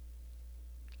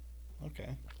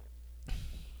 Okay.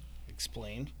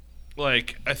 Explain.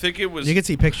 Like, I think it was. You can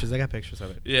see pictures. I got pictures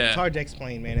of it. Yeah. It's hard to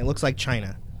explain, man. It looks like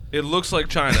China. It looks like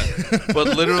China, but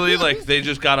literally, like they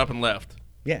just got up and left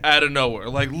Yeah. out of nowhere.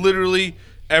 Like literally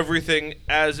everything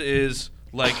as is.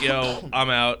 Like, yo, I'm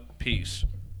out. Peace.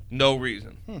 No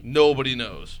reason. Nobody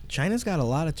knows. China's got a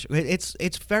lot of.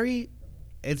 It's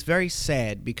very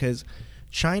sad because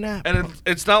China. And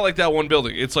it's not like that one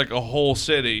building. It's like a whole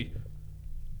city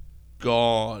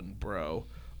gone, bro.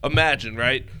 Imagine,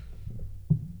 right?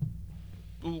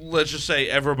 Let's just say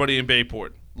everybody in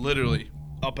Bayport, literally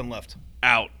Up and left.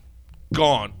 out,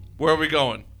 gone. Where are we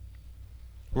going?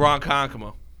 We're on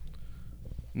Konkoma.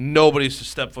 Nobody's to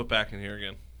step foot back in here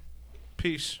again.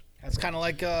 Peace. That's kind of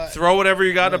like Throw whatever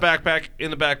you got in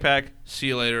the backpack. See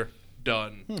you later.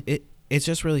 Done. It's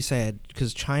just really sad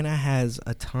because China has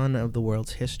a ton of the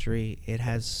world's history. It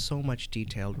has so much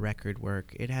detailed record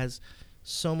work. It has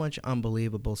so much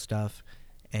unbelievable stuff,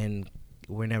 and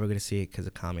we're never going to see it because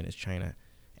of communist China.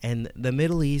 And the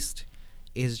Middle East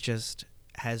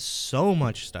has so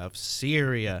much stuff.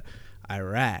 Syria,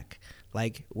 Iraq,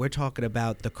 Like, we're talking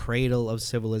about the cradle of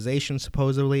civilization,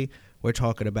 supposedly. We're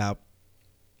talking about,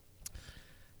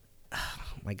 oh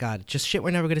my God, just shit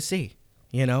we're never going to see.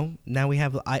 You know? Now we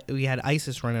had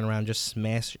ISIS running around just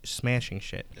smashing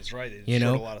shit. That's right. You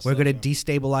know? A lot of We're stuff, going to yeah.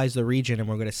 destabilize the region, and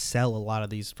we're going to sell a lot of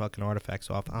these fucking artifacts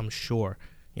off, I'm sure.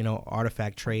 You know,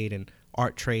 artifact trade and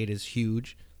art trade is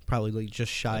huge. Probably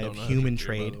just shy of human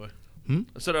trade. I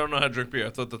said I don't know how to drink beer. I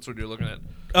thought that's what you're looking at.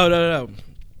 Oh, no.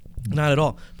 Not at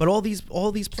all. But all these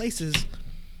places,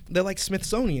 they're like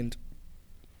Smithsonian.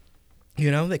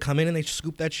 You know, they come in and they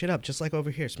scoop that shit up, just like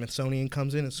over here. Smithsonian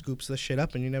comes in and scoops the shit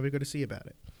up, and you're never going to see about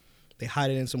it. They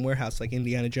hide it in some warehouse like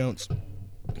Indiana Jones.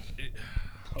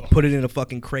 Put it in a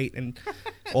fucking crate, and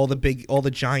all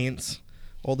the giants,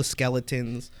 all the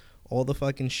skeletons, all the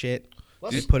fucking shit.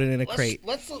 They put it in a crate.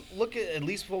 Let's look at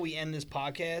least before we end this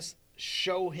podcast.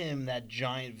 Show him that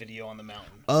giant video on the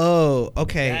mountain. Oh,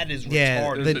 okay. That is yeah,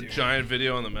 retarded. There's a giant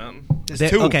video on the mountain.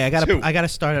 Okay, I gotta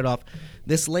start it off.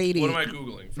 This lady. What am I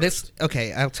googling first?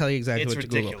 Okay, I'll tell you exactly It's what to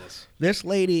Google. ridiculous. This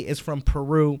lady is from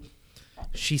Peru.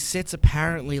 She sits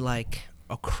apparently like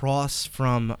across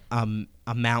from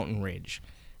a mountain ridge,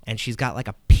 and she's got like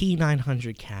a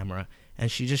P900 camera,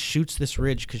 and she just shoots this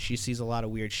ridge because she sees a lot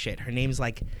of weird shit. Her name's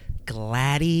like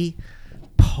Gladys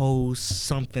Poe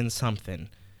something.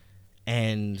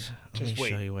 And let me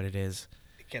show you what it is.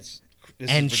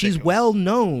 And she's well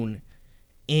known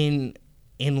in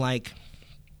like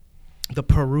the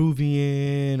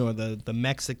Peruvian or the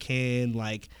Mexican,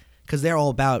 like, because they're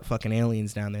all about fucking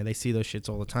aliens down there. They see those shits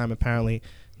all the time. Apparently,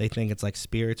 they think it's like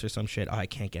spirits or some shit. Oh, I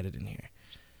can't get it in here.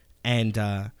 And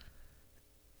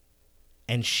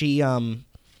she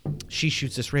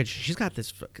shoots this ridge. She's got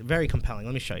this very compelling.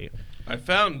 Let me show you. I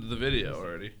found the video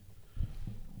already.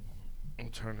 I'll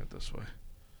turn it this way.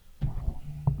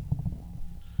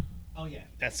 Oh, yeah.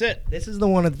 That's it. This is the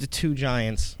one of the two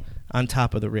giants on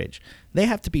top of the ridge. They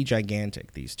have to be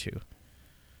gigantic, these two.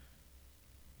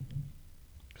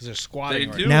 Because they're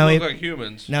squatting. They do Now, look like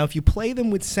humans. Now, if you play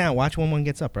them with sound, watch when one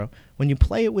gets up, bro. When you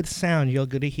play it with sound, you're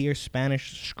going to hear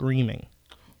Spanish screaming.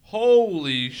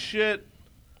 Holy shit.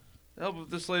 Help if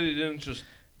this lady didn't just...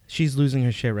 She's losing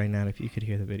her shit right now if you could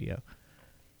hear the video.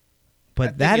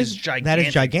 But That that thing is is gigantic. That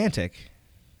is gigantic.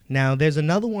 Now, there's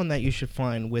another one that you should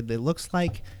find with it looks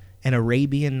like an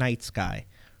Arabian Nights guy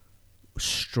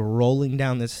strolling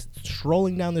down this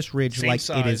ridge Same like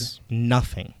size. it is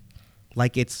nothing.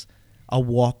 Like it's a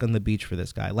walk on the beach for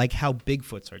this guy. Like how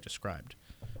Bigfoots are described.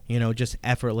 You know, just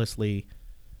effortlessly,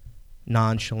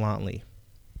 nonchalantly.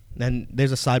 Then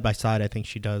there's a side-by-side I think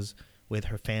she does with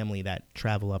her family that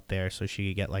travel up there so she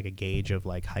could get like a gauge of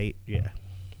like height. Yeah.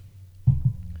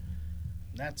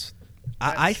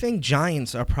 I think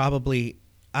giants are probably.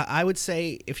 I would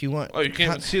say if you want. Oh, you can't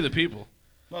even see the people.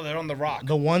 No, they're on the rock.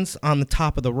 The one's on the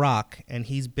top of the rock, and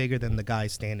he's bigger than the guy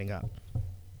standing up.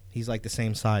 He's like the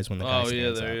same size when the guy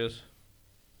stands up. Oh, yeah, there he is.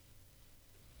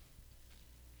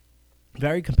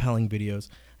 Very compelling videos.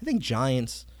 I think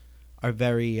giants are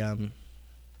very. Are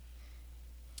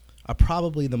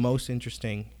probably the most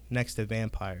interesting next to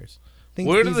vampires. I think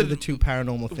these are the two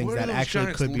paranormal things that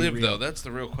actually could be live, real. Though? That's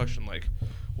the real question. Like,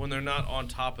 when they're not on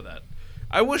top of that.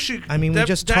 I wish you. I mean, we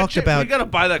just talked about. We gotta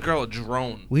buy that girl a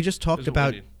drone. We just talked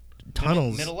about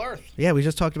tunnels. Middle Earth. Yeah, we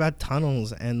just talked about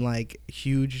tunnels and like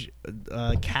huge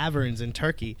caverns in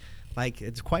Turkey. Like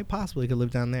it's quite possible you could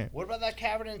live down there. What about that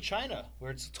cavern in China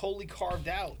where it's totally carved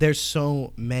out? There's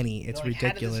so many. It's Like,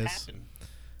 ridiculous. How did this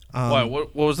happen? Why?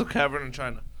 What was the cavern in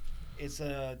China? It's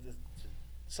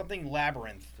something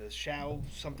labyrinth, the Shao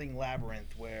something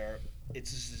labyrinth, where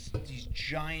it's just these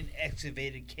giant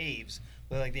excavated caves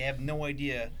where like they have no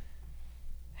idea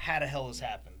how the hell this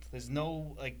happened. There's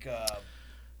no like.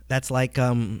 That's like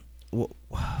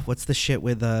what's the shit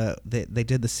with they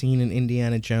did the scene in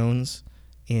Indiana Jones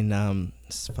in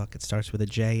it starts with a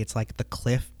J. It's like the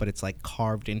cliff, but it's like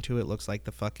carved into it. Looks like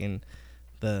the fucking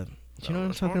do you know what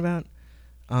I'm talking about?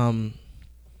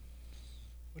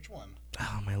 Which one?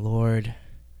 Oh my lord,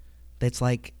 it's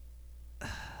like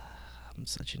I'm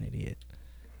such an idiot.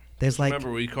 There's like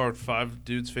remember we carved 5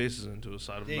 dudes' faces into a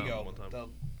side of a There you mountain go. one time.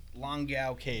 The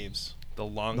Longao Caves. The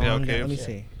Longao Caves. Let me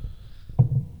see.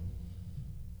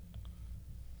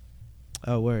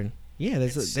 Oh word. Yeah,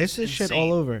 there's this shit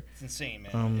all over. It's insane,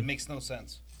 man. It makes no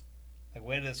sense. Like,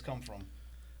 where did this come from?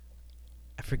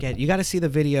 I forget. You got to see the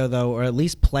video though, or at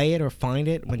least play it or find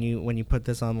it when you put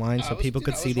this online, so people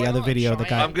could see the other video. The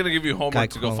guy. I'm gonna give you homework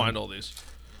to go calling. find all these,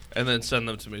 and then send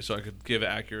them to me so I could give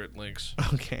accurate links.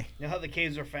 Okay. You know how the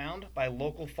caves are found? By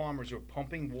local farmers who are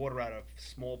pumping water out of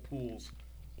small pools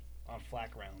on flat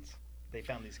grounds. They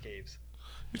found these caves.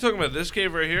 You're talking about this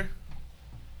cave right here?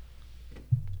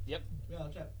 Yep.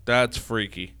 That's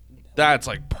freaky. That's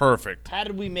like perfect. How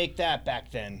did we make that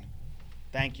back then?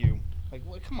 Thank you. Like,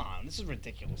 what, come on, this is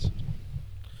ridiculous.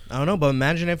 I don't know, but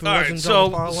imagine if it All wasn't right, so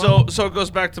far along. so it goes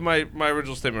back to my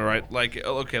original statement, right? Like,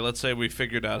 okay, let's say we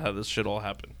figured out how this shit all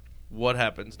happened. What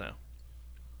happens now?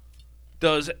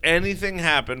 Does anything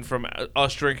happen from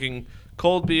us drinking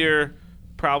cold beer,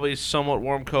 probably somewhat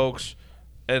warm Cokes,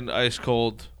 and ice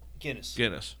cold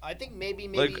Guinness? I think maybe.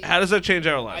 Like, how does that change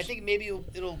our lives? I think maybe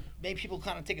it'll make people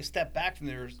kind of take a step back from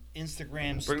their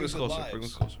Instagram Bring this stupid closer. lives. Bring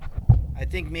this closer. I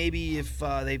think maybe if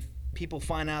people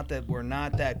find out that we're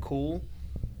not that cool,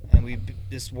 and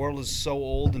this world is so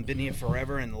old and been here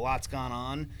forever, and a lot's gone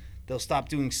on, they'll stop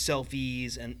doing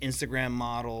selfies and Instagram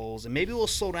models, and maybe we'll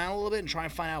slow down a little bit and try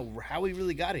and find out how we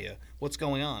really got here, what's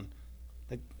going on.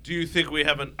 Do you think we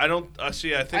haven't? I don't.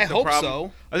 See. I think I the hope problem.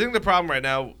 so. I think the problem right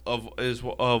now of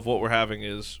what we're having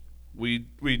is we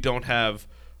don't have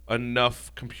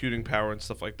enough computing power and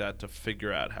stuff like that to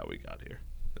figure out how we got here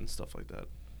and stuff like that.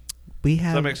 We Does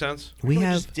have. that make sense? We Why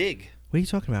don't have. just dig. What are you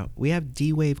talking about? We have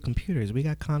D-wave computers. We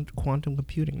got quantum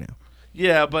computing now.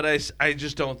 Yeah, but I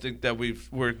just don't think that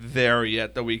we're there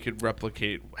yet that we could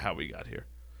replicate how we got here.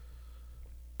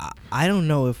 I don't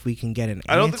know if we can get an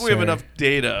answer. I don't think we have enough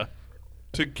data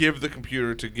to give the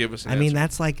computer to give us an I mean, answer.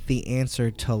 that's like the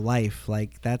answer to life.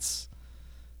 Like, that's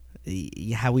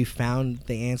how we found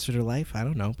the answer to life. I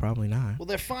don't know. Probably not. Well,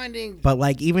 they're finding. But,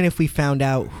 like, even if we found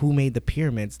out who made the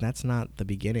pyramids, that's not the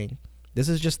beginning. This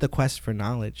is just the quest for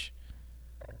knowledge.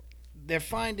 They're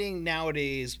finding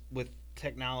nowadays with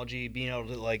technology, being able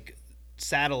to, like,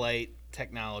 satellite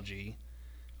technology,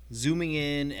 zooming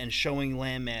in and showing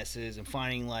land masses and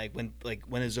finding, when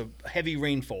there's a heavy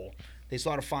rainfall, they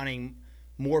started finding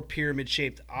more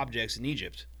pyramid-shaped objects in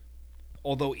Egypt.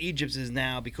 Although Egypt is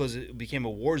now, because it became a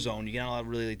war zone, you're not allowed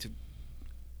really to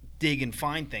dig and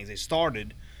find things. They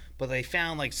started, but they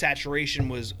found, like, saturation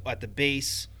was at the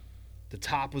base, the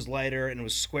top was lighter, and it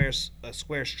was a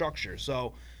square structure.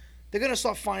 So they're going to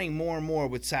start finding more and more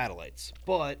with satellites.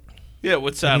 But yeah,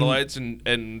 with satellites and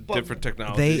but different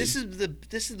technologies.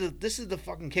 this is the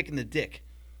fucking kick in the dick.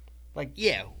 Like,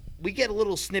 yeah, we get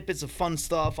little snippets of fun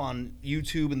stuff on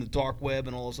YouTube and the dark web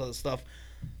and all this other stuff.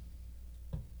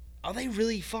 Are they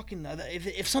really fucking?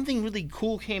 If something really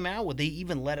cool came out, would they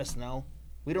even let us know?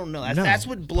 We don't know. That's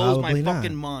what blows my probably not.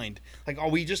 fucking mind. Like, are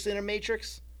we just in a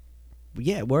Matrix?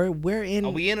 Yeah, we're in.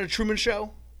 Are we in a Truman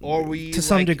Show? Or are we To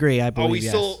some degree, I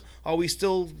believe, Are we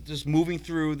still just moving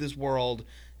through this world,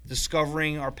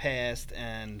 discovering our past,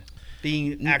 and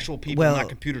being actual people, not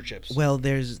computer chips? Well,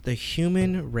 there's the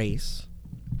human race,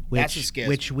 That's what scares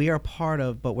which we are part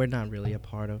of, but we're not really a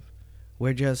part of.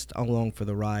 We're just along for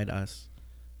the ride, us.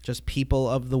 Just people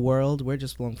of the world, we're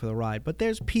just along for the ride. But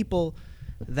there's people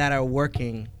that are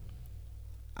working,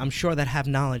 I'm sure, that have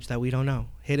knowledge that we don't know.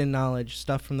 Hidden knowledge,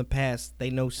 stuff from the past. They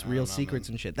know real secrets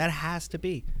and shit. That has to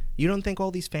be. You don't think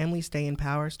all these families stay in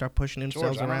power, start pushing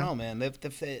themselves George, around? I don't know,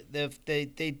 man.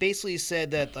 They basically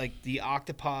said that, like, the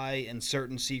octopi and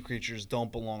certain sea creatures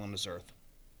don't belong on this earth.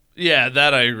 Yeah,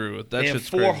 that I agree with. That They have shit's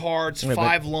 4 crazy. hearts, Yeah,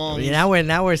 5 but- lungs. Yeah,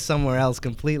 now we're somewhere else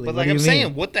completely. But What like do I'm you saying,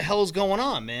 mean? what the hell is going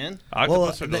on, man? Well,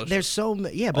 Octopus are delicious. there's so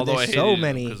but Although I there's hate so eating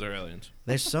many. because they're aliens.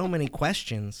 There's so many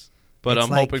questions. But It's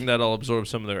I'm like- hoping that I'll absorb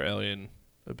some of their alien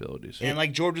abilities. And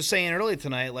like George was saying earlier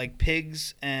tonight, like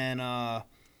pigs and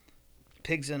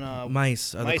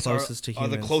Mice are the mice closest to are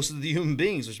humans. the closest to human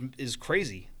beings, which is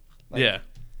crazy. Like, yeah.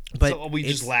 But so are we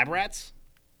just it's- lab rats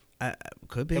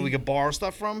could be. that we could borrow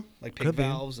stuff from, like pig Could be.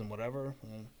 valves and whatever?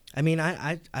 I mean,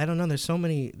 I don't know. There's so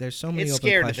many It's open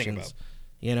scary to questions. think about.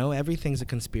 You know, everything's a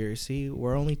conspiracy.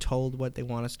 We're only told what they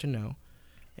want us to know.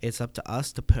 It's up to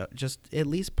us to just at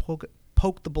least poke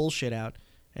the bullshit out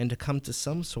and to come to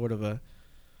some sort of a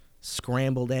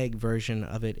scrambled egg version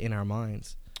of it in our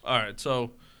minds. All right.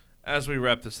 So, as we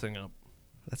wrap this thing up,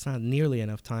 That's not nearly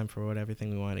enough time for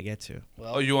everything we want to get to.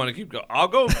 Well, oh, you want to keep going? I'll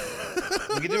go.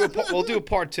 we can we'll do a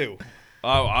part 2.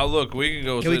 I'll look. We can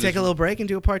go. Can we through take this. a little break and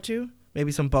do a part 2?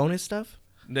 Maybe some bonus stuff?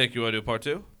 Nick, you want to do part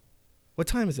 2? What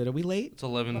time is it? Are we late? It's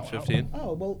 11:15.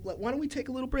 Oh, well, why don't we take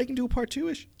a little break and do a part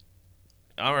 2-ish?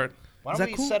 All right. Why Is don't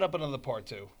that we cool? set up another part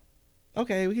 2?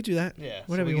 Okay, we could do that. Yeah, so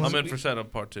Whatever we you can- want. I'm in for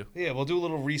setup part 2. Yeah, we'll do a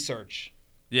little research.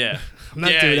 Yeah. I'm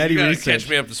not yeah, doing any you gotta research. catch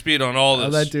me up to speed on all this.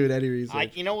 I'm not doing any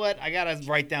research. You know what? I gotta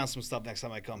write down some stuff next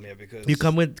time I come here because You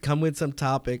come with some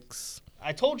topics,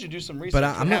 I told you to do some research. but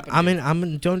What I'm happened to you? I'm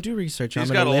in, don't do research. He's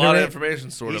I'm got an a lot of illiterate.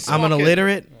 information stored up. He's- I'm an Okay.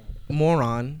 illiterate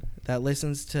moron that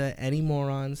listens to any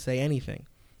moron say anything,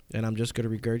 and I'm just gonna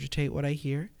regurgitate what I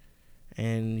hear,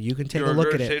 and you can take Your a look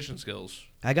at it. regurgitation skills.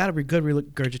 I got good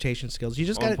regurgitation skills. You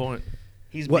just on got point.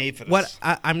 He's what? made for this. What?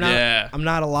 I'm not. Yeah. I'm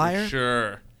not a liar.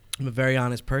 Sure. I'm a very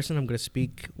honest person. I'm going to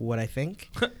speak what I think.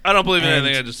 I don't believe in And-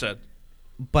 anything I just said.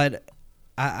 But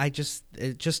I just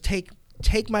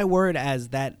take my word as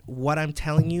that what I'm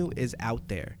telling you is out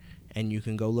there, and you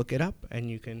can go look it up, and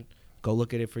you can go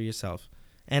look at it for yourself.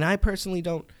 And I personally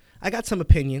don't. I got some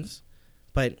opinions,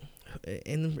 but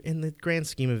in the grand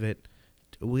scheme of it,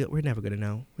 we're never gonna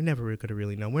know. We're never gonna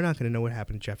really know. We're not gonna know what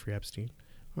happened to Jeffrey Epstein.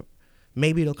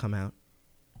 Maybe it'll come out.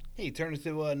 Hey, he turned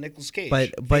into Nicolas Cage.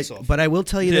 But I will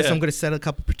tell you this. Yeah. I'm gonna set a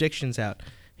couple predictions out.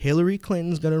 Hillary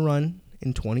Clinton's gonna run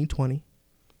in 2020.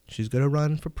 She's gonna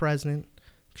run for president.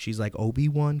 She's like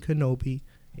Obi-Wan Kenobi.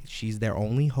 She's their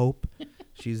only hope.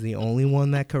 She's the only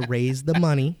one that could raise the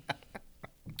money.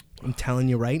 I'm telling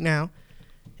you right now,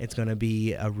 it's going to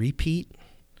be a repeat,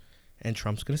 and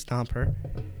Trump's going to stomp her.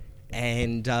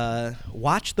 And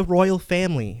watch the royal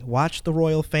family. Watch the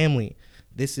royal family.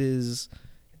 This is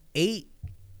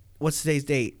what's today's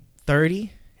date?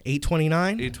 30?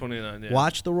 8/29? 8/29, yeah.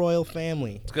 Watch the royal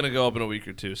family. It's going to go up in a week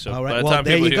or two. So All by right. the Well, time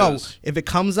there people you hear go. this, If it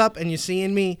comes up and you're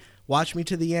seeing me, watch me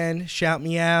to the end. Shout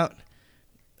me out.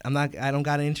 I don't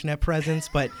got an internet presence,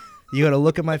 but you got to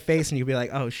look at my face and you'll be like,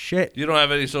 "Oh shit." you don't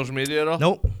have any social media at all?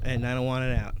 Nope. And I don't want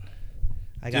it out.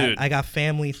 Dude. I got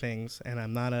family things, and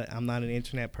I'm not an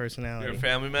internet personality. You're a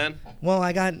family man? Well,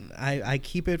 I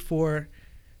keep it for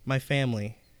my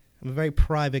family. I'm a very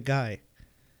private guy.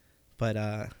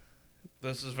 But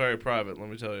This is very private, let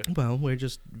me tell you. well, we're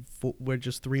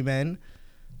just three men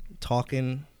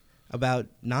talking about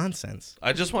nonsense.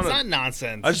 I just want It's not to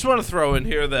nonsense. I just want to throw in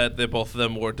here that they both of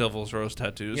them wore Devil's Rose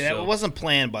tattoos. yeah, so it wasn't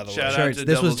planned, by the shout way. Sure, out to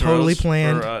this was Devil's totally Rose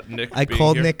planned. For, Nick I being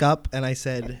called here. Nick up and I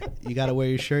said, "You got to wear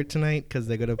your shirt tonight because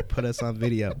they're gonna put us on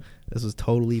video." This was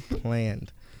totally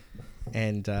planned,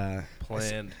 and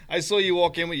Planned. I saw you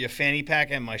walk in with your fanny pack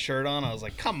and my shirt on. I was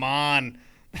like, come on.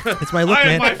 it's my look, I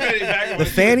have man. my fanny pack on The my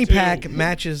fanny shirt, too. pack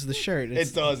matches the shirt.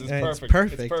 It does. It's and perfect. It's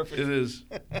perfect. It's perfect. It is.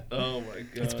 Oh my god.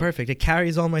 It's perfect. It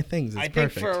carries all my things. It's I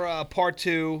think perfect. for part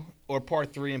 2 or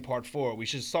part 3 and part 4, we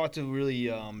should start to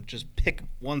really just pick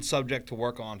one subject to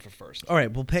work on for first. All right,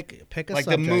 we'll pick a Like subject.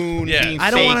 the moon Yeah. being I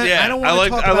don't fake. want to. Yeah, I don't I want like-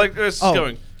 to talk I about. like where this is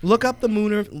going. Look up the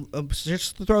lunar.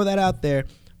 Just to throw that out there.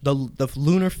 The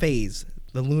lunar phase.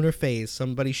 The lunar phase.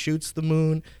 Somebody shoots the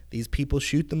moon. These people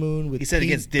shoot the moon with He said it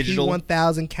gets digital.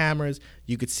 P1000 cameras.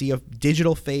 You could see a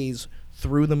digital phase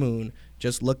through the moon.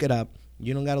 Just look it up.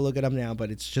 You don't got to look it up now,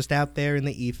 but it's just out there in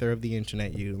the ether of the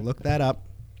internet. You look that up.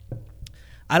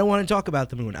 I don't want to talk about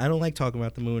the moon. I don't like talking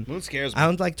about the moon. Moon scares me. I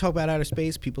don't like to talk about outer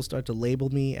space. People start to label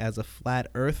me as a flat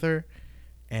earther,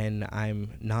 and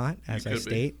I'm not, as I could be.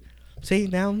 state. See,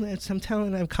 now I'm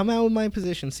telling. I've come out with my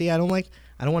position. See, I don't want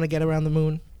to get around the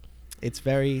moon.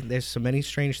 There's so many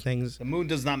strange things. The moon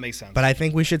does not make sense. But I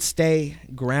think we should stay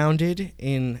grounded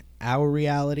in our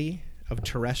reality of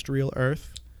terrestrial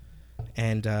Earth.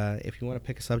 And if you want to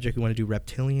pick a subject, you want to do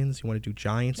reptilians, you want to do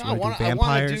giants, No, you I want to want do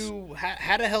vampires. to do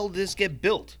how the hell did this get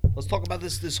built? Let's talk about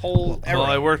this whole era. Well,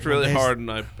 I worked really There's- hard and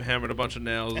I hammered a bunch of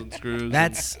nails and screws.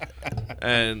 That's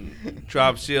and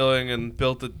dropped ceiling and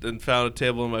built it and found a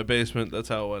table in my basement. That's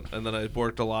how it went. And then I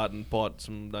worked a lot and bought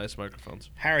some nice microphones.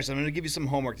 Harris, I'm going to give you some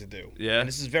homework to do. Yeah? And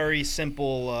this is very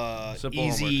simple, Simple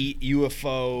easy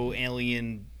UFO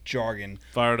alien jargon.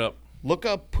 Fired up. Look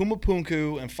up Puma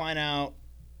Punku and find out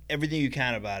everything you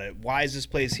can about it. Why is this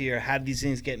place here? How did these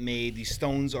things get made? These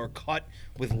stones are cut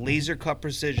with laser cut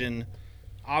precision.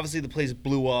 Obviously, the place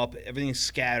blew up. Everything's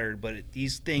scattered, but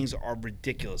these things are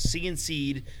ridiculous.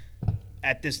 CNC'd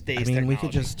at this day's technology.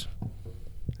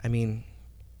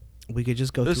 we could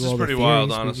just go This through is all the pretty theories. wild,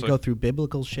 We honestly. could go through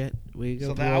biblical shit. We go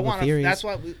So through that, all the theories that's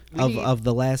why we need, of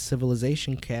the last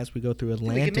civilization cast. We go through we can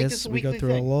make Atlantis. this a We go weekly through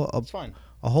thing. It's a fine.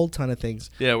 whole ton of things.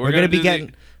 Yeah, we're gonna be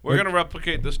getting. We're gonna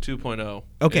replicate this 2.0.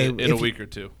 Okay, in if a you- week or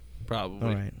two, probably.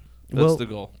 All right. That's Well, the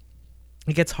goal.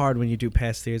 it gets hard when you do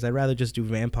past theories. I'd rather just do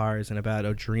vampires and about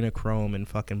adrenochrome and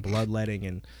fucking bloodletting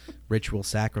and ritual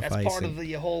sacrifice. That's part and, of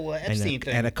the whole Epstein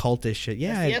thing. and occultist shit.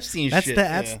 Yeah, That's the Epstein that's shit. The,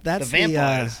 that's yeah. that's the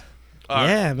vampires. All right.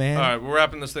 yeah, man. All right, we're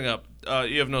wrapping this thing up.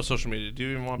 You have no social media. Do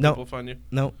you even want No. people to find you?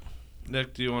 No,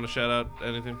 Nick, do you want to shout out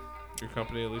anything? Your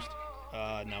company, at least?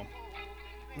 No.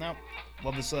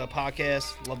 Love this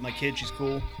podcast. Love my kid. She's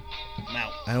cool. I'm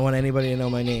out. I don't want anybody to know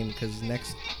my name because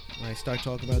next when I start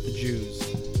talking about the Jews,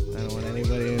 I don't want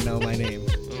anybody to know my name.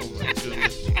 Oh, my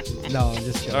goodness. No, I'm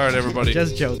just joking. All right, everybody.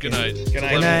 Just joking. Good night. Good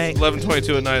night. Good night.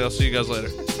 11:22 at night. I'll see you guys later.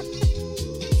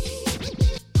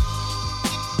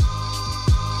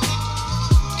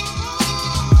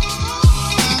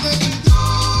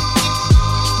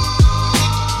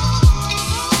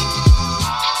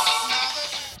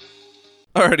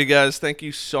 All Alrighty, guys. Thank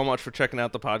you so much for checking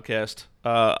out the podcast.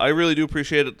 I really do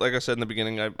appreciate it. Like I said in the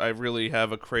beginning, I really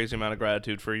have a crazy amount of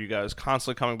gratitude for you guys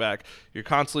constantly coming back. You're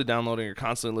constantly downloading. You're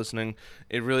constantly listening.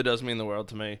 It really does mean the world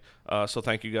to me. So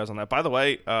thank you guys on that. By the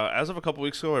way, as of a couple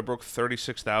weeks ago, I broke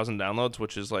 36,000 downloads,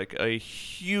 which is like a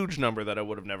huge number that I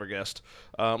would have never guessed.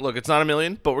 Look, it's not a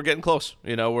million, but we're getting close.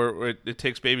 You know, it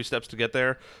takes baby steps to get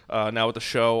there. Now with the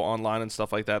show online and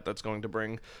stuff like that, that's going to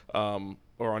bring,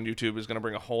 or on YouTube, is going to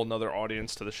bring a whole nother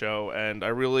audience to the show. And I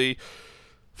really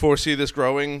foresee this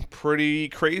growing pretty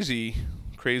crazily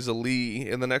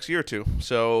in the next year or two.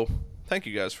 So thank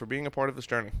you guys for being a part of this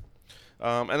journey.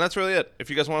 And that's really it. If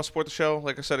you guys want to support the show,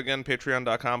 like I said again,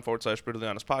 patreon.com/Brutally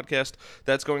Honest Podcast.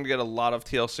 That's going to get a lot of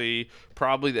TLC,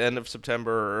 probably the end of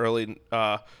September or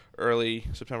early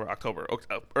September,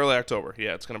 early October.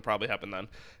 Yeah, it's going to probably happen then.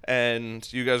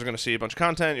 And you guys are going to see a bunch of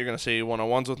content. You're going to see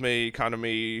one-on-ones with me, kind of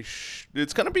me.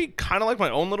 It's going to be kind of like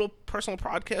my own little personal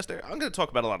podcast there. I'm going to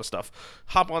talk about a lot of stuff.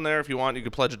 Hop on there if you want. You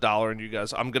can pledge $1, and you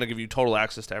guys, I'm going to give you total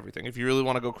access to everything. If you really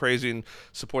want to go crazy and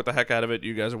support the heck out of it,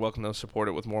 you guys are welcome to support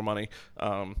it with more money.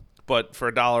 But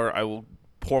for $1, I will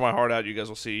pour my heart out. You guys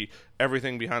will see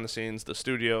everything behind the scenes, the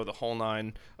studio, the whole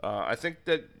nine. I think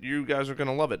that you guys are going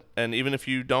to love it. And even if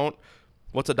you don't,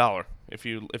 what's $1? If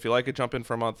you like it, jump in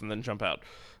for a month and then jump out.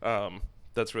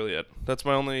 That's really it. That's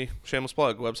my only shameless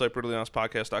plug. Website,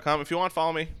 brutallyhonestpodcast.com. If you want,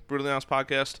 follow me, Brutally Honest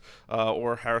Podcast,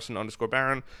 or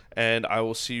Harrison_Barron. And I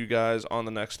will see you guys on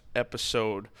the next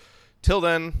episode. Till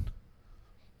then,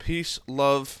 peace,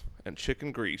 love, and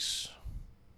chicken grease.